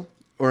Chiwetel,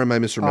 or am I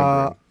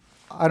misremembering?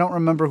 I don't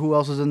remember who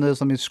else is in this.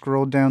 Let me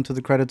scroll down to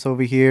the credits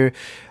over here.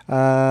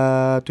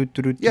 Chiwetel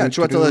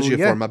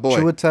Ejiofor, my boy.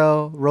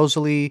 Chiwetel,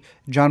 Rosalie,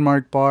 John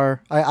Mark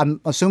Barr.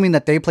 I'm assuming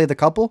that they play the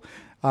couple.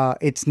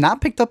 It's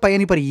not picked up by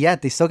anybody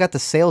yet. They still got the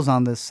sales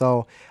on this,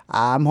 so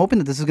I'm hoping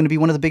that this is going to be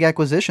one of the big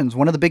acquisitions,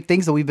 one of the big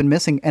things that we've been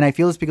missing, and I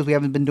feel it's because we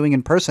haven't been doing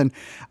in person.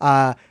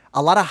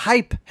 A lot of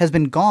hype has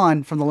been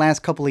gone from the last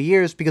couple of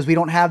years because we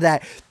don't have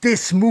that,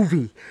 this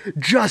movie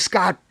just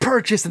got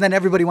purchased and then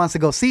everybody wants to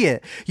go see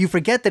it. You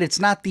forget that it's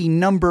not the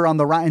number on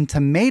the Rotten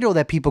Tomato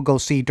that people go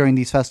see during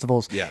these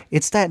festivals. Yeah.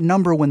 It's that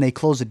number when they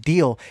close a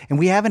deal, and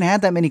we haven't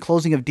had that many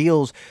closing of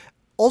deals.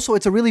 Also,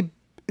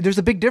 there's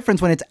a big difference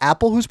when it's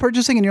Apple who's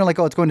purchasing and you're like,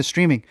 oh, it's going to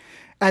streaming,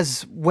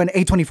 as when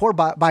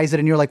A24 buys it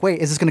and you're like, wait,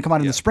 is this going to come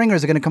out in the spring or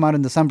is it going to come out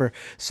in December?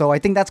 So I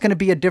think that's going to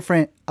be a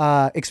different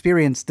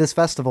experience this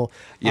festival,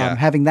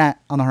 having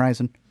that on the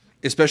horizon.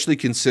 Especially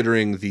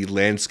considering the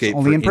landscape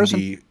for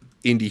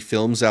indie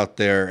films out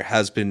there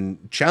has been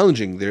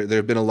challenging. There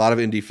have been a lot of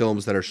indie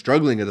films that are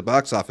struggling at the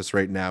box office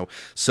right now.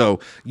 So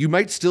you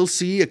might still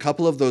see a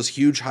couple of those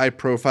huge high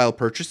profile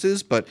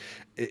purchases, but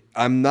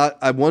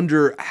I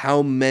wonder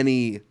how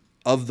many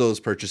of those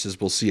purchases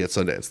we'll see at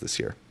Sundance this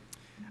year.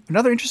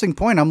 Another interesting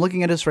point, I'm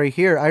looking at this right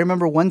here. I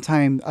remember one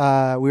time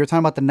we were talking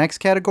about the next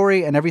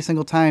category, and every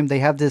single time they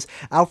have this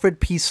Alfred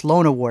P.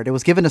 Sloan Award. It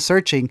was given to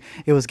Searching.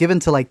 It was given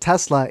to like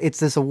Tesla. It's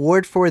this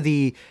award for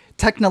the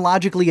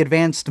technologically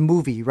advanced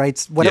movie, right?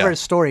 Whatever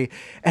story.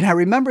 And I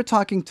remember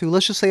talking to,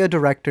 let's just say, a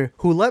director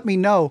who let me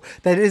know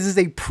that it is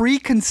a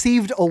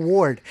preconceived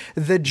award.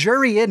 The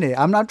jury in it,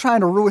 I'm not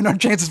trying to ruin our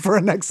chances for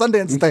a next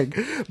Sundance thing,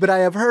 but I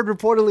have heard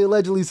reportedly,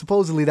 allegedly,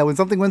 supposedly that when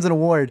something wins an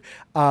award,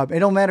 it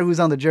don't matter who's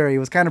on the jury. It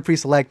was kind of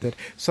pre-selected.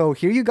 So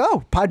here you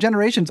go. Pod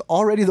Generation's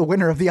already the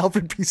winner of the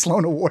Alfred P.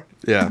 Sloan Award.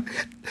 Yeah.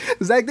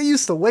 Zach, they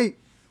used to wait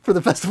for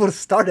the festival to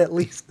start at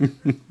least.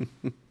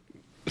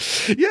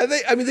 Yeah,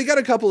 they got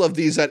a couple of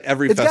these at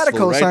every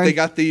festival, right? They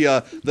got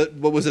the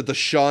what was it, the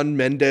Shawn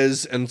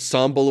Mendes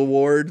Ensemble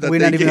Award that we're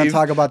not even going to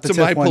talk about the to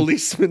TIFF My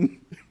Policeman.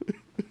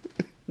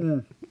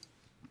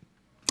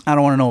 I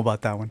don't want to know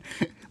about that one.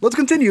 Let's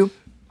continue.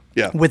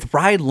 Yeah. With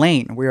Ride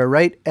Lane, we are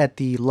right at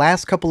the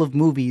last couple of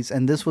movies,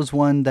 and this was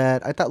one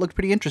that I thought looked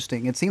pretty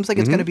interesting. It seems like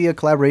it's going to be a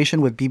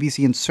collaboration with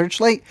BBC and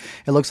Searchlight.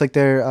 It looks like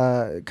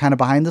they're kind of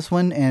behind this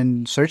one,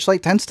 and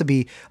Searchlight tends to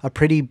be a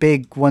pretty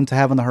big one to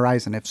have on the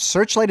horizon. If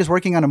Searchlight is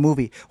working on a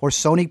movie, or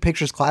Sony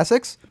Pictures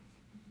Classics,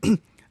 I'm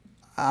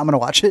going to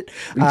watch it.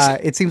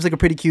 It seems like a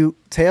pretty cute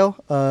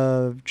tale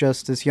of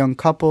just this young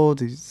couple,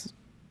 these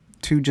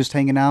two just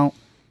hanging out.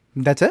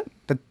 That's it.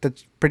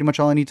 That's pretty much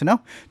all I need to know.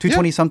 Two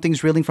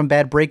 20-somethings reeling from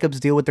bad breakups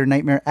deal with their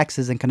nightmare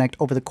exes and connect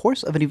over the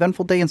course of an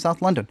eventful day in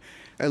South London.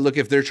 Hey, look,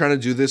 if they're trying to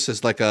do this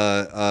as like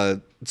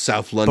a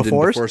South London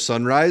before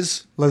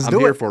sunrise, I'm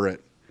here for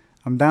it.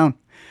 I'm down.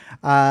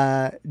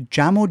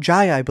 Jamo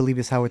Jaya, I believe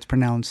is how it's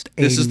pronounced.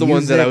 This is the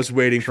one that I was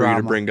waiting for you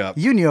to bring up.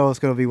 You knew I was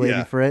going to be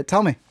waiting for it.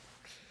 Tell me.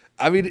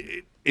 I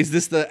mean, is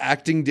this the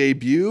acting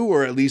debut,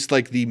 or at least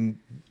like the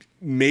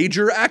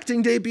major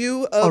acting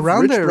debut of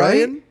Around Rich there,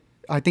 Brian? Right?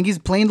 I think he's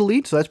playing the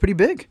lead, so that's pretty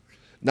big.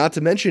 Not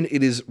to mention,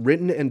 it is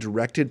written and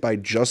directed by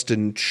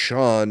Justin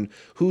Chon,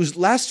 whose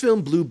last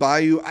film, Blue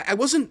Bayou, I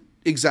wasn't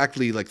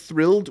exactly like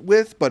thrilled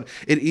with, but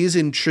it is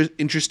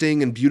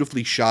interesting and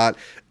beautifully shot.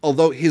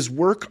 Although his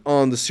work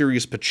on the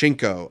series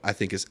Pachinko, I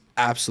think, is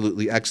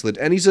absolutely excellent.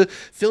 And he's a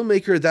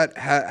filmmaker that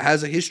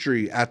has a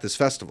history at this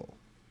festival.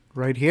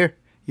 Right here.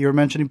 You were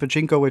mentioning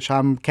Pachinko, which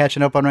I'm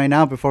catching up on right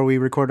now before we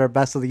record our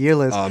Best of the Year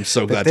list. Oh, I'm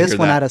so glad to hear that. This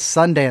one out of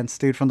Sundance,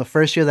 dude, from the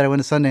first year that I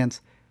went to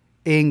Sundance.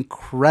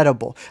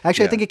 Incredible.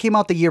 Actually, I think it came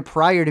out the year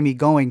prior to me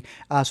going,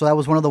 so that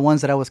was one of the ones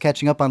that I was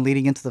catching up on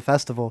leading into the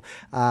festival.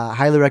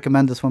 Highly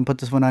recommend this one. Put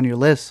this one on your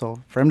list. So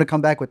for him to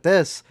come back with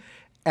this,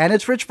 and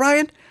it's Rich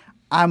Brian,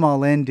 I'm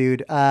all in,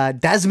 dude.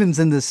 Desmond's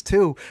in this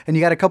too, and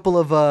you got a couple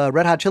of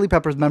Red Hot Chili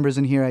Peppers members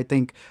in here, I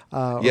think.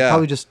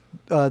 Probably just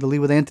the lead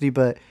with Anthony,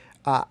 but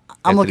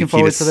I'm looking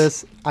forward to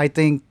this. I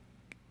think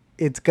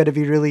it's going to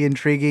be really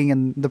intriguing,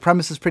 and the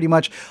premise is pretty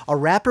much a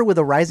rapper with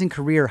a rising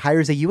career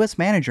hires a U.S.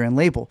 manager and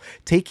label,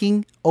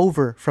 taking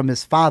over from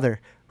his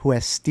father, who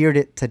has steered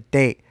it to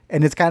date.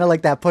 And it's kind of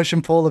like that push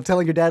and pull of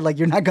telling your dad, like,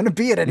 you're not going to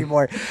be it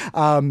anymore.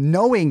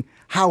 Knowing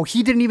how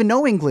he didn't even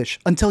know English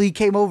until he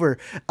came over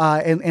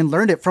and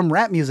learned it from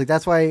rap music.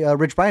 That's why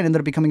Rich Brian ended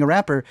up becoming a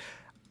rapper.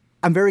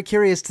 I'm very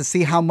curious to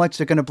see how much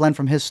they're going to blend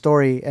from his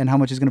story and how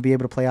much he's going to be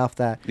able to play off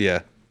that.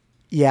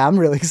 Yeah, I'm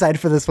really excited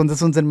for this one.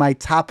 This one's in my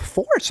top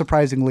 4,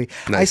 surprisingly.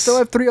 Nice. I still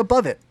have 3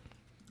 above it.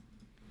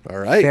 All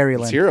right,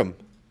 Fairyland. Let's hear them.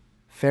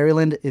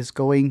 Fairyland is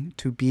going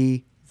to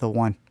be the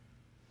one.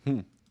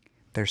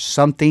 There's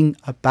something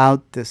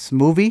about this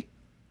movie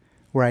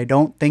where I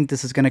don't think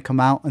this is going to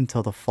come out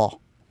until the fall.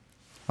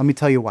 Let me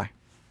tell you why.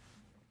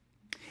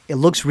 It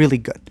looks really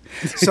good.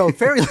 So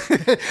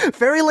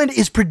Fairyland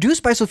is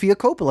produced by Sofia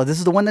Coppola. This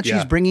is the one that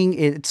she's bringing.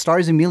 It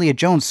stars Emilia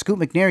Jones, Scoot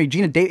McNairy,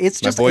 Gina Davis.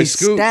 It's just a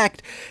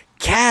stacked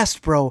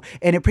cast, bro.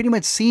 And it pretty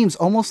much seems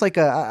almost like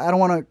I don't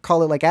want to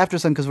call it like After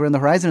Sun because we're in the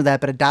horizon of that,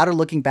 but a daughter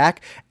looking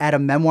back at a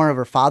memoir of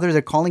her father.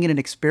 They're calling it an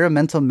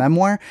experimental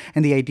memoir.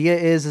 And the idea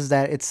is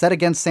that it's set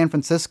against San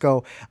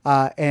Francisco.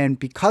 And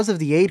because of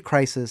the aid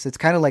crisis, it's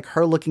kind of like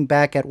her looking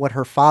back at what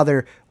her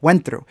father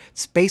went through.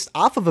 It's based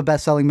off of a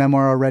best-selling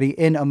memoir already,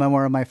 in A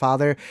Memoir of My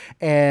Father.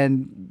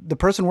 And the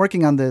person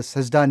working on this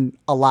has done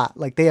a lot.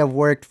 Like, they have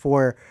worked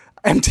for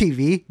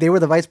MTV. They were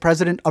the vice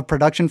president of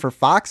production for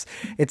Fox.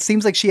 It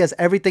seems like she has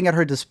everything at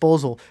her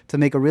disposal to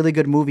make a really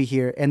good movie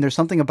here. And there's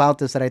something about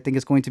this that I think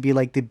is going to be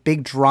like the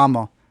big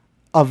drama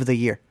of the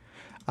year.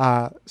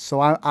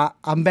 So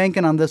I'm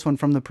banking on this one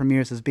from the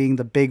premieres as being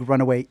the big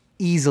runaway,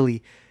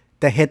 easily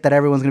the hit that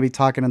everyone's going to be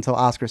talking until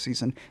Oscar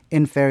season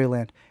in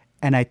Fairyland.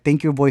 And I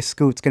think your boy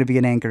Scoot's going to be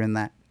an anchor in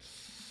that.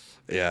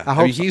 Yeah. I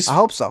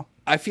hope so.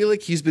 I feel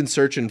like he's been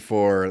searching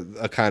for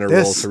a kind of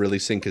role to really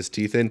sink his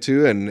teeth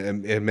into.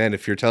 And man,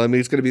 if you're telling me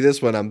it's going to be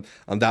this one,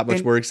 I'm that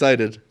much more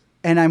excited.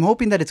 And I'm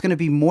hoping that it's going to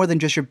be more than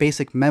just your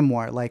basic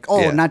memoir. Like,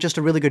 not just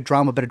a really good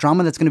drama, but a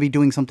drama that's going to be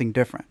doing something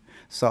different.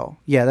 So,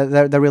 yeah,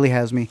 that really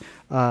has me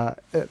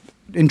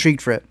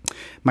intrigued for it.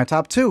 My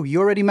top 2,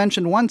 you already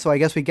mentioned one, so I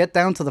guess we get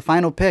down to the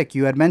final pick.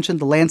 You had mentioned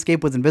The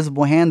Landscape with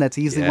Invisible Hand. That's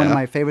easily one of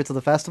my favorites of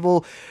the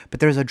festival. But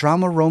there's a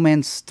drama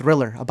romance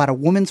thriller about a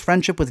woman's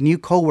friendship with a new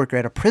coworker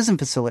at a prison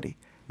facility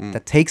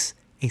that takes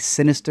a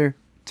sinister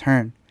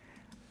turn.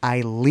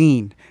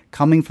 Eileen,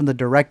 coming from the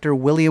director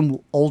William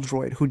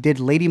Oldroyd, who did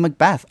Lady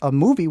Macbeth, a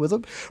movie with a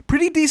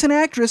pretty decent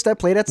actress that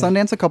played at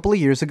Sundance a couple of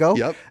years ago.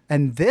 Yep.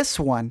 And this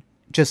one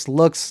just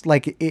looks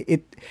like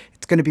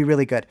it's going to be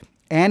really good.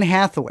 Anne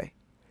Hathaway,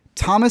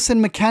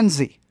 Thomasin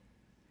McKenzie.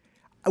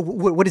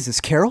 What is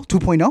this, Carol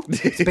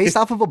 2.0? It's based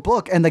off of a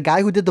book, and the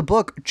guy who did the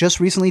book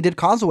just recently did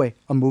Causeway,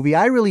 a movie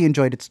I really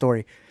enjoyed its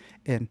story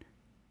in.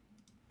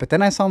 But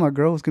then I saw my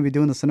girl was going to be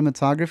doing the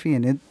cinematography,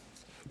 and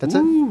that's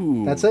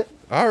it. That's it.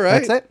 All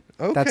right. That's it.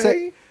 Okay. That's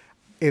it.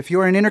 If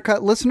you're an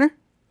Intercut listener,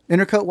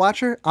 Intercut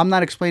watcher, I'm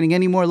not explaining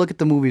anymore. Look at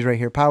the movies right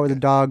here. Power of the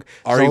Dog,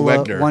 Ari Zola,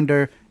 Wegner.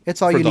 Wonder.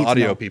 It's all For you the need to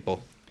audio know.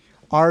 people.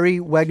 Ari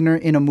Wegner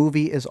in a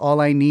movie is all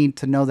I need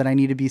to know that I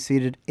need to be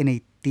seated in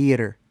a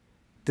theater.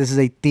 This is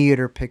a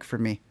theater pick for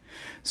me.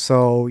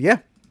 So, yeah.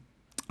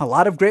 A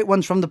lot of great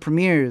ones from the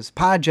premieres.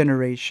 Pod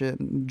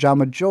Generation,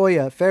 Jama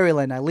Joya,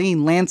 Fairyland,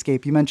 Eileen,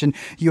 Landscape. You mentioned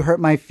You Hurt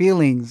My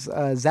Feelings.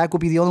 Zach will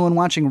be the only one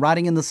watching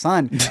Rotting in the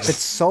Sun. It's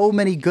so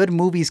many good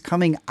movies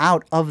coming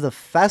out of the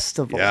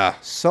festival. Yeah.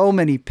 So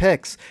many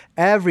picks.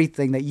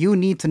 Everything that you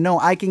need to know.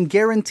 I can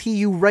guarantee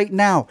you right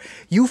now,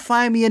 you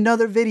find me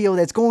another video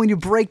that's going to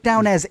break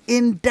down as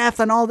in-depth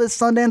on all this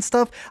Sundance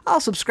stuff, I'll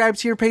subscribe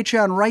to your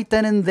Patreon right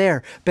then and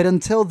there. But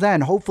until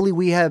then, hopefully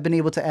we have been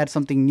able to add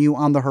something new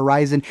on the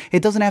horizon.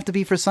 It doesn't have to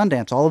be for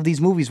Sundance. All of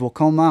these movies will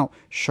come out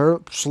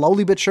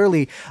slowly but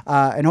surely,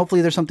 and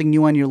hopefully there's something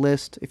new on your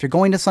list. If you're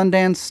going to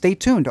Sundance, stay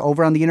tuned.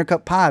 Over on the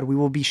Intercut Pod, we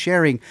will be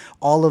sharing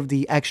all of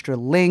the extra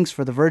links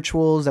for the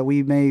virtuals that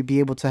we may be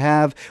able to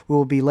have. We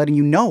will be letting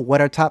you know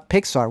what our top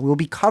picks are. We will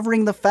be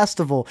covering the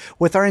festival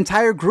with our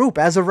entire group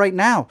as of right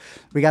now.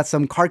 We got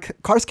some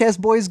Carscast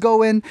boys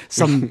going,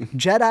 some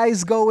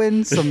Jedis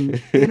going, some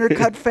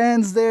Intercut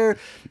fans there.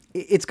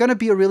 It's going to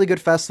be a really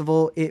good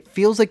festival. It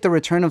feels like the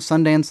return of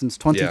Sundance since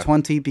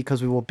 2020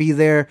 because we will be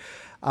there.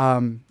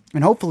 And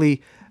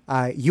hopefully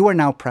you are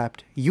now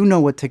prepped. You know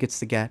what tickets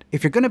to get.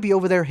 If you're going to be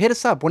over there, hit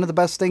us up. One of the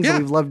best things that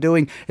we've loved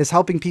doing is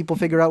helping people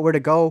figure out where to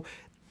go.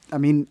 I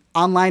mean,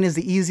 online is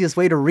the easiest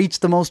way to reach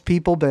the most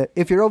people, but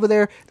if you're over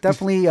there,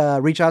 definitely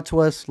reach out to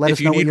us. Let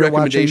us know what you're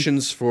watching. If you need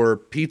recommendations for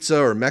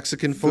pizza or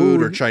Mexican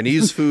food or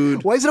Chinese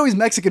food. Why is it always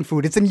Mexican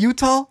food? It's in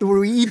Utah where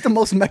we eat the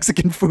most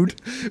Mexican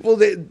food. Well,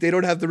 they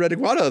don't have the red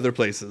iguana other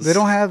places. They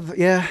don't have,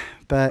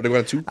 but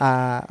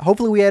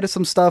hopefully we added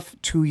some stuff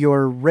to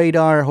your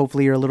radar.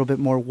 Hopefully you're a little bit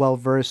more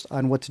well-versed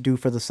on what to do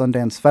for the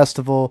Sundance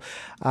Festival.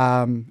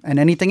 And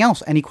anything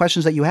else, any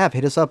questions that you have,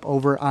 hit us up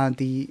over on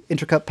the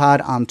Intercut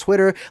Pod on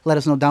Twitter. Let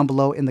us know down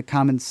below in the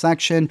comments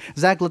section.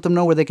 Zach, let them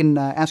know where they can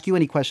ask you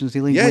any questions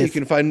dealing with. You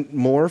can find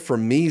more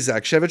from me,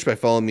 Zach Shevich, by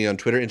following me on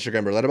Twitter,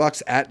 Instagram, or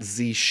Letterboxd at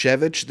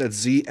ZShevich.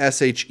 That's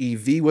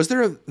ZSHEV. Was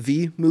there a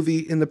V movie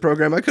in the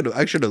program? I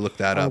should have looked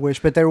that up. I wish,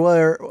 but there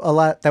were a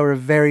lot that were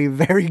very,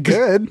 very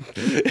good.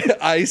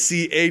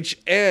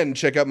 ICHN.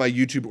 Check out my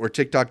YouTube or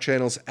TikTok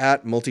channels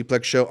at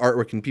Multiplex Show Art.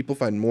 Where can people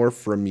find more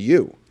from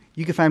you?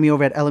 You can find me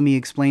over at LME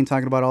Explain,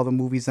 talking about all the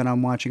movies that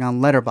I'm watching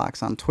on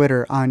Letterboxd, on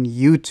Twitter, on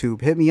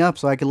YouTube. Hit me up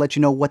so I can let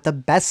you know what the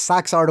best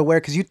socks are to wear,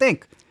 because you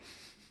think,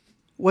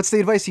 what's the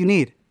advice you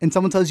need? And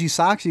someone tells you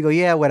socks, you go,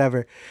 yeah,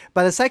 whatever.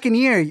 By the second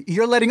year,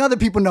 you're letting other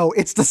people know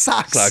it's the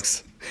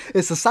socks.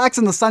 It's the socks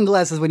and the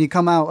sunglasses when you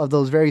come out of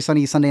those very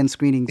sunny Sundance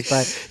screenings.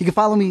 But you can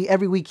follow me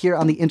every week here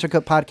on the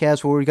Intercut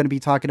Podcast, where we're going to be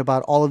talking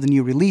about all of the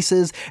new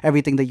releases,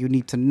 everything that you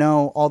need to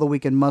know, all the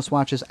weekend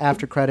must-watches,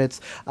 after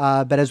credits.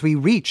 But as we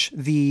reach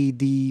the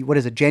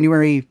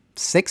January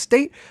 6th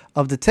date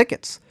of the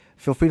tickets,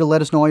 feel free to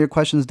let us know all your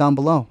questions down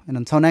below. And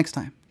until next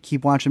time,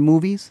 keep watching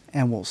movies,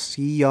 and we'll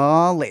see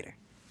y'all later.